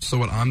 So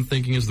what I'm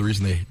thinking is the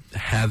reason they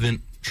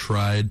haven't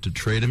tried to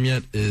trade him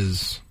yet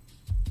is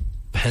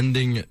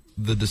pending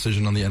the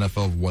decision on the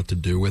NFL of what to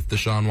do with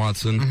Deshaun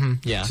Watson,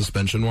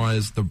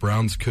 suspension-wise. The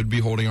Browns could be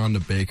holding on to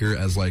Baker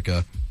as like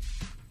a,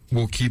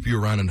 we'll keep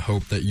you around and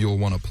hope that you'll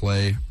want to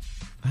play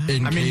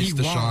in case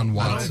Deshaun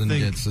Watson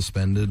gets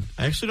suspended.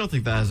 I actually don't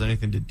think that has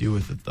anything to do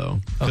with it, though.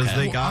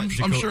 Okay. I'm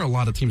sure a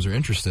lot of teams are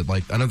interested.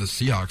 Like, I know the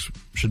Seahawks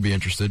should be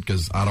interested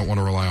because I don't want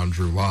to rely on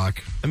Drew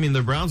Lock. I mean,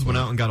 the Browns went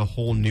out and got a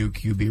whole new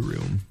QB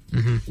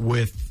room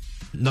with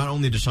not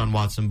only Deshaun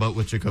Watson, but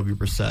with Jacoby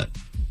Brissett.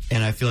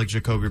 And I feel like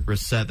Jacoby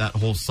Brissett, that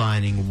whole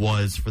signing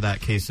was for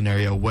that case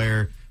scenario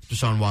where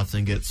Deshaun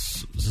Watson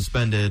gets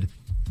suspended,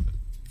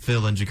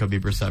 fill in Jacoby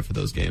Brissett for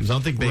those games. I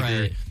don't think Baker...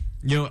 Right.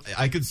 You know,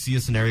 I could see a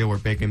scenario where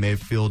Baker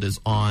Mayfield is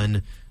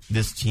on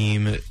this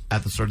team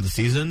at the start of the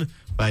season,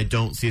 but I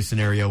don't see a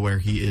scenario where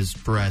he is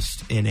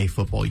dressed in a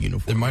football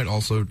uniform. They might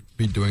also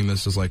be doing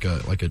this as like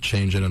a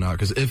change in and out,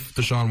 because if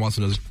Deshaun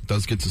Watson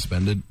does get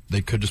suspended, they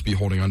could just be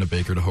holding on to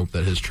Baker to hope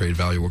that his trade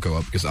value will go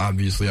up, because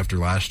obviously after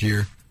last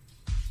year,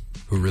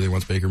 who really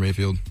wants Baker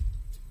Mayfield?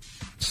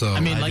 So I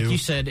mean, you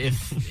said,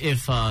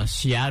 if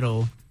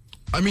Seattle...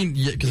 I mean,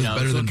 yeah, because it's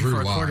better than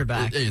Drew Lock.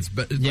 It's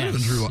better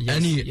than Drew Lock.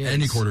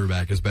 Any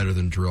quarterback is better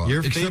than Drew Lock.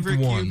 Your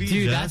favorite one. QB,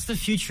 dude, that's the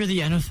future of the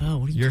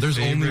NFL. What are you There's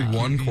only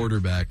one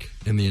quarterback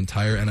in the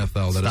entire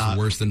NFL that is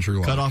worse than Drew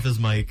Lock. Cut off his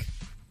mic.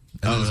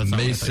 And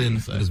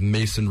that is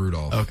Mason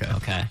Rudolph.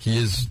 Okay. He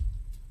is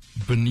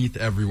beneath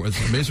everyone.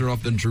 It's Mason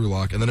Rudolph, then Drew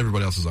Lock, and then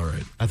everybody else is all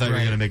right. I thought you were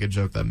going to make a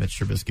joke that Mitch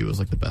Trubisky was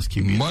like the best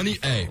QB.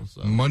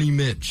 Money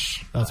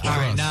Mitch. That's all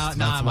right. Now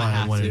I might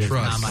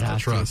have to.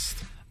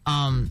 Trust.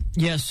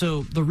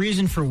 So the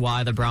reason for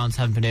why the Browns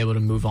haven't been able to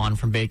move on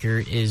from Baker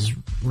is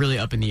really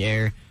up in the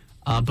air.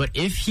 But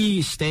if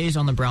he stays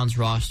on the Browns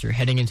roster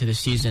heading into the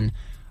season,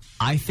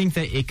 I think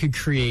that it could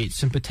create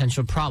some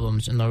potential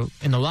problems in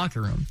the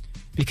locker room.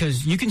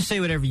 Because you can say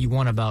whatever you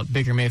want about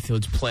Baker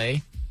Mayfield's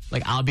play.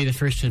 Like, I'll be the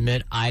first to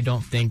admit, I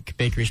don't think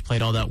Baker's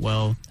played all that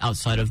well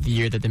outside of the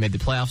year that they made the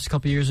playoffs a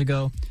couple years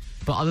ago.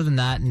 But other than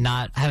that,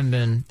 I haven't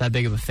been that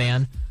big of a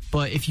fan.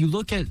 But if you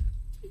look at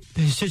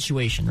his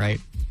situation,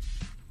 right?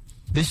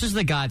 This is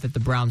the guy that the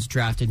Browns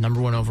drafted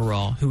 #1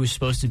 overall, who was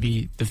supposed to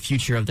be the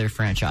future of their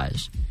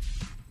franchise.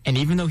 And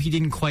even though he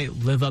didn't quite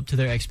live up to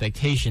their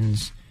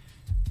expectations,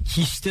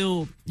 he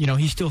still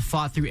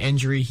fought through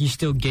injury. He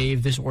still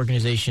gave this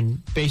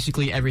organization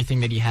basically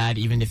everything that he had,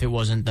 even if it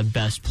wasn't the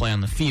best play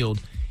on the field.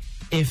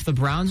 If the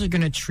Browns are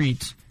going to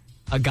treat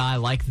a guy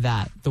like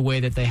that the way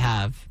that they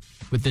have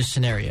with this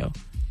scenario,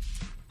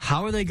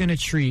 how are they going to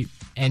treat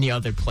any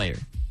other player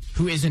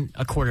who isn't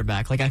a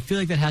quarterback? Like, I feel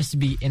like that has to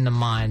be in the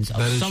minds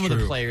of some of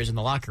the players in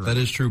the locker room. That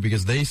is true,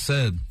 because they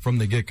said from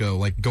the get-go,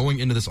 like, going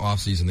into this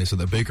offseason, they said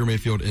that Baker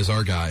Mayfield is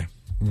our guy.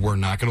 We're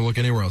not going to look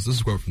anywhere else. This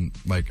is a quote from,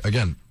 like,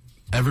 again,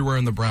 everywhere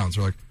in the Browns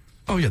are like,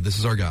 oh, yeah, this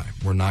is our guy.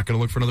 We're not going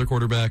to look for another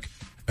quarterback.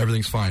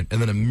 Everything's fine.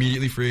 And then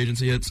immediately free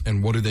agency hits,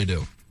 and what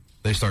do?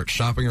 They start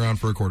shopping around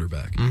for a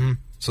quarterback. Mm-hmm.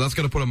 So that's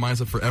going to put a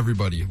mindset for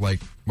everybody, like,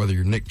 whether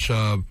you're Nick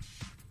Chubb,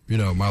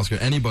 Myles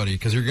Garrett, anybody,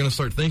 because you're going to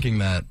start thinking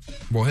that,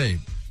 well, hey,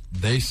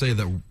 they say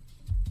that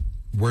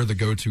we're the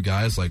go-to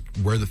guys, like,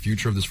 we're the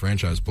future of this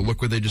franchise, but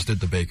look what they just did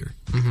to Baker.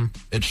 Mm-hmm.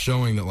 It's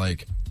showing that,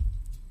 like,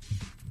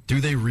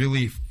 do they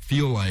really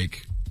feel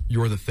like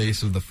you're the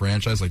face of the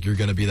franchise, like you're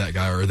going to be that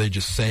guy, or are they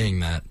just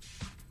saying that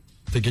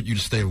to get you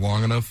to stay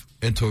long enough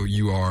until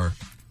you are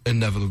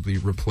inevitably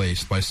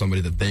replaced by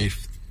somebody that they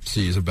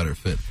see as a better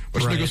fit?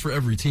 Which goes for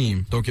every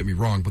team, don't get me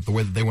wrong, but the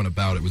way that they went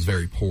about it was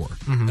very poor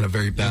and a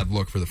very bad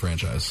look for the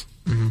franchise.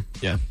 Mm-hmm.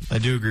 Yeah, I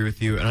do agree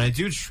with you, and I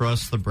do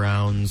trust the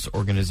Browns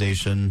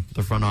organization,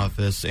 the front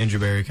office, Andrew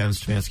Berry, Kevin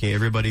Stefanski,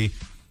 everybody,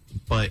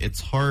 but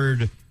it's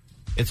hard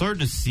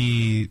to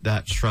see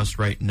that trust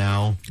right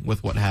now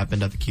with what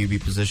happened at the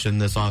QB position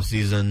this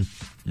offseason.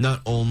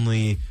 Not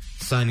only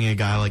signing a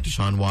guy like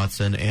Deshaun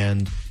Watson,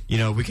 and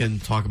we can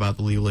talk about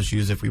the legal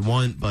issues if we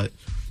want, but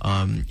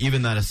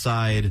even that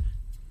aside,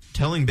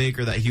 telling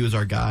Baker that he was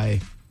our guy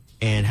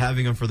and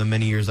having him for the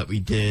many years that we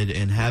did,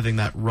 and having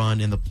that run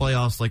in the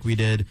playoffs like we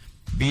did,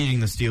 beating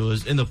the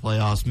Steelers in the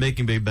playoffs,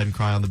 making Big Ben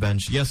cry on the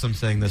bench. Yes, I'm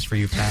saying this for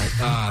you,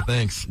 Pat.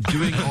 Thanks.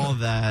 Doing all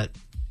that,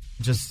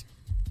 just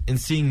and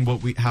seeing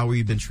how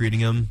we've been treating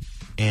him,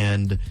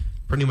 and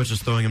pretty much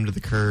just throwing him to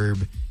the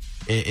curb,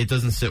 it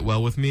doesn't sit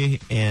well with me.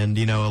 And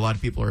a lot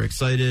of people are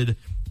excited.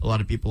 A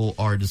lot of people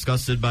are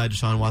disgusted by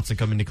Deshaun Watson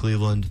coming to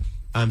Cleveland.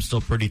 I'm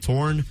still pretty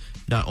torn,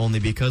 not only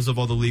because of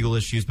all the legal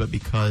issues, but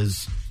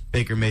because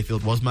Baker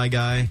Mayfield was my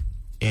guy,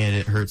 and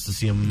it hurts to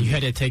see him. You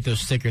had to take those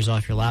stickers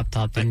off your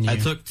laptop, didn't you? I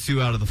took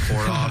 2 out of the 4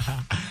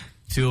 off.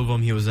 2 of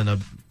them, he was in a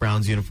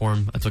Browns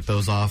uniform. I took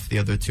those off. The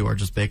other 2 are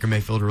just Baker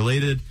Mayfield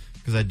related,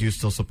 because I do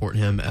still support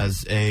him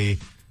as a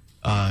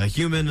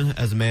human,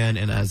 as a man,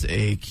 and as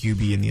a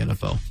QB in the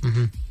NFL.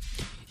 Mm-hmm.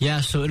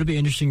 Yeah, so it'll be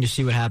interesting to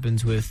see what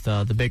happens with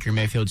the Baker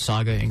Mayfield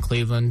saga in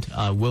Cleveland.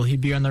 Will he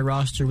be on their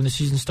roster when the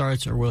season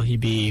starts, or will he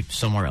be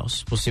somewhere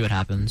else? We'll see what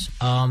happens.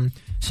 Some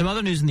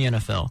other news in the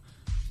NFL.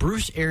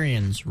 Bruce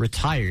Arians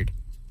retired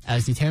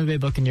as the Tampa Bay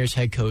Buccaneers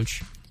head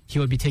coach. He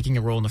will be taking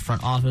a role in the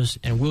front office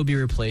and will be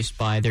replaced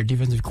by their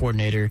defensive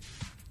coordinator,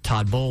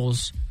 Todd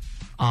Bowles.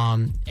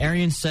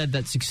 Arians said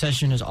that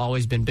succession has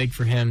always been big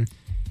for him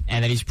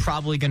and that he's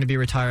probably going to be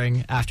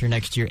retiring after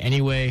next year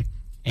anyway,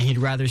 and he'd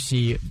rather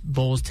see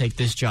Bowles take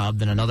this job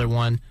than another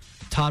one.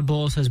 Todd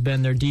Bowles has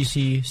been their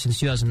DC since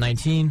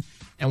 2019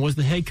 and was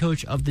the head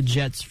coach of the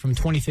Jets from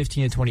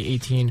 2015 to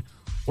 2018,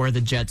 where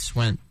the Jets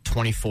went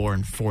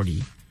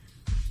 24-40.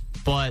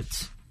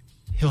 But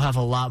he'll have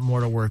a lot more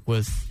to work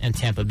with in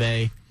Tampa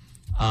Bay.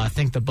 I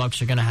think the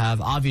Bucs are going to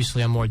have,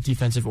 obviously, a more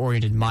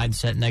defensive-oriented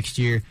mindset next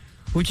year,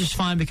 which is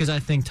fine because I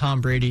think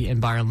Tom Brady and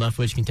Byron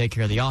Leftwich can take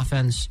care of the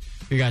offense.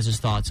 Your guys'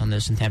 thoughts on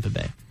this in Tampa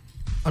Bay?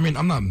 I mean,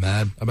 I'm not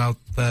mad about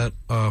that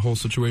whole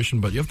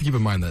situation, but you have to keep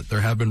in mind that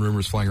there have been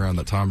rumors flying around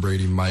that Tom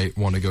Brady might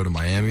want to go to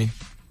Miami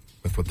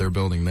with what they're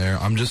building there.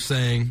 I'm just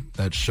saying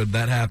that should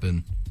that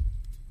happen,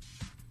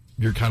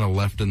 you're kind of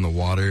left in the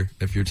water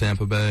if you're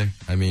Tampa Bay.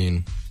 I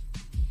mean,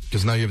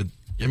 because now you have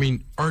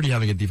already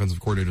having a defensive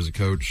coordinator as a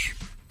coach,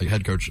 like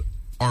head coach,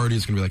 already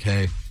is going to be like,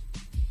 hey,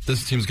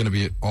 this team's going to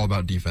be all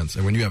about defense.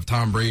 And when you have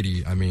Tom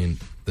Brady, I mean,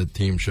 the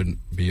team shouldn't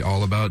be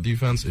all about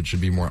defense. It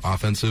should be more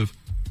offensive,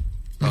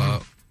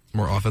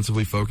 more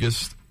offensively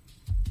focused.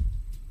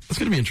 It's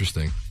going to be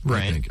interesting,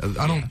 right? I think.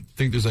 I don't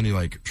think there's any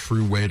like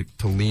true way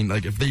to lean.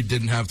 Like if they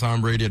didn't have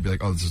Tom Brady, I'd be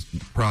like, oh, this is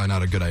probably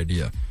not a good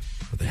idea.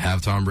 But they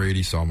have Tom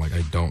Brady, so I'm like,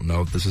 I don't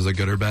know if this is a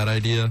good or bad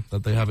idea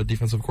that they have a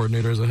defensive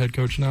coordinator as a head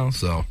coach now.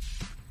 So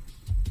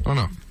I don't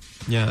know.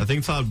 Yeah, I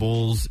think Todd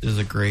Bowles is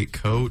a great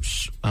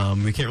coach.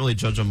 We can't really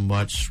judge him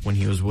much when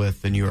he was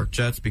with the New York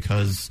Jets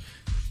because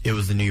it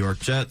was the New York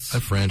Jets.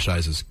 That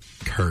franchise is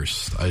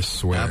cursed, I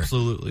swear.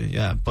 Absolutely,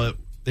 yeah. But,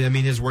 I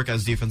mean, his work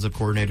as defensive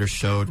coordinator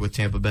showed with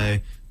Tampa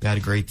Bay. They had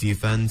a great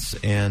defense,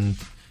 and,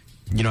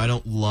 you know, I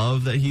don't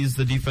love that he's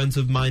the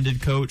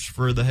defensive-minded coach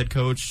for the head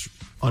coach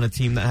on a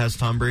team that has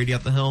Tom Brady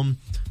at the helm.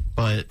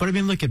 But I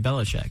mean, look at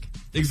Belichick.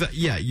 Exactly.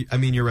 Yeah, I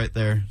mean, you're right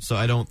there. So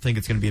I don't think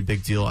it's going to be a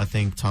big deal. I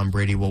think Tom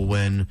Brady will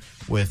win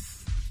with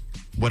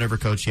whatever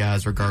coach he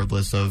has,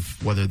 regardless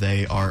of whether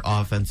they are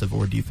offensive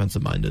or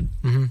defensive minded.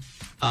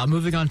 Mm-hmm.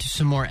 Moving on to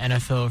some more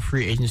NFL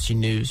free agency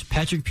news.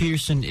 Patrick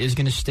Peterson is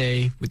going to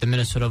stay with the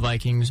Minnesota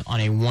Vikings on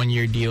a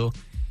 1-year deal.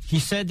 He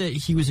said that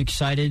he was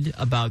excited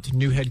about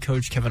new head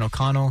coach Kevin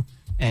O'Connell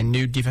and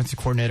new defensive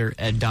coordinator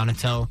Ed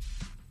Donatel,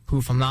 who,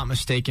 if I'm not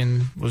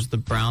mistaken, was the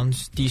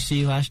Browns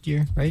DC last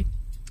year, right?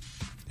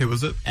 Who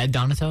was it? Ed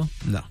Donatel?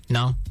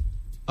 No.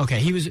 Okay,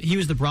 he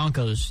was the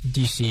Broncos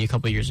DC a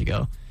couple years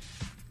ago,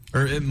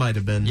 or it might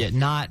have been. Yeah,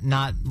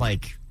 not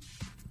like.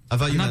 I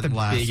thought you meant the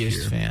last biggest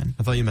year. Fan.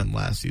 I thought you meant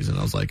last season.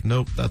 I was like,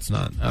 nope, that's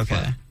not.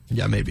 Okay. But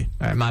yeah, maybe.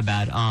 All right, my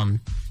bad.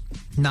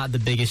 Not the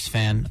biggest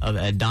fan of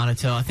Ed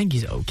Donatel. I think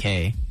he's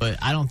okay, but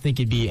I don't think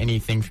it'd be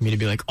anything for me to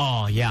be like,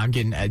 oh yeah, I'm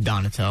getting Ed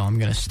Donatel. I'm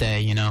gonna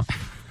stay. You know.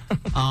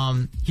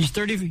 He's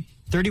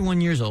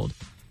 31 years old.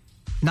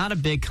 Not a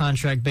big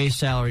contract, base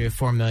salary of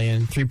 $4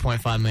 million,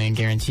 $3.5 million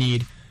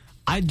guaranteed.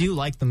 I do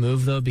like the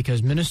move, though,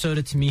 because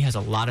Minnesota, to me, has a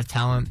lot of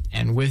talent.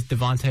 And with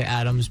Devontae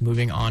Adams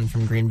moving on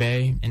from Green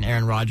Bay and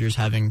Aaron Rodgers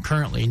having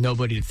currently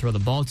nobody to throw the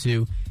ball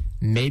to,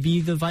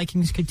 maybe the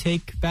Vikings could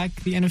take back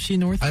the NFC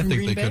North from I think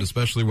Green they Bay? could,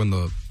 especially when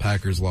the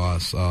Packers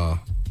lost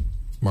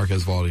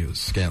Marquez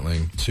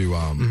Valdes-Scantling to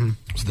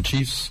was it the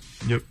Chiefs?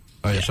 Yep.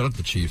 Oh, yeah, shout out to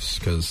the Chiefs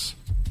because,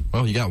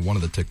 well, you got one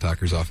of the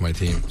TikTokers off my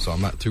team, so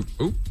I'm not too...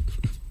 Ooh.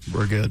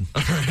 We're good.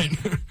 All right.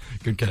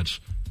 Good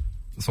catch.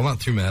 So I'm not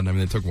too mad. I mean,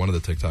 they took one of the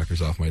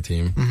TikTokers off my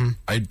team.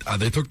 Mm-hmm.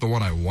 They took the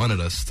one I wanted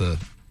us to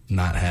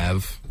not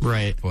have.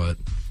 Right. But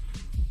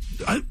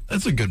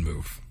that's a good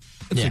move.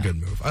 It's a good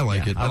move. I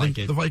like it. I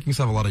think the Vikings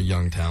have a lot of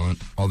young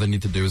talent. All they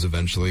need to do is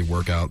eventually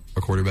work out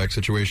a quarterback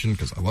situation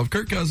because I love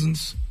Kirk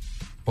Cousins,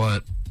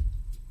 but...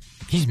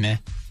 He's meh.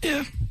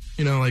 Yeah.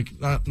 You know, like,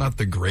 not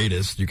the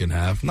greatest you can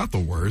have, not the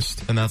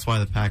worst. And that's why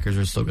the Packers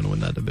are still going to win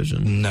that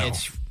division. No.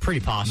 It's pretty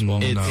possible.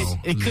 It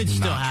could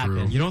still happen.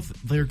 True. You know,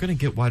 they're going to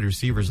get wide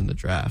receivers in the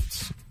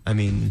drafts. I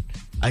mean,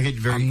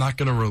 I'm not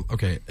going to...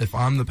 Okay, if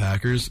I'm the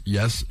Packers,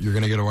 yes, you're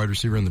going to get a wide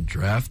receiver in the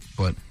draft,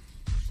 but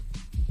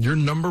your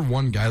number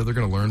one guy that they're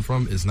going to learn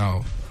from is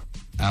now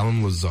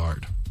Alan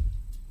Lazard.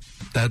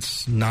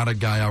 That's not a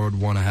guy I would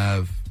want to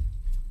have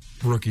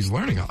rookies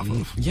learning off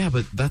of. Yeah,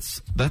 but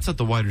that's at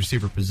the wide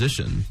receiver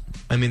position.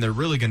 I mean, they're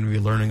really going to be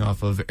learning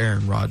off of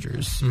Aaron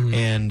Rodgers. Mm-hmm.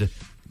 And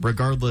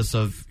regardless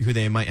of who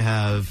they might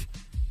have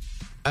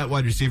at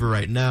wide receiver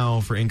right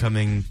now for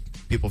incoming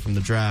people from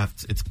the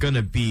draft, it's going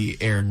to be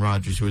Aaron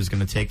Rodgers who is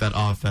going to take that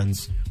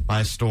offense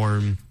by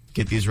storm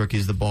get these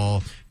rookies the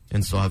ball,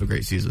 and still have a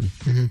great season.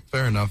 Mm-hmm.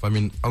 Fair enough. I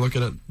mean, I look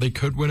at it, they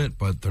could win it,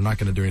 but they're not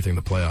going to do anything in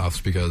the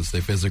playoffs because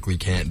they physically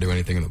can't do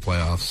anything in the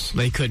playoffs.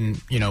 They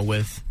couldn't,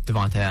 with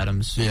Devontae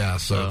Adams. Yeah,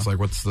 so it's like,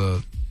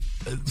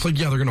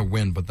 yeah, they're going to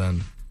win, but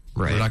then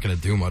they're not going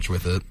to do much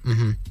with it.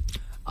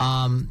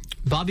 Mm-hmm.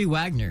 Bobby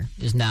Wagner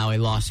is now a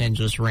Los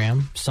Angeles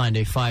Ram, signed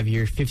a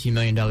 5-year, $50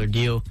 million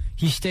deal.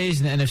 He stays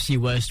in the NFC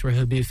West, where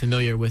he'll be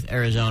familiar with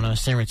Arizona,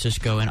 San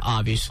Francisco, and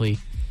obviously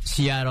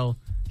Seattle.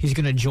 He's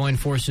going to join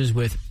forces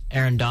with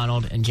Aaron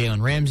Donald and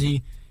Jalen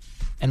Ramsey.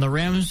 And the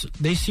Rams,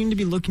 they seem to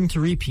be looking to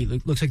repeat.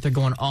 It looks like they're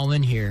going all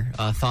in here.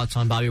 Thoughts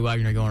on Bobby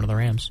Wagner going to the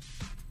Rams?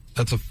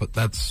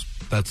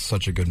 That's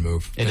such a good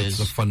move.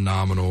 It's a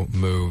phenomenal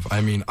move.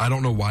 I mean, I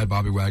don't know why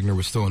Bobby Wagner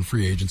was still in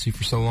free agency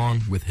for so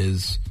long with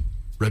his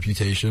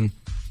reputation.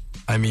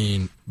 I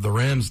mean, the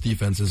Rams'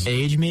 defense is...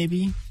 Age,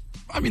 maybe?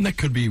 I mean, that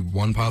could be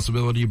one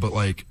possibility, but,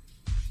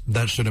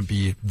 that shouldn't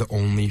be the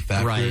only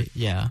factor. Right,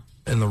 yeah.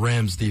 And the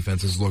Rams'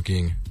 defense is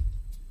looking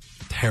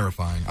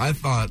terrifying. I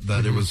thought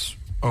that it was,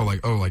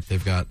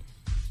 they've got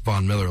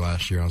Von Miller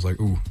last year. I was like,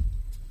 ooh,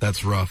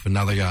 that's rough. And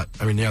now they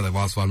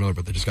lost Von Miller,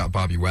 but they just got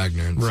Bobby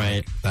Wagner. And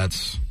right. I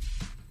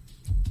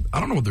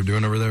don't know what they're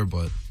doing over there,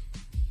 but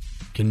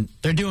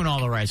they're doing all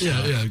the right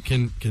stuff. Yeah.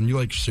 Can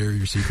you, share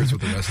your secrets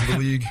with the rest of the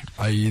league,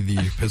 i.e. the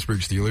Pittsburgh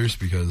Steelers,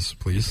 because,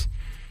 please.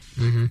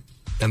 Mm-hmm.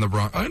 And the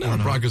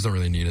Broncos don't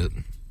really need it.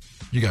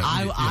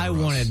 I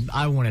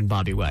wanted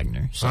Bobby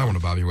Wagner. So. I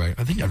wanted Bobby Wagner.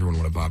 I think everyone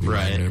wanted Bobby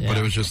Wagner, but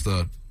it was just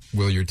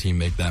will your team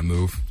make that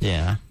move?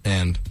 Yeah.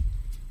 And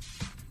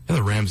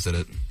the Rams did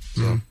it.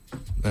 So,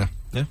 yeah,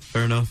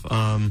 fair enough.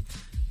 I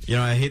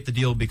hate the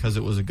deal because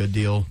it was a good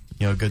deal.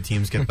 Good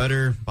teams get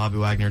better. Bobby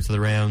Wagner to the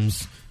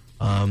Rams.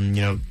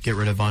 Get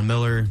rid of Von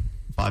Miller.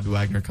 Bobby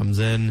Wagner comes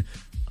in.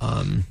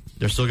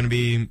 They're still going to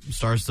be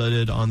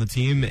star-studded on the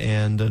team,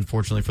 and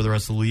unfortunately for the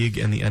rest of the league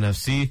and the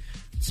NFC,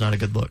 it's not a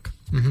good look.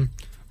 Mm-hmm.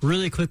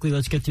 Really quickly,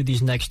 let's get through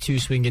these next two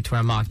so we can get to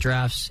our mock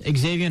drafts.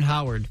 Xavier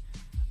Howard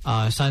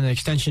signed an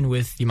extension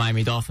with the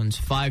Miami Dolphins,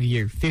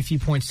 5-year,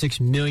 $50.6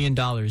 million.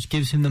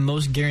 Gives him the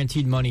most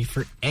guaranteed money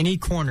for any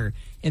corner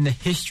in the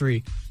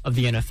history of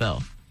the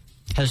NFL.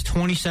 Has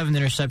 27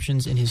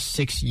 interceptions in his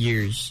 6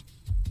 years.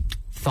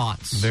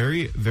 Thoughts?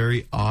 Very,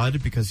 very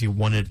odd because he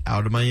wanted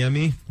out of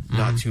Miami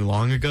not too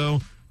long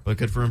ago. But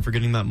good for him for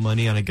getting that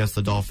money, and I guess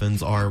the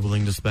Dolphins are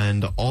willing to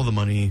spend all the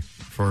money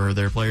for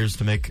their players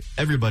to make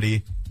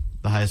everybody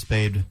the highest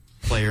paid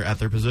player at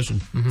their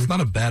position. Mm-hmm. It's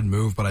not a bad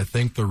move, but I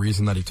think the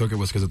reason that he took it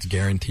was because it's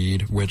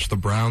guaranteed, which the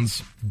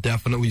Browns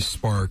definitely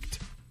sparked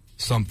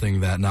something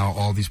that now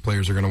all these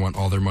players are going to want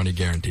all their money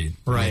guaranteed.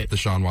 Right. Like the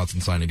Deshaun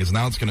Watson signing. Because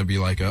now it's going to be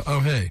like,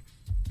 hey,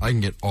 I can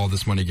get all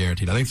this money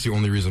guaranteed. I think it's the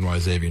only reason why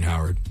Xavier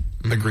Howard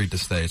agreed to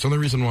stay. It's the only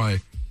reason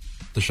why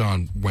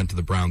Deshaun went to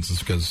the Browns is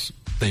because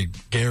they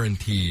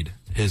guaranteed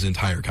his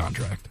entire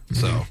contract.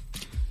 So,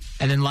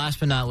 and then last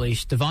but not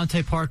least,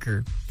 Devontae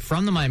Parker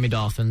from the Miami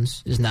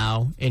Dolphins is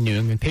now a New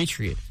England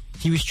Patriot.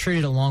 He was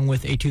traded along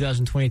with a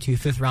 2022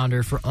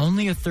 fifth-rounder for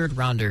only a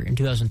third-rounder in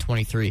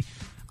 2023.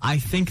 I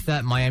think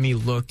that Miami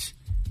looked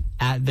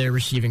at their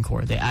receiving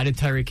core. They added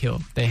Tyreek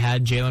Hill. They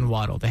had Jalen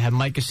Waddle. They had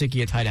Mike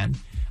Gesicki at tight end.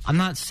 I'm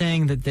not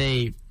saying that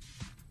they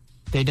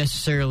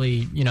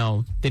necessarily,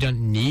 they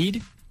don't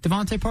need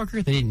Devontae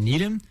Parker. They didn't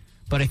need him.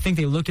 But I think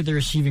they looked at the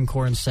receiving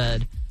core and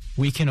said,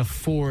 we can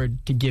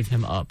afford to give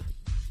him up.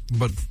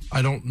 But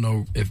I don't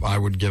know if I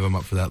would give him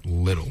up for that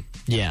little.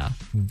 Yeah.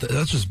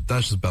 That's just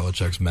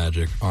Belichick's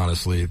magic,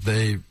 honestly.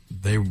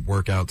 They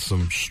work out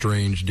some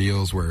strange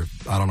deals where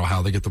I don't know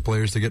how they get the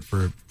players to get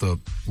for the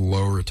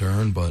low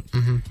return, but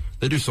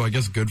they do. So I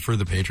guess good for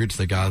the Patriots.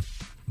 They got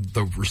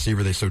the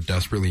receiver they so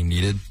desperately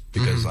needed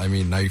because,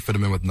 now you fit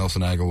him in with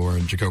Nelson Aguilar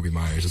and Jacoby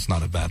Myers. It's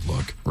not a bad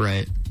look.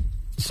 Right.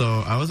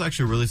 So I was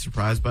actually really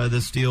surprised by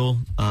this deal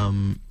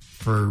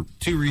for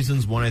two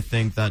reasons. One, I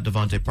think that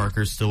Devontae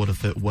Parker still would have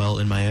fit well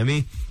in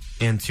Miami.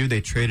 And two,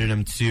 they traded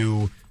him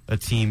to a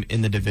team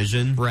in the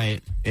division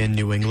in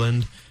New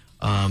England.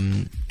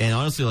 And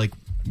honestly,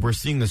 we're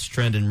seeing this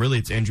trend, and really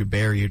it's Andrew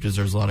Berry who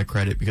deserves a lot of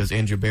credit because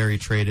Andrew Berry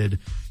traded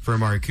for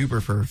Amari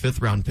Cooper for a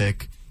fifth-round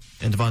pick,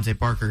 and Devontae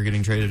Parker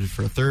getting traded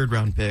for a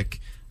third-round pick.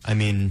 I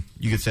mean,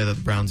 you could say that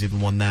the Browns even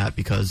won that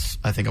because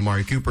I think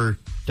Amari Cooper,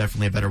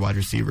 definitely a better wide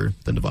receiver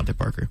than Devontae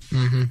Parker.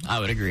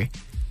 I would agree.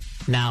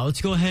 Now, let's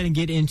go ahead and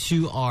get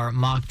into our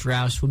mock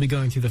drafts. We'll be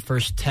going through the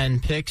first 10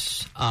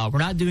 picks. We're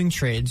not doing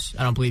trades.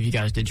 I don't believe you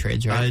guys did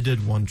trades, right? I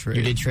did one trade.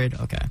 You did trade?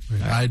 Okay.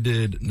 Right. I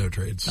did no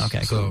trades.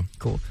 Okay,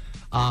 cool.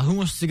 Who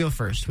wants to go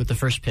first with the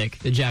first pick?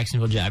 The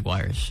Jacksonville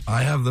Jaguars.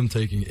 I have them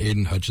taking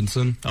Aiden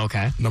Hutchinson.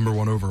 Okay. Number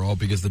 1 overall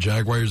because the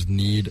Jaguars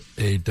need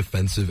a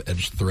defensive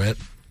edge threat.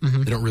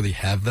 They don't really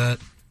have that.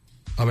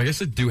 I guess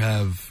they do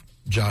have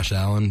Josh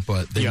Allen,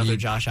 but they need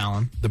Josh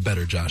Allen. The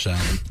better Josh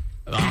Allen.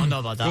 I don't know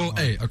about that one.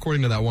 Hey,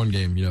 according to that one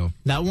game,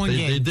 that one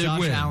game, they did Josh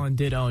win. Allen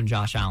did own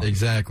Josh Allen.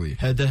 Exactly.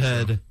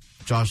 Head-to-head,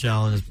 Josh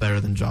Allen is better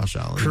than Josh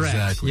Allen. Correct.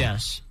 Exactly.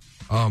 Yes.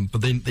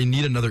 But they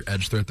need another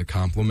edge threat to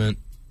complement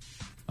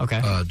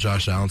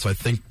Josh Allen. So I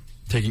think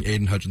taking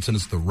Aiden Hutchinson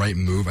is the right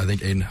move. I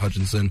think Aiden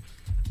Hutchinson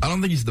I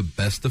don't think he's the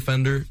best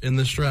defender in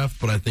this draft,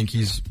 but I think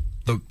he's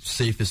the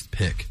safest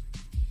pick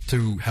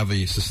to have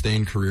a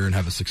sustained career and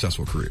have a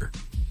successful career.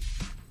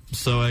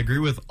 So I agree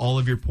with all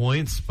of your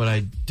points, but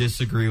I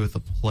disagree with the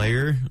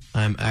player.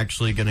 I'm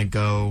actually going to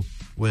go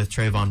with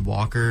Trayvon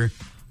Walker.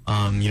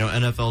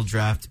 NFL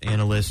draft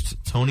analyst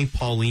Tony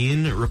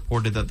Pauline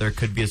reported that there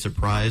could be a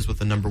surprise with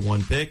the number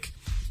 1 pick.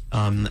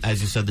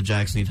 As you said, the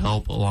Jags need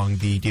help along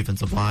the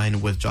defensive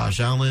line with Josh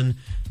Allen.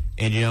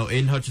 And,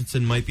 Aiden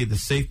Hutchinson might be the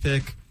safe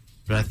pick,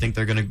 but I think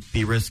they're going to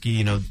be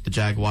risky. The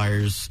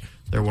Jaguars,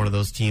 they're one of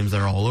those teams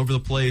that are all over the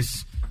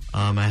place.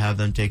 I have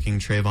them taking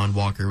Trayvon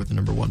Walker with the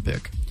number 1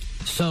 pick.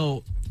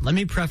 So let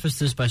me preface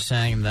this by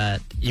saying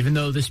that even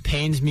though this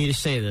pains me to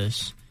say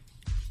this,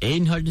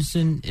 Aiden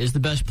Hutchinson is the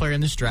best player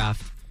in this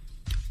draft.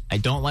 I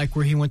don't like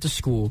where he went to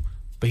school,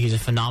 but he's a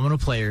phenomenal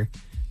player.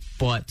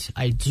 But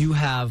I do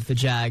have the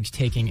Jags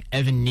taking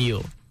Evan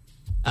Neal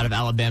out of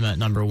Alabama at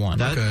number 1.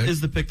 That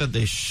is the pick that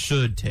they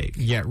should take.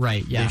 Yeah,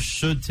 right. Yeah, they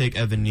should take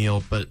Evan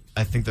Neal, but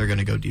I think they're going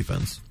to go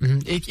defense.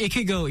 Mm-hmm. It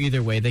could go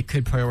either way. They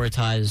could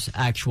prioritize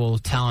actual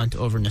talent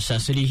over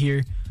necessity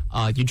here.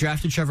 You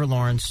drafted Trevor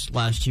Lawrence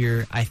last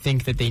year. I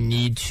think that they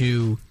need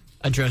to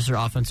address their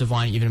offensive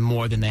line even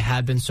more than they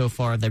have been so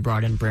far. They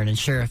brought in Brandon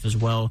Sheriff as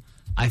well.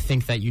 I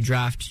think that you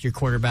draft your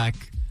quarterback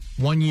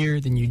 1 year,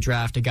 then you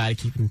draft a guy to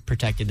keep him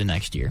protected the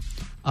next year.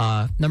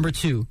 Number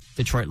 2,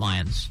 Detroit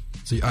Lions.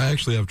 See, I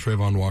actually have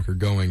Trayvon Walker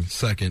going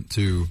second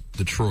to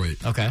Detroit.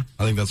 Okay.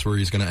 I think that's where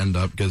he's going to end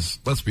up because,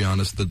 let's be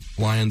honest, the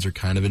Lions are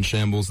kind of in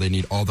shambles. They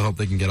need all the help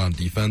they can get on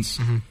defense.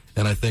 Mm-hmm.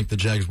 And I think the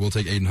Jags will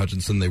take Aiden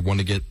Hutchinson. They want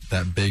to get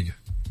that big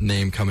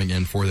name coming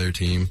in for their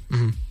team.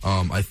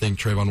 Mm-hmm. I think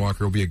Trayvon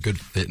Walker will be a good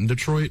fit in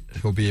Detroit.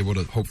 He'll be able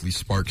to hopefully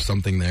spark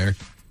something there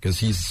because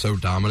he's so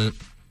dominant.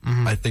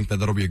 Mm-hmm. I think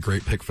that'll be a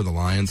great pick for the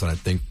Lions, and I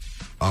think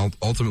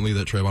ultimately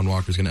that Trayvon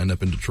Walker is going to end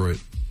up in Detroit.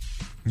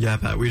 Yeah,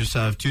 Pat, we just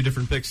have 2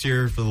 different picks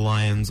here for the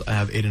Lions. I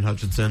have Aiden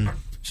Hutchinson.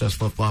 Just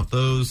flip-flop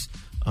those.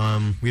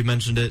 We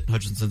mentioned it.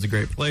 Hutchinson's a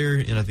great player,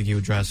 and I think he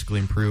would drastically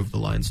improve the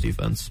Lions'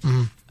 defense.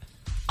 Mm-hmm.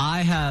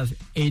 I have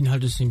Aiden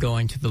Hutchinson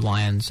going to the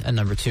Lions at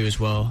number 2 as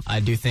well. I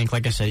do think,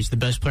 like I said, he's the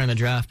best player in the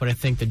draft, but I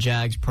think the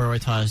Jags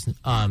prioritize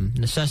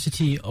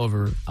necessity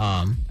over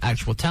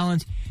actual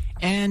talent.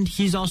 And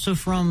he's also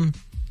from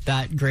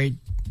that great...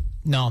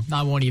 No,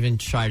 I won't even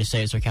try to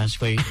say it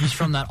sarcastically. He's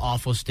from that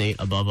awful state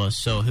above us,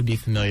 so he'll be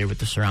familiar with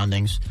the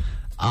surroundings.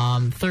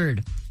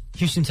 3rd,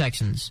 Houston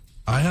Texans.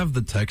 I have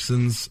the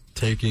Texans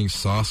taking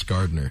Sauce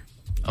Gardner.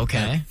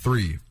 Okay. At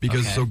 3.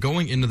 Because so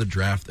going into the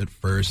draft at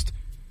first,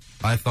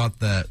 I thought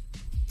that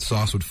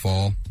Sauce would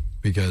fall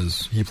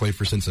because he played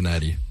for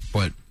Cincinnati.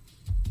 But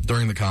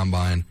during the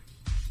combine,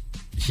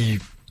 he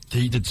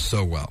did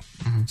so well.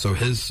 Mm-hmm. So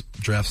his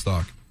draft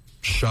stock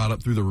shot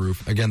up through the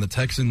roof. Again, the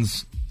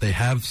Texans, they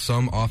have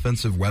some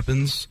offensive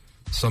weapons,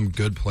 some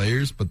good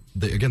players, but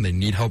they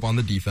need help on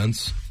the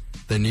defense.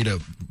 They need a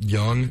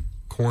young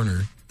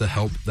corner to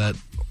help that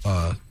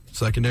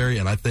secondary,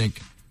 and I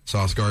think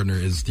Sauce Gardner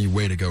is the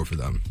way to go for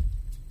them.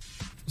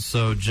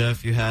 So,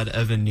 Jeff, you had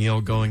Evan Neal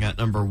going at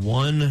number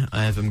 1.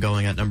 I have him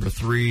going at number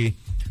 3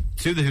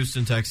 to the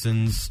Houston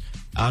Texans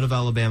out of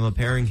Alabama.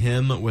 Pairing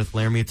him with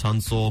Laramie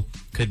Tunsil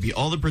could be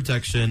all the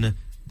protection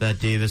that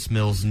Davis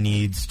Mills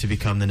needs to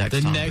become the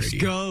next Tom Brady.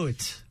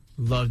 GOAT.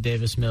 Love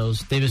Davis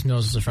Mills. Davis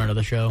Mills is a friend of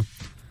the show.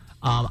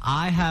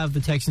 I have the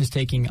Texans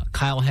taking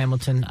Kyle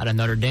Hamilton out of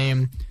Notre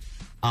Dame.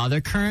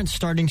 Their current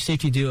starting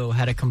safety duo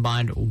had a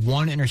combined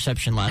 1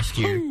 interception last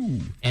year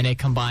and a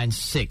combined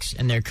 6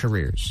 in their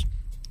careers.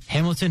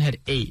 Hamilton had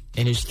 8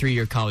 in his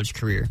 3-year college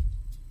career.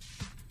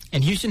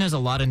 And Houston has a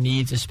lot of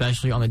needs,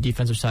 especially on the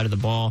defensive side of the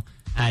ball.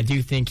 And I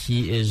do think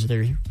he is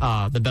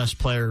the best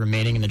player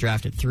remaining in the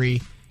draft at 3.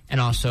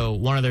 And also,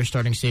 one of their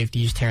starting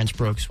safeties, Terrence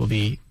Brooks, will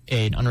be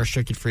an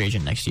unrestricted free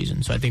agent next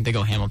season. So I think they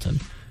go Hamilton.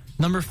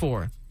 Number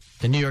 4,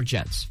 the New York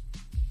Jets.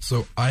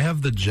 So I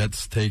have the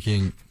Jets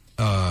taking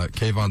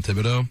Kayvon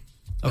Thibodeau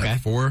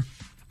at 4.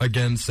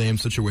 Again, same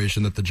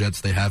situation that the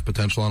Jets, they have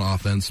potential on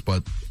offense,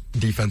 but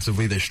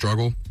defensively they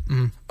struggle.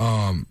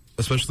 Mm-hmm.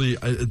 Especially,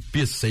 it'd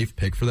be a safe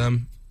pick for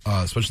them,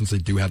 especially since they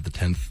do have the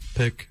 10th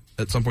pick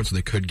at some point, so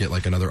they could get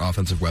like another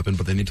offensive weapon,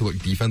 but they need to look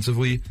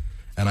defensively.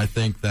 And I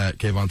think that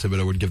Kayvon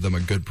Thibodeau would give them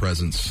a good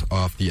presence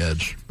off the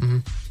edge. Mm-hmm.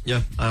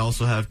 Yeah, I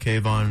also have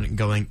Kayvon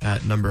going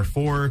at number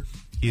 4.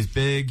 He's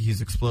big,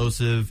 he's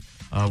explosive.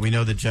 We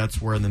know the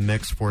Jets were in the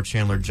mix for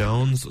Chandler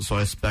Jones, so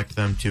I expect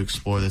them to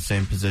explore the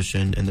same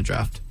position in the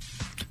draft.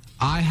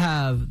 I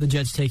have the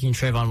Jets taking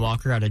Trayvon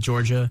Walker out of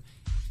Georgia.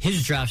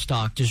 His draft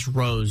stock just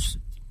rose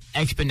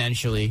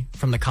exponentially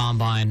from the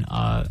combine.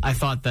 I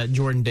thought that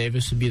Jordan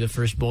Davis would be the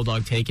first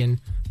Bulldog taken,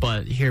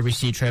 but here we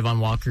see Trayvon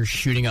Walker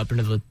shooting up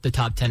into the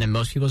top 10 in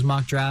most people's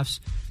mock drafts.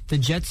 The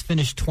Jets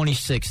finished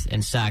 26th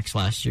in sacks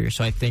last year,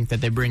 so I think that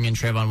they bring in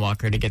Trayvon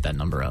Walker to get that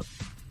number up.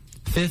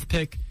 5th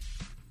pick,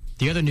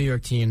 the other New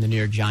York team, the New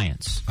York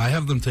Giants. I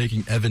have them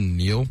taking Evan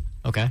Neal.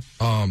 Okay.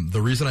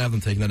 The reason I have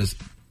them taking that is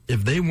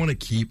if they want to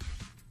keep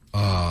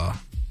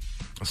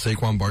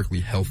Saquon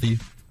Barkley healthy,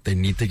 they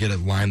need to get a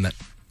line that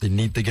they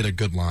need to get a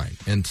good line.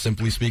 And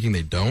simply speaking,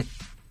 they don't.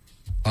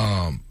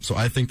 So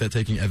I think that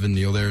taking Evan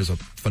Neal there is a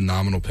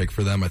phenomenal pick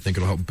for them. I think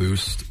it'll help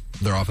boost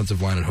their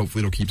offensive line, and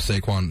hopefully it'll keep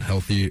Saquon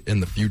healthy in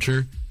the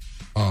future,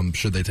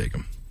 should they take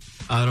him.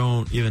 I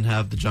don't even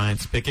have the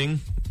Giants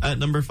picking at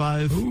number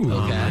 5. Ooh,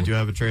 okay. I do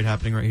have a trade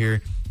happening right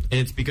here. And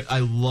it's because I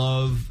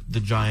love the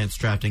Giants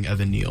drafting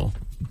Evan Neal,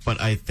 but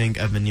I think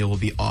Evan Neal will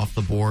be off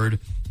the board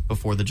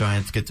before the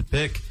Giants get to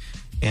pick,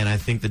 and I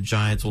think the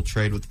Giants will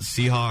trade with the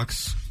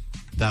Seahawks.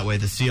 That way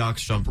the Seahawks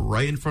jump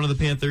right in front of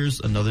the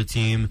Panthers, another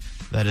team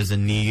that is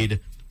in need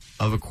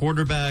of a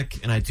quarterback,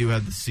 and I do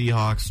have the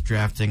Seahawks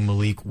drafting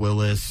Malik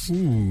Willis.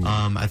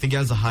 I think he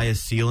has the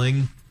highest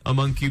ceiling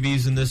among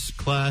QBs in this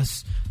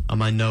class.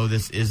 I know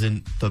this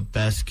isn't the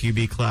best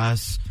QB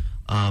class,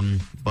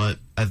 but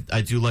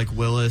I do like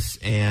Willis,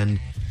 and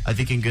I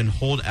think he can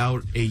hold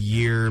out a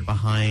year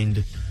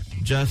behind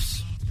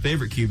Jeff's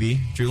favorite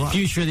QB, Drew Lock.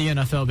 Future of the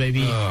NFL,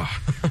 baby.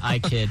 I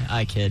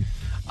kid.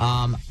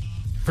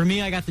 For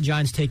me, I got the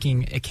Giants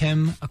taking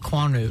Ikem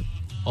Ekwonu.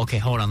 Okay,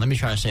 hold on. Let me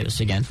try to say this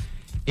again.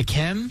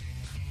 Ikem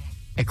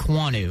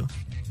Ekwonu.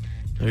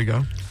 There you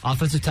go.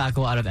 Offensive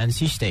tackle out of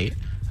NC State.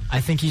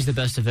 I think he's the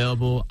best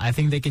available. I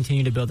think they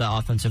continue to build that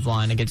offensive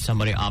line against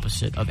somebody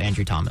opposite of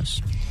Andrew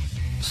Thomas.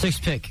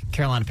 6th pick,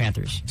 Carolina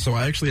Panthers. So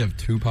I actually have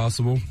 2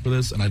 possible for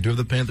this, and I do have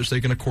the Panthers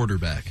taking a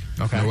quarterback.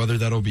 Okay. Now, whether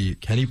that'll be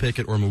Kenny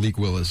Pickett or Malik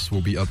Willis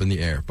will be up in the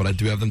air, but I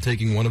do have them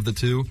taking one of the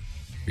 2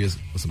 because,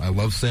 listen, I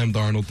love Sam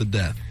Darnold to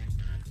death,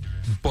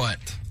 but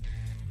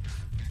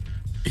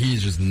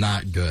he's just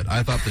not good.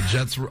 I thought the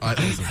Jets were.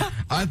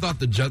 I thought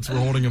the Jets were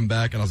holding him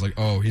back, and I was like,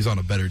 "Oh, he's on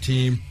a better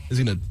team."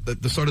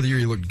 At the start of the year,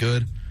 he looked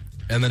good,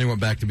 and then he went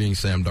back to being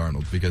Sam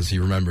Darnold because he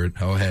remembered,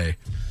 "Oh, hey,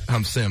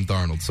 I'm Sam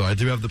Darnold." So I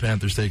do have the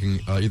Panthers taking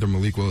either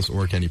Malik Willis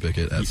or Kenny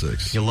Pickett at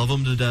 6. You love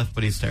him to death,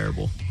 but he's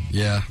terrible.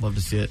 Yeah, love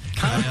to see it.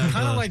 Kind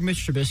of like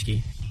Mitch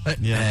Trubisky.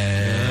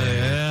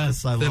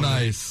 Yes, I love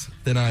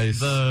Thin ice.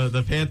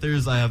 The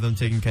Panthers, I have them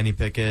taking Kenny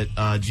Pickett.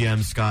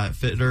 GM Scott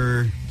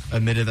Fitter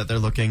admitted that they're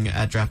looking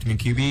at drafting a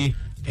QB,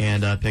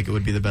 and Pickett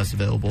would be the best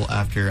available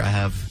after I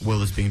have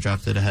Willis being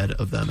drafted ahead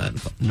of them at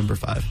number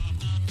 5.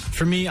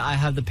 For me, I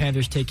have the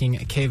Panthers taking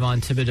Kayvon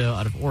Thibodeau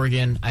out of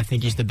Oregon. I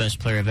think he's the best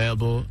player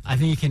available. I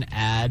think he can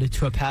add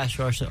to a pass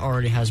rush that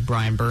already has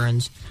Brian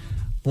Burns.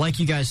 Like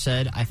you guys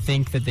said, I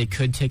think that they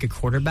could take a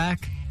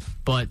quarterback,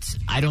 but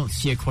I don't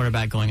see a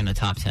quarterback going in the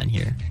top 10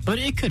 here. But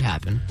it could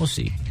happen. We'll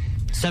see.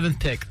 7th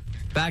pick,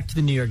 back to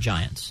the New York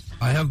Giants.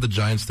 I have the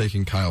Giants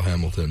taking Kyle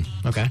Hamilton.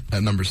 Okay.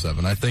 At number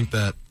 7. I think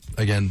that,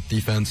 again,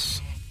 defense,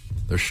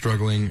 they're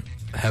struggling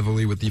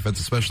heavily with defense,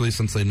 especially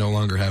since they no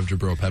longer have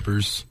Jabril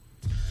Peppers.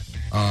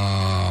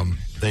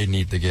 They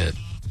need to get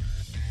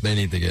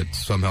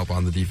some help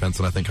on the defense,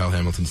 and I think Kyle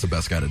Hamilton's the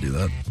best guy to do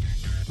that.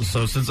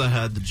 So since I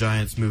had the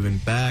Giants moving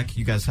back,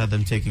 you guys had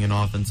them taking an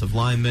offensive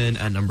lineman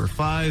at number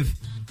 5.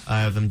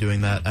 I have them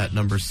doing that at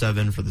number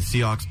 7 for the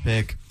Seahawks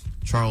pick.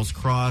 Charles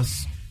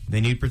Cross. They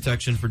need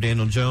protection for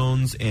Daniel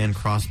Jones, and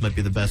Cross might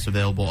be the best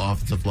available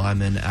offensive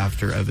lineman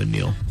after Evan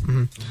Neal.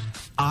 Mm-hmm.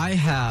 I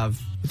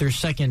have their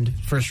second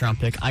first-round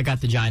pick. I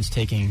got the Giants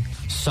taking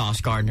Sauce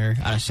Gardner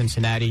out of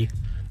Cincinnati.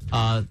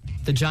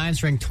 The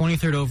Giants ranked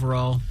 23rd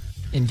overall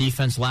in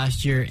defense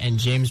last year, and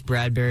James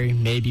Bradbury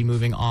may be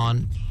moving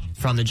on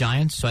from the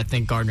Giants, so I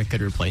think Gardner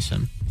could replace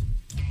him.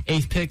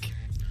 8th pick,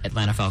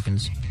 Atlanta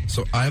Falcons.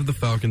 So I have the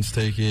Falcons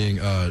taking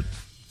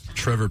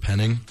Trevor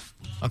Penning.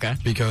 Okay.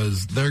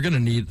 Because they're going to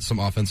need some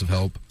offensive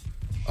help.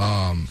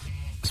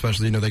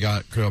 Especially, they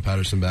got Cordell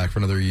Patterson back for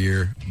another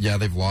year. Yeah,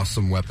 they've lost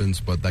some weapons,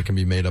 but that can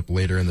be made up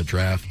later in the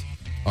draft.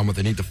 What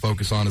they need to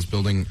focus on is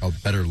building a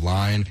better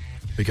line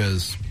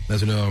because,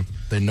 as you know,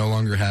 they no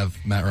longer have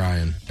Matt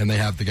Ryan, and they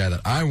have the guy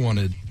that I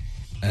wanted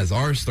as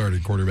our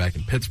starting quarterback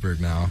in Pittsburgh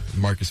now,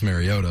 Marcus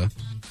Mariota.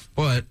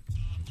 But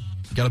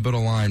you got to build a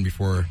line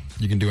before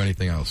you can do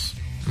anything else.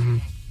 Mm-hmm.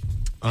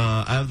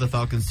 I have the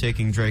Falcons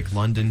taking Drake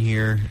London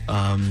here.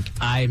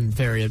 I'm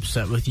very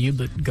upset with you,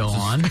 but go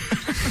on.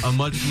 A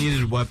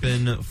much-needed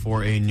weapon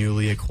for a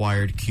newly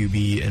acquired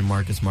QB in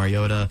Marcus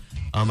Mariota.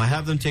 I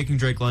have them taking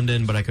Drake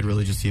London, but I could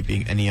really just see it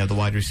being any of the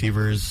wide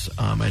receivers.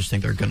 I just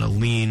think they're going to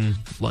lean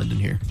London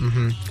here.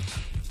 Mm-hmm.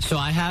 So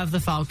I have the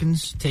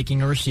Falcons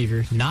taking a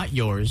receiver, not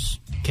yours,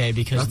 okay?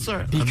 Because that's all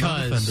right. I'm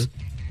not offended.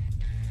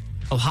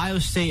 Ohio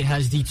State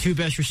has the 2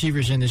 best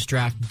receivers in this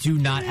draft. Do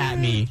not at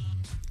me.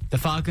 The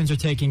Falcons are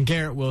taking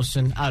Garrett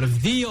Wilson out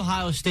of The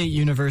Ohio State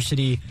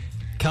University.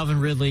 Calvin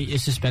Ridley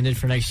is suspended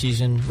for next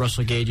season.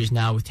 Russell Gage is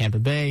now with Tampa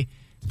Bay.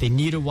 They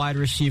need a wide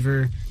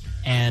receiver,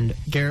 and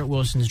Garrett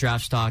Wilson's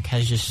draft stock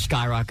has just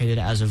skyrocketed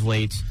as of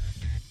late.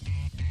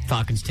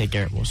 Falcons take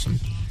Garrett Wilson.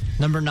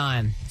 Number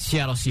 9,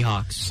 Seattle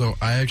Seahawks. So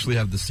I actually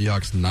have the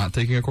Seahawks not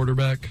taking a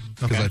quarterback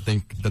because I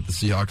think that the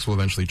Seahawks will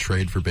eventually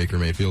trade for Baker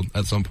Mayfield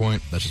at some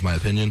point. That's just my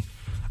opinion.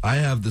 I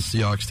have the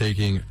Seahawks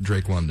taking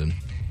Drake London.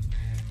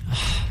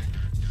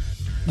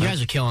 You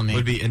guys are killing me.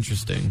 Would be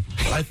interesting.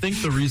 I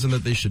think the reason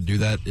that they should do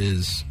that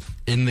is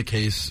in the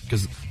case,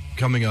 because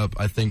coming up,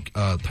 I think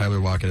Tyler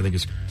Lockett, I think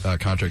his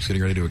contract's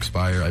getting ready to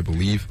expire, I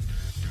believe.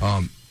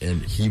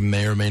 And he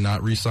may or may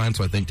not re-sign,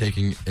 so I think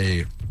taking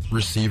a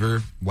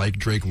receiver like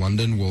Drake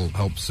London will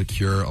help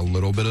secure a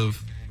little bit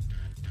of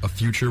a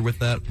future with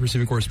that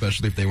receiving core,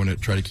 especially if they want to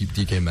try to keep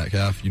DK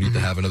Metcalf. You need to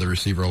have another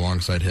receiver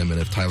alongside him,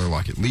 and if Tyler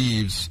Lockett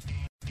leaves,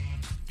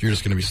 you're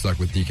just going to be stuck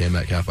with DK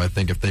Metcalf. I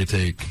think if they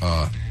take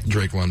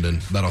Drake London,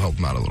 that'll help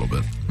them out a little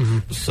bit.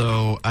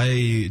 So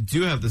I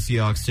do have the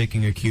Seahawks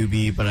taking a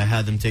QB, but I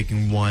had them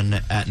taking one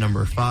at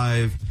number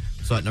 5.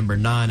 So at number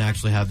 9, I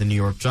actually have the New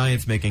York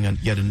Giants making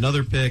yet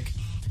another pick.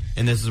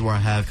 And this is where I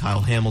have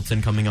Kyle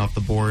Hamilton coming off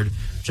the board.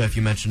 Jeff,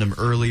 you mentioned him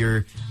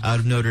earlier, out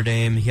of Notre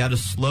Dame. He had a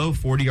slow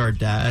 40-yard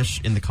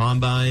dash in the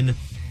combine,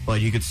 but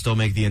you could still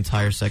make the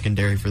entire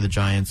secondary for the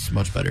Giants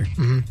much better.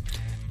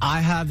 I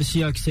have the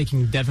Seahawks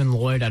taking Devin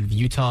Lloyd out of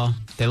Utah.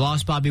 They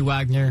lost Bobby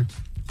Wagner.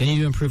 They need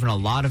to improve in a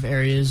lot of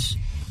areas.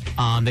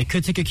 They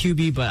could take a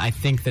QB, but I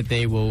think that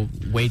they will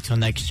wait till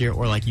next year,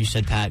 or like you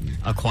said, Pat,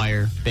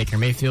 acquire Baker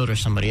Mayfield or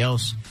somebody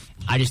else.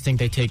 I just think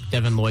they take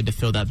Devin Lloyd to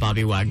fill that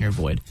Bobby Wagner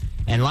void.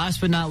 And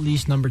last but not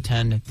least, number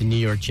 10, the New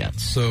York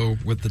Jets. So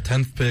with the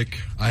 10th pick,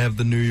 I have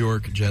the New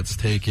York Jets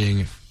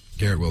taking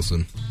Garrett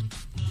Wilson.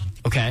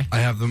 Okay. I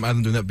have them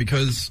doing that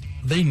because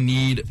they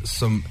need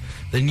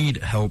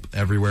help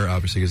everywhere,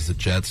 obviously, because it's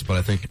the Jets, but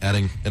I think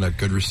adding in a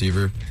good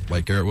receiver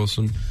like Garrett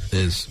Wilson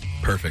is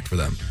perfect for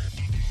them.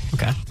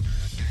 Okay.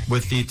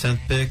 With the 10th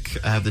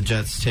pick, I have the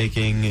Jets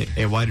taking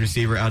a wide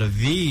receiver out of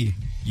the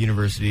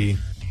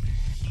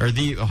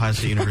Ohio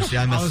State University.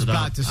 I messed I was it up.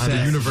 about to say.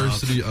 The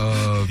University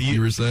of, you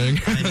were saying?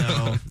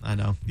 I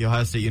know. The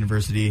Ohio State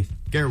University.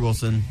 Garrett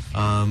Wilson.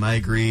 I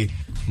agree.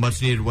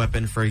 Much needed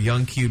weapon for a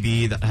young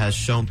QB that has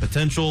shown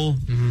potential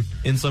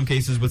in some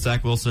cases with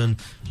Zach Wilson.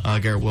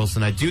 Garrett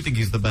Wilson, I do think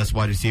he's the best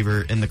wide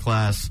receiver in the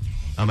class.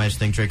 I just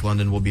think Drake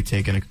London will be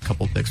taking a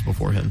couple picks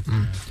before him.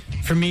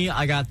 For me,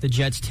 I got the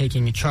Jets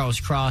taking Charles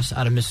Cross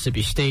out of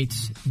Mississippi State.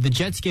 The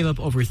Jets gave up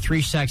over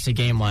 3 sacks a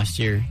game last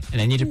year, and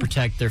they need to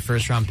protect their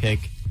first-round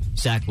pick,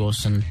 Zach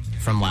Wilson,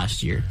 from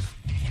last year.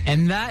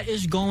 And that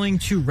is going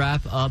to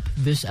wrap up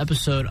this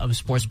episode of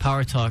Sports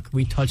Power Talk.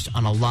 We touched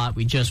on a lot.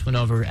 We just went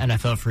over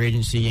NFL free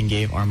agency and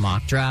gave our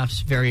mock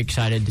drafts. Very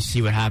excited to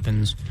see what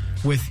happens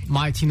with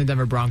my team, the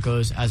Denver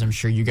Broncos, as I'm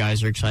sure you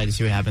guys are excited to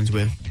see what happens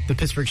with the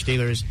Pittsburgh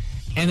Steelers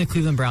and the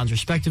Cleveland Browns,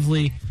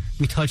 respectively.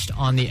 We touched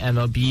on the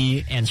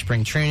MLB and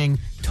spring training,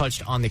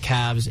 touched on the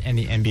Cavs and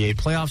the NBA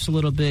playoffs a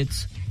little bit,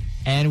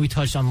 and we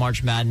touched on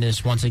March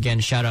Madness. Once again,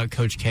 shout out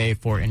Coach K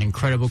for an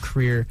incredible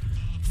career.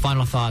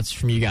 Final thoughts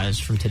from you guys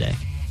from today.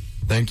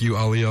 Thank you,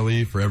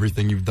 Ali, for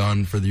everything you've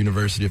done for the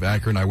University of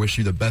Akron. I wish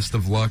you the best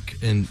of luck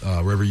in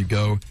wherever you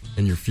go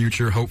in your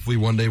future. Hopefully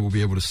one day we'll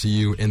be able to see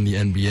you in the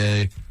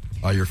NBA.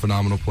 You're a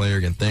phenomenal player.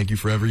 Again, thank you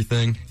for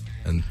everything,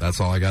 and that's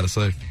all I got to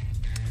say.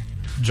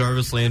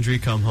 Jarvis Landry,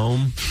 come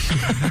home.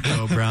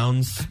 Go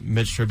Browns.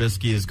 Mitch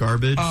Trubisky is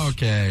garbage.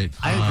 Okay.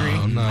 I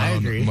agree. I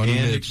agree.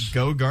 And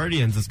go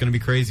Guardians. It's going to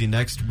be crazy.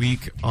 Next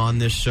week on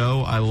this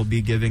show, I will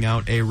be giving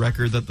out a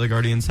record that the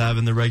Guardians have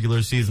in the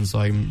regular season, so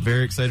I'm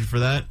very excited for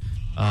that.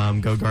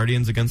 Go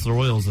Guardians against the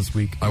Royals this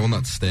week. I will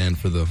not stand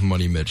for the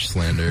Money Mitch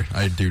slander.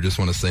 I do just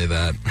want to say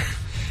that.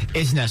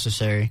 It's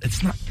necessary.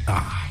 It's not.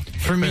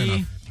 For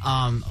me,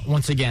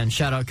 once again,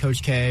 shout out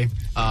Coach K.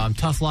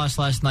 Tough loss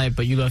last night,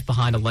 but you left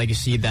behind a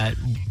legacy that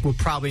will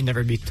probably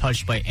never be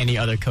touched by any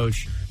other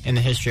coach in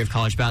the history of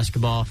college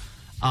basketball.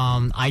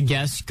 I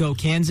guess go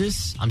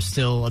Kansas. I'm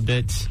still a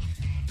bit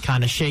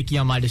kind of shaky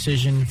on my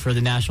decision for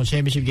the national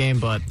championship game,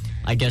 but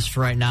I guess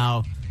for right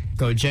now,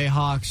 go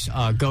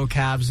Jayhawks, go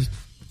Cavs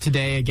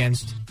today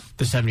against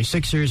the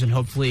 76ers, and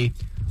hopefully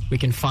we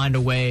can find a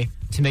way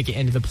to make it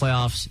into the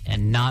playoffs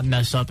and not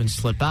mess up and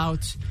slip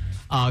out.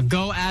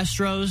 Go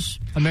Astros,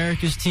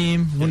 America's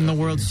team, winning the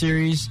World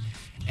Series,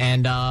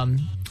 and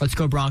let's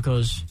go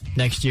Broncos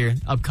next year,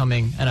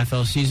 upcoming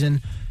NFL season.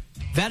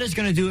 That is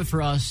going to do it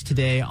for us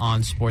today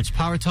on Sports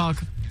Power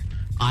Talk.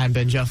 I'm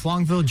Ben Jeff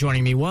Longville.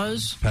 Joining me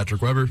was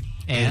Patrick Weber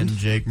and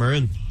Jake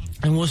Murrin.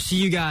 And we'll see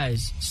you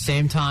guys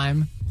same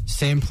time,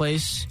 same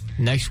place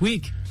next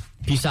week.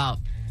 Peace out.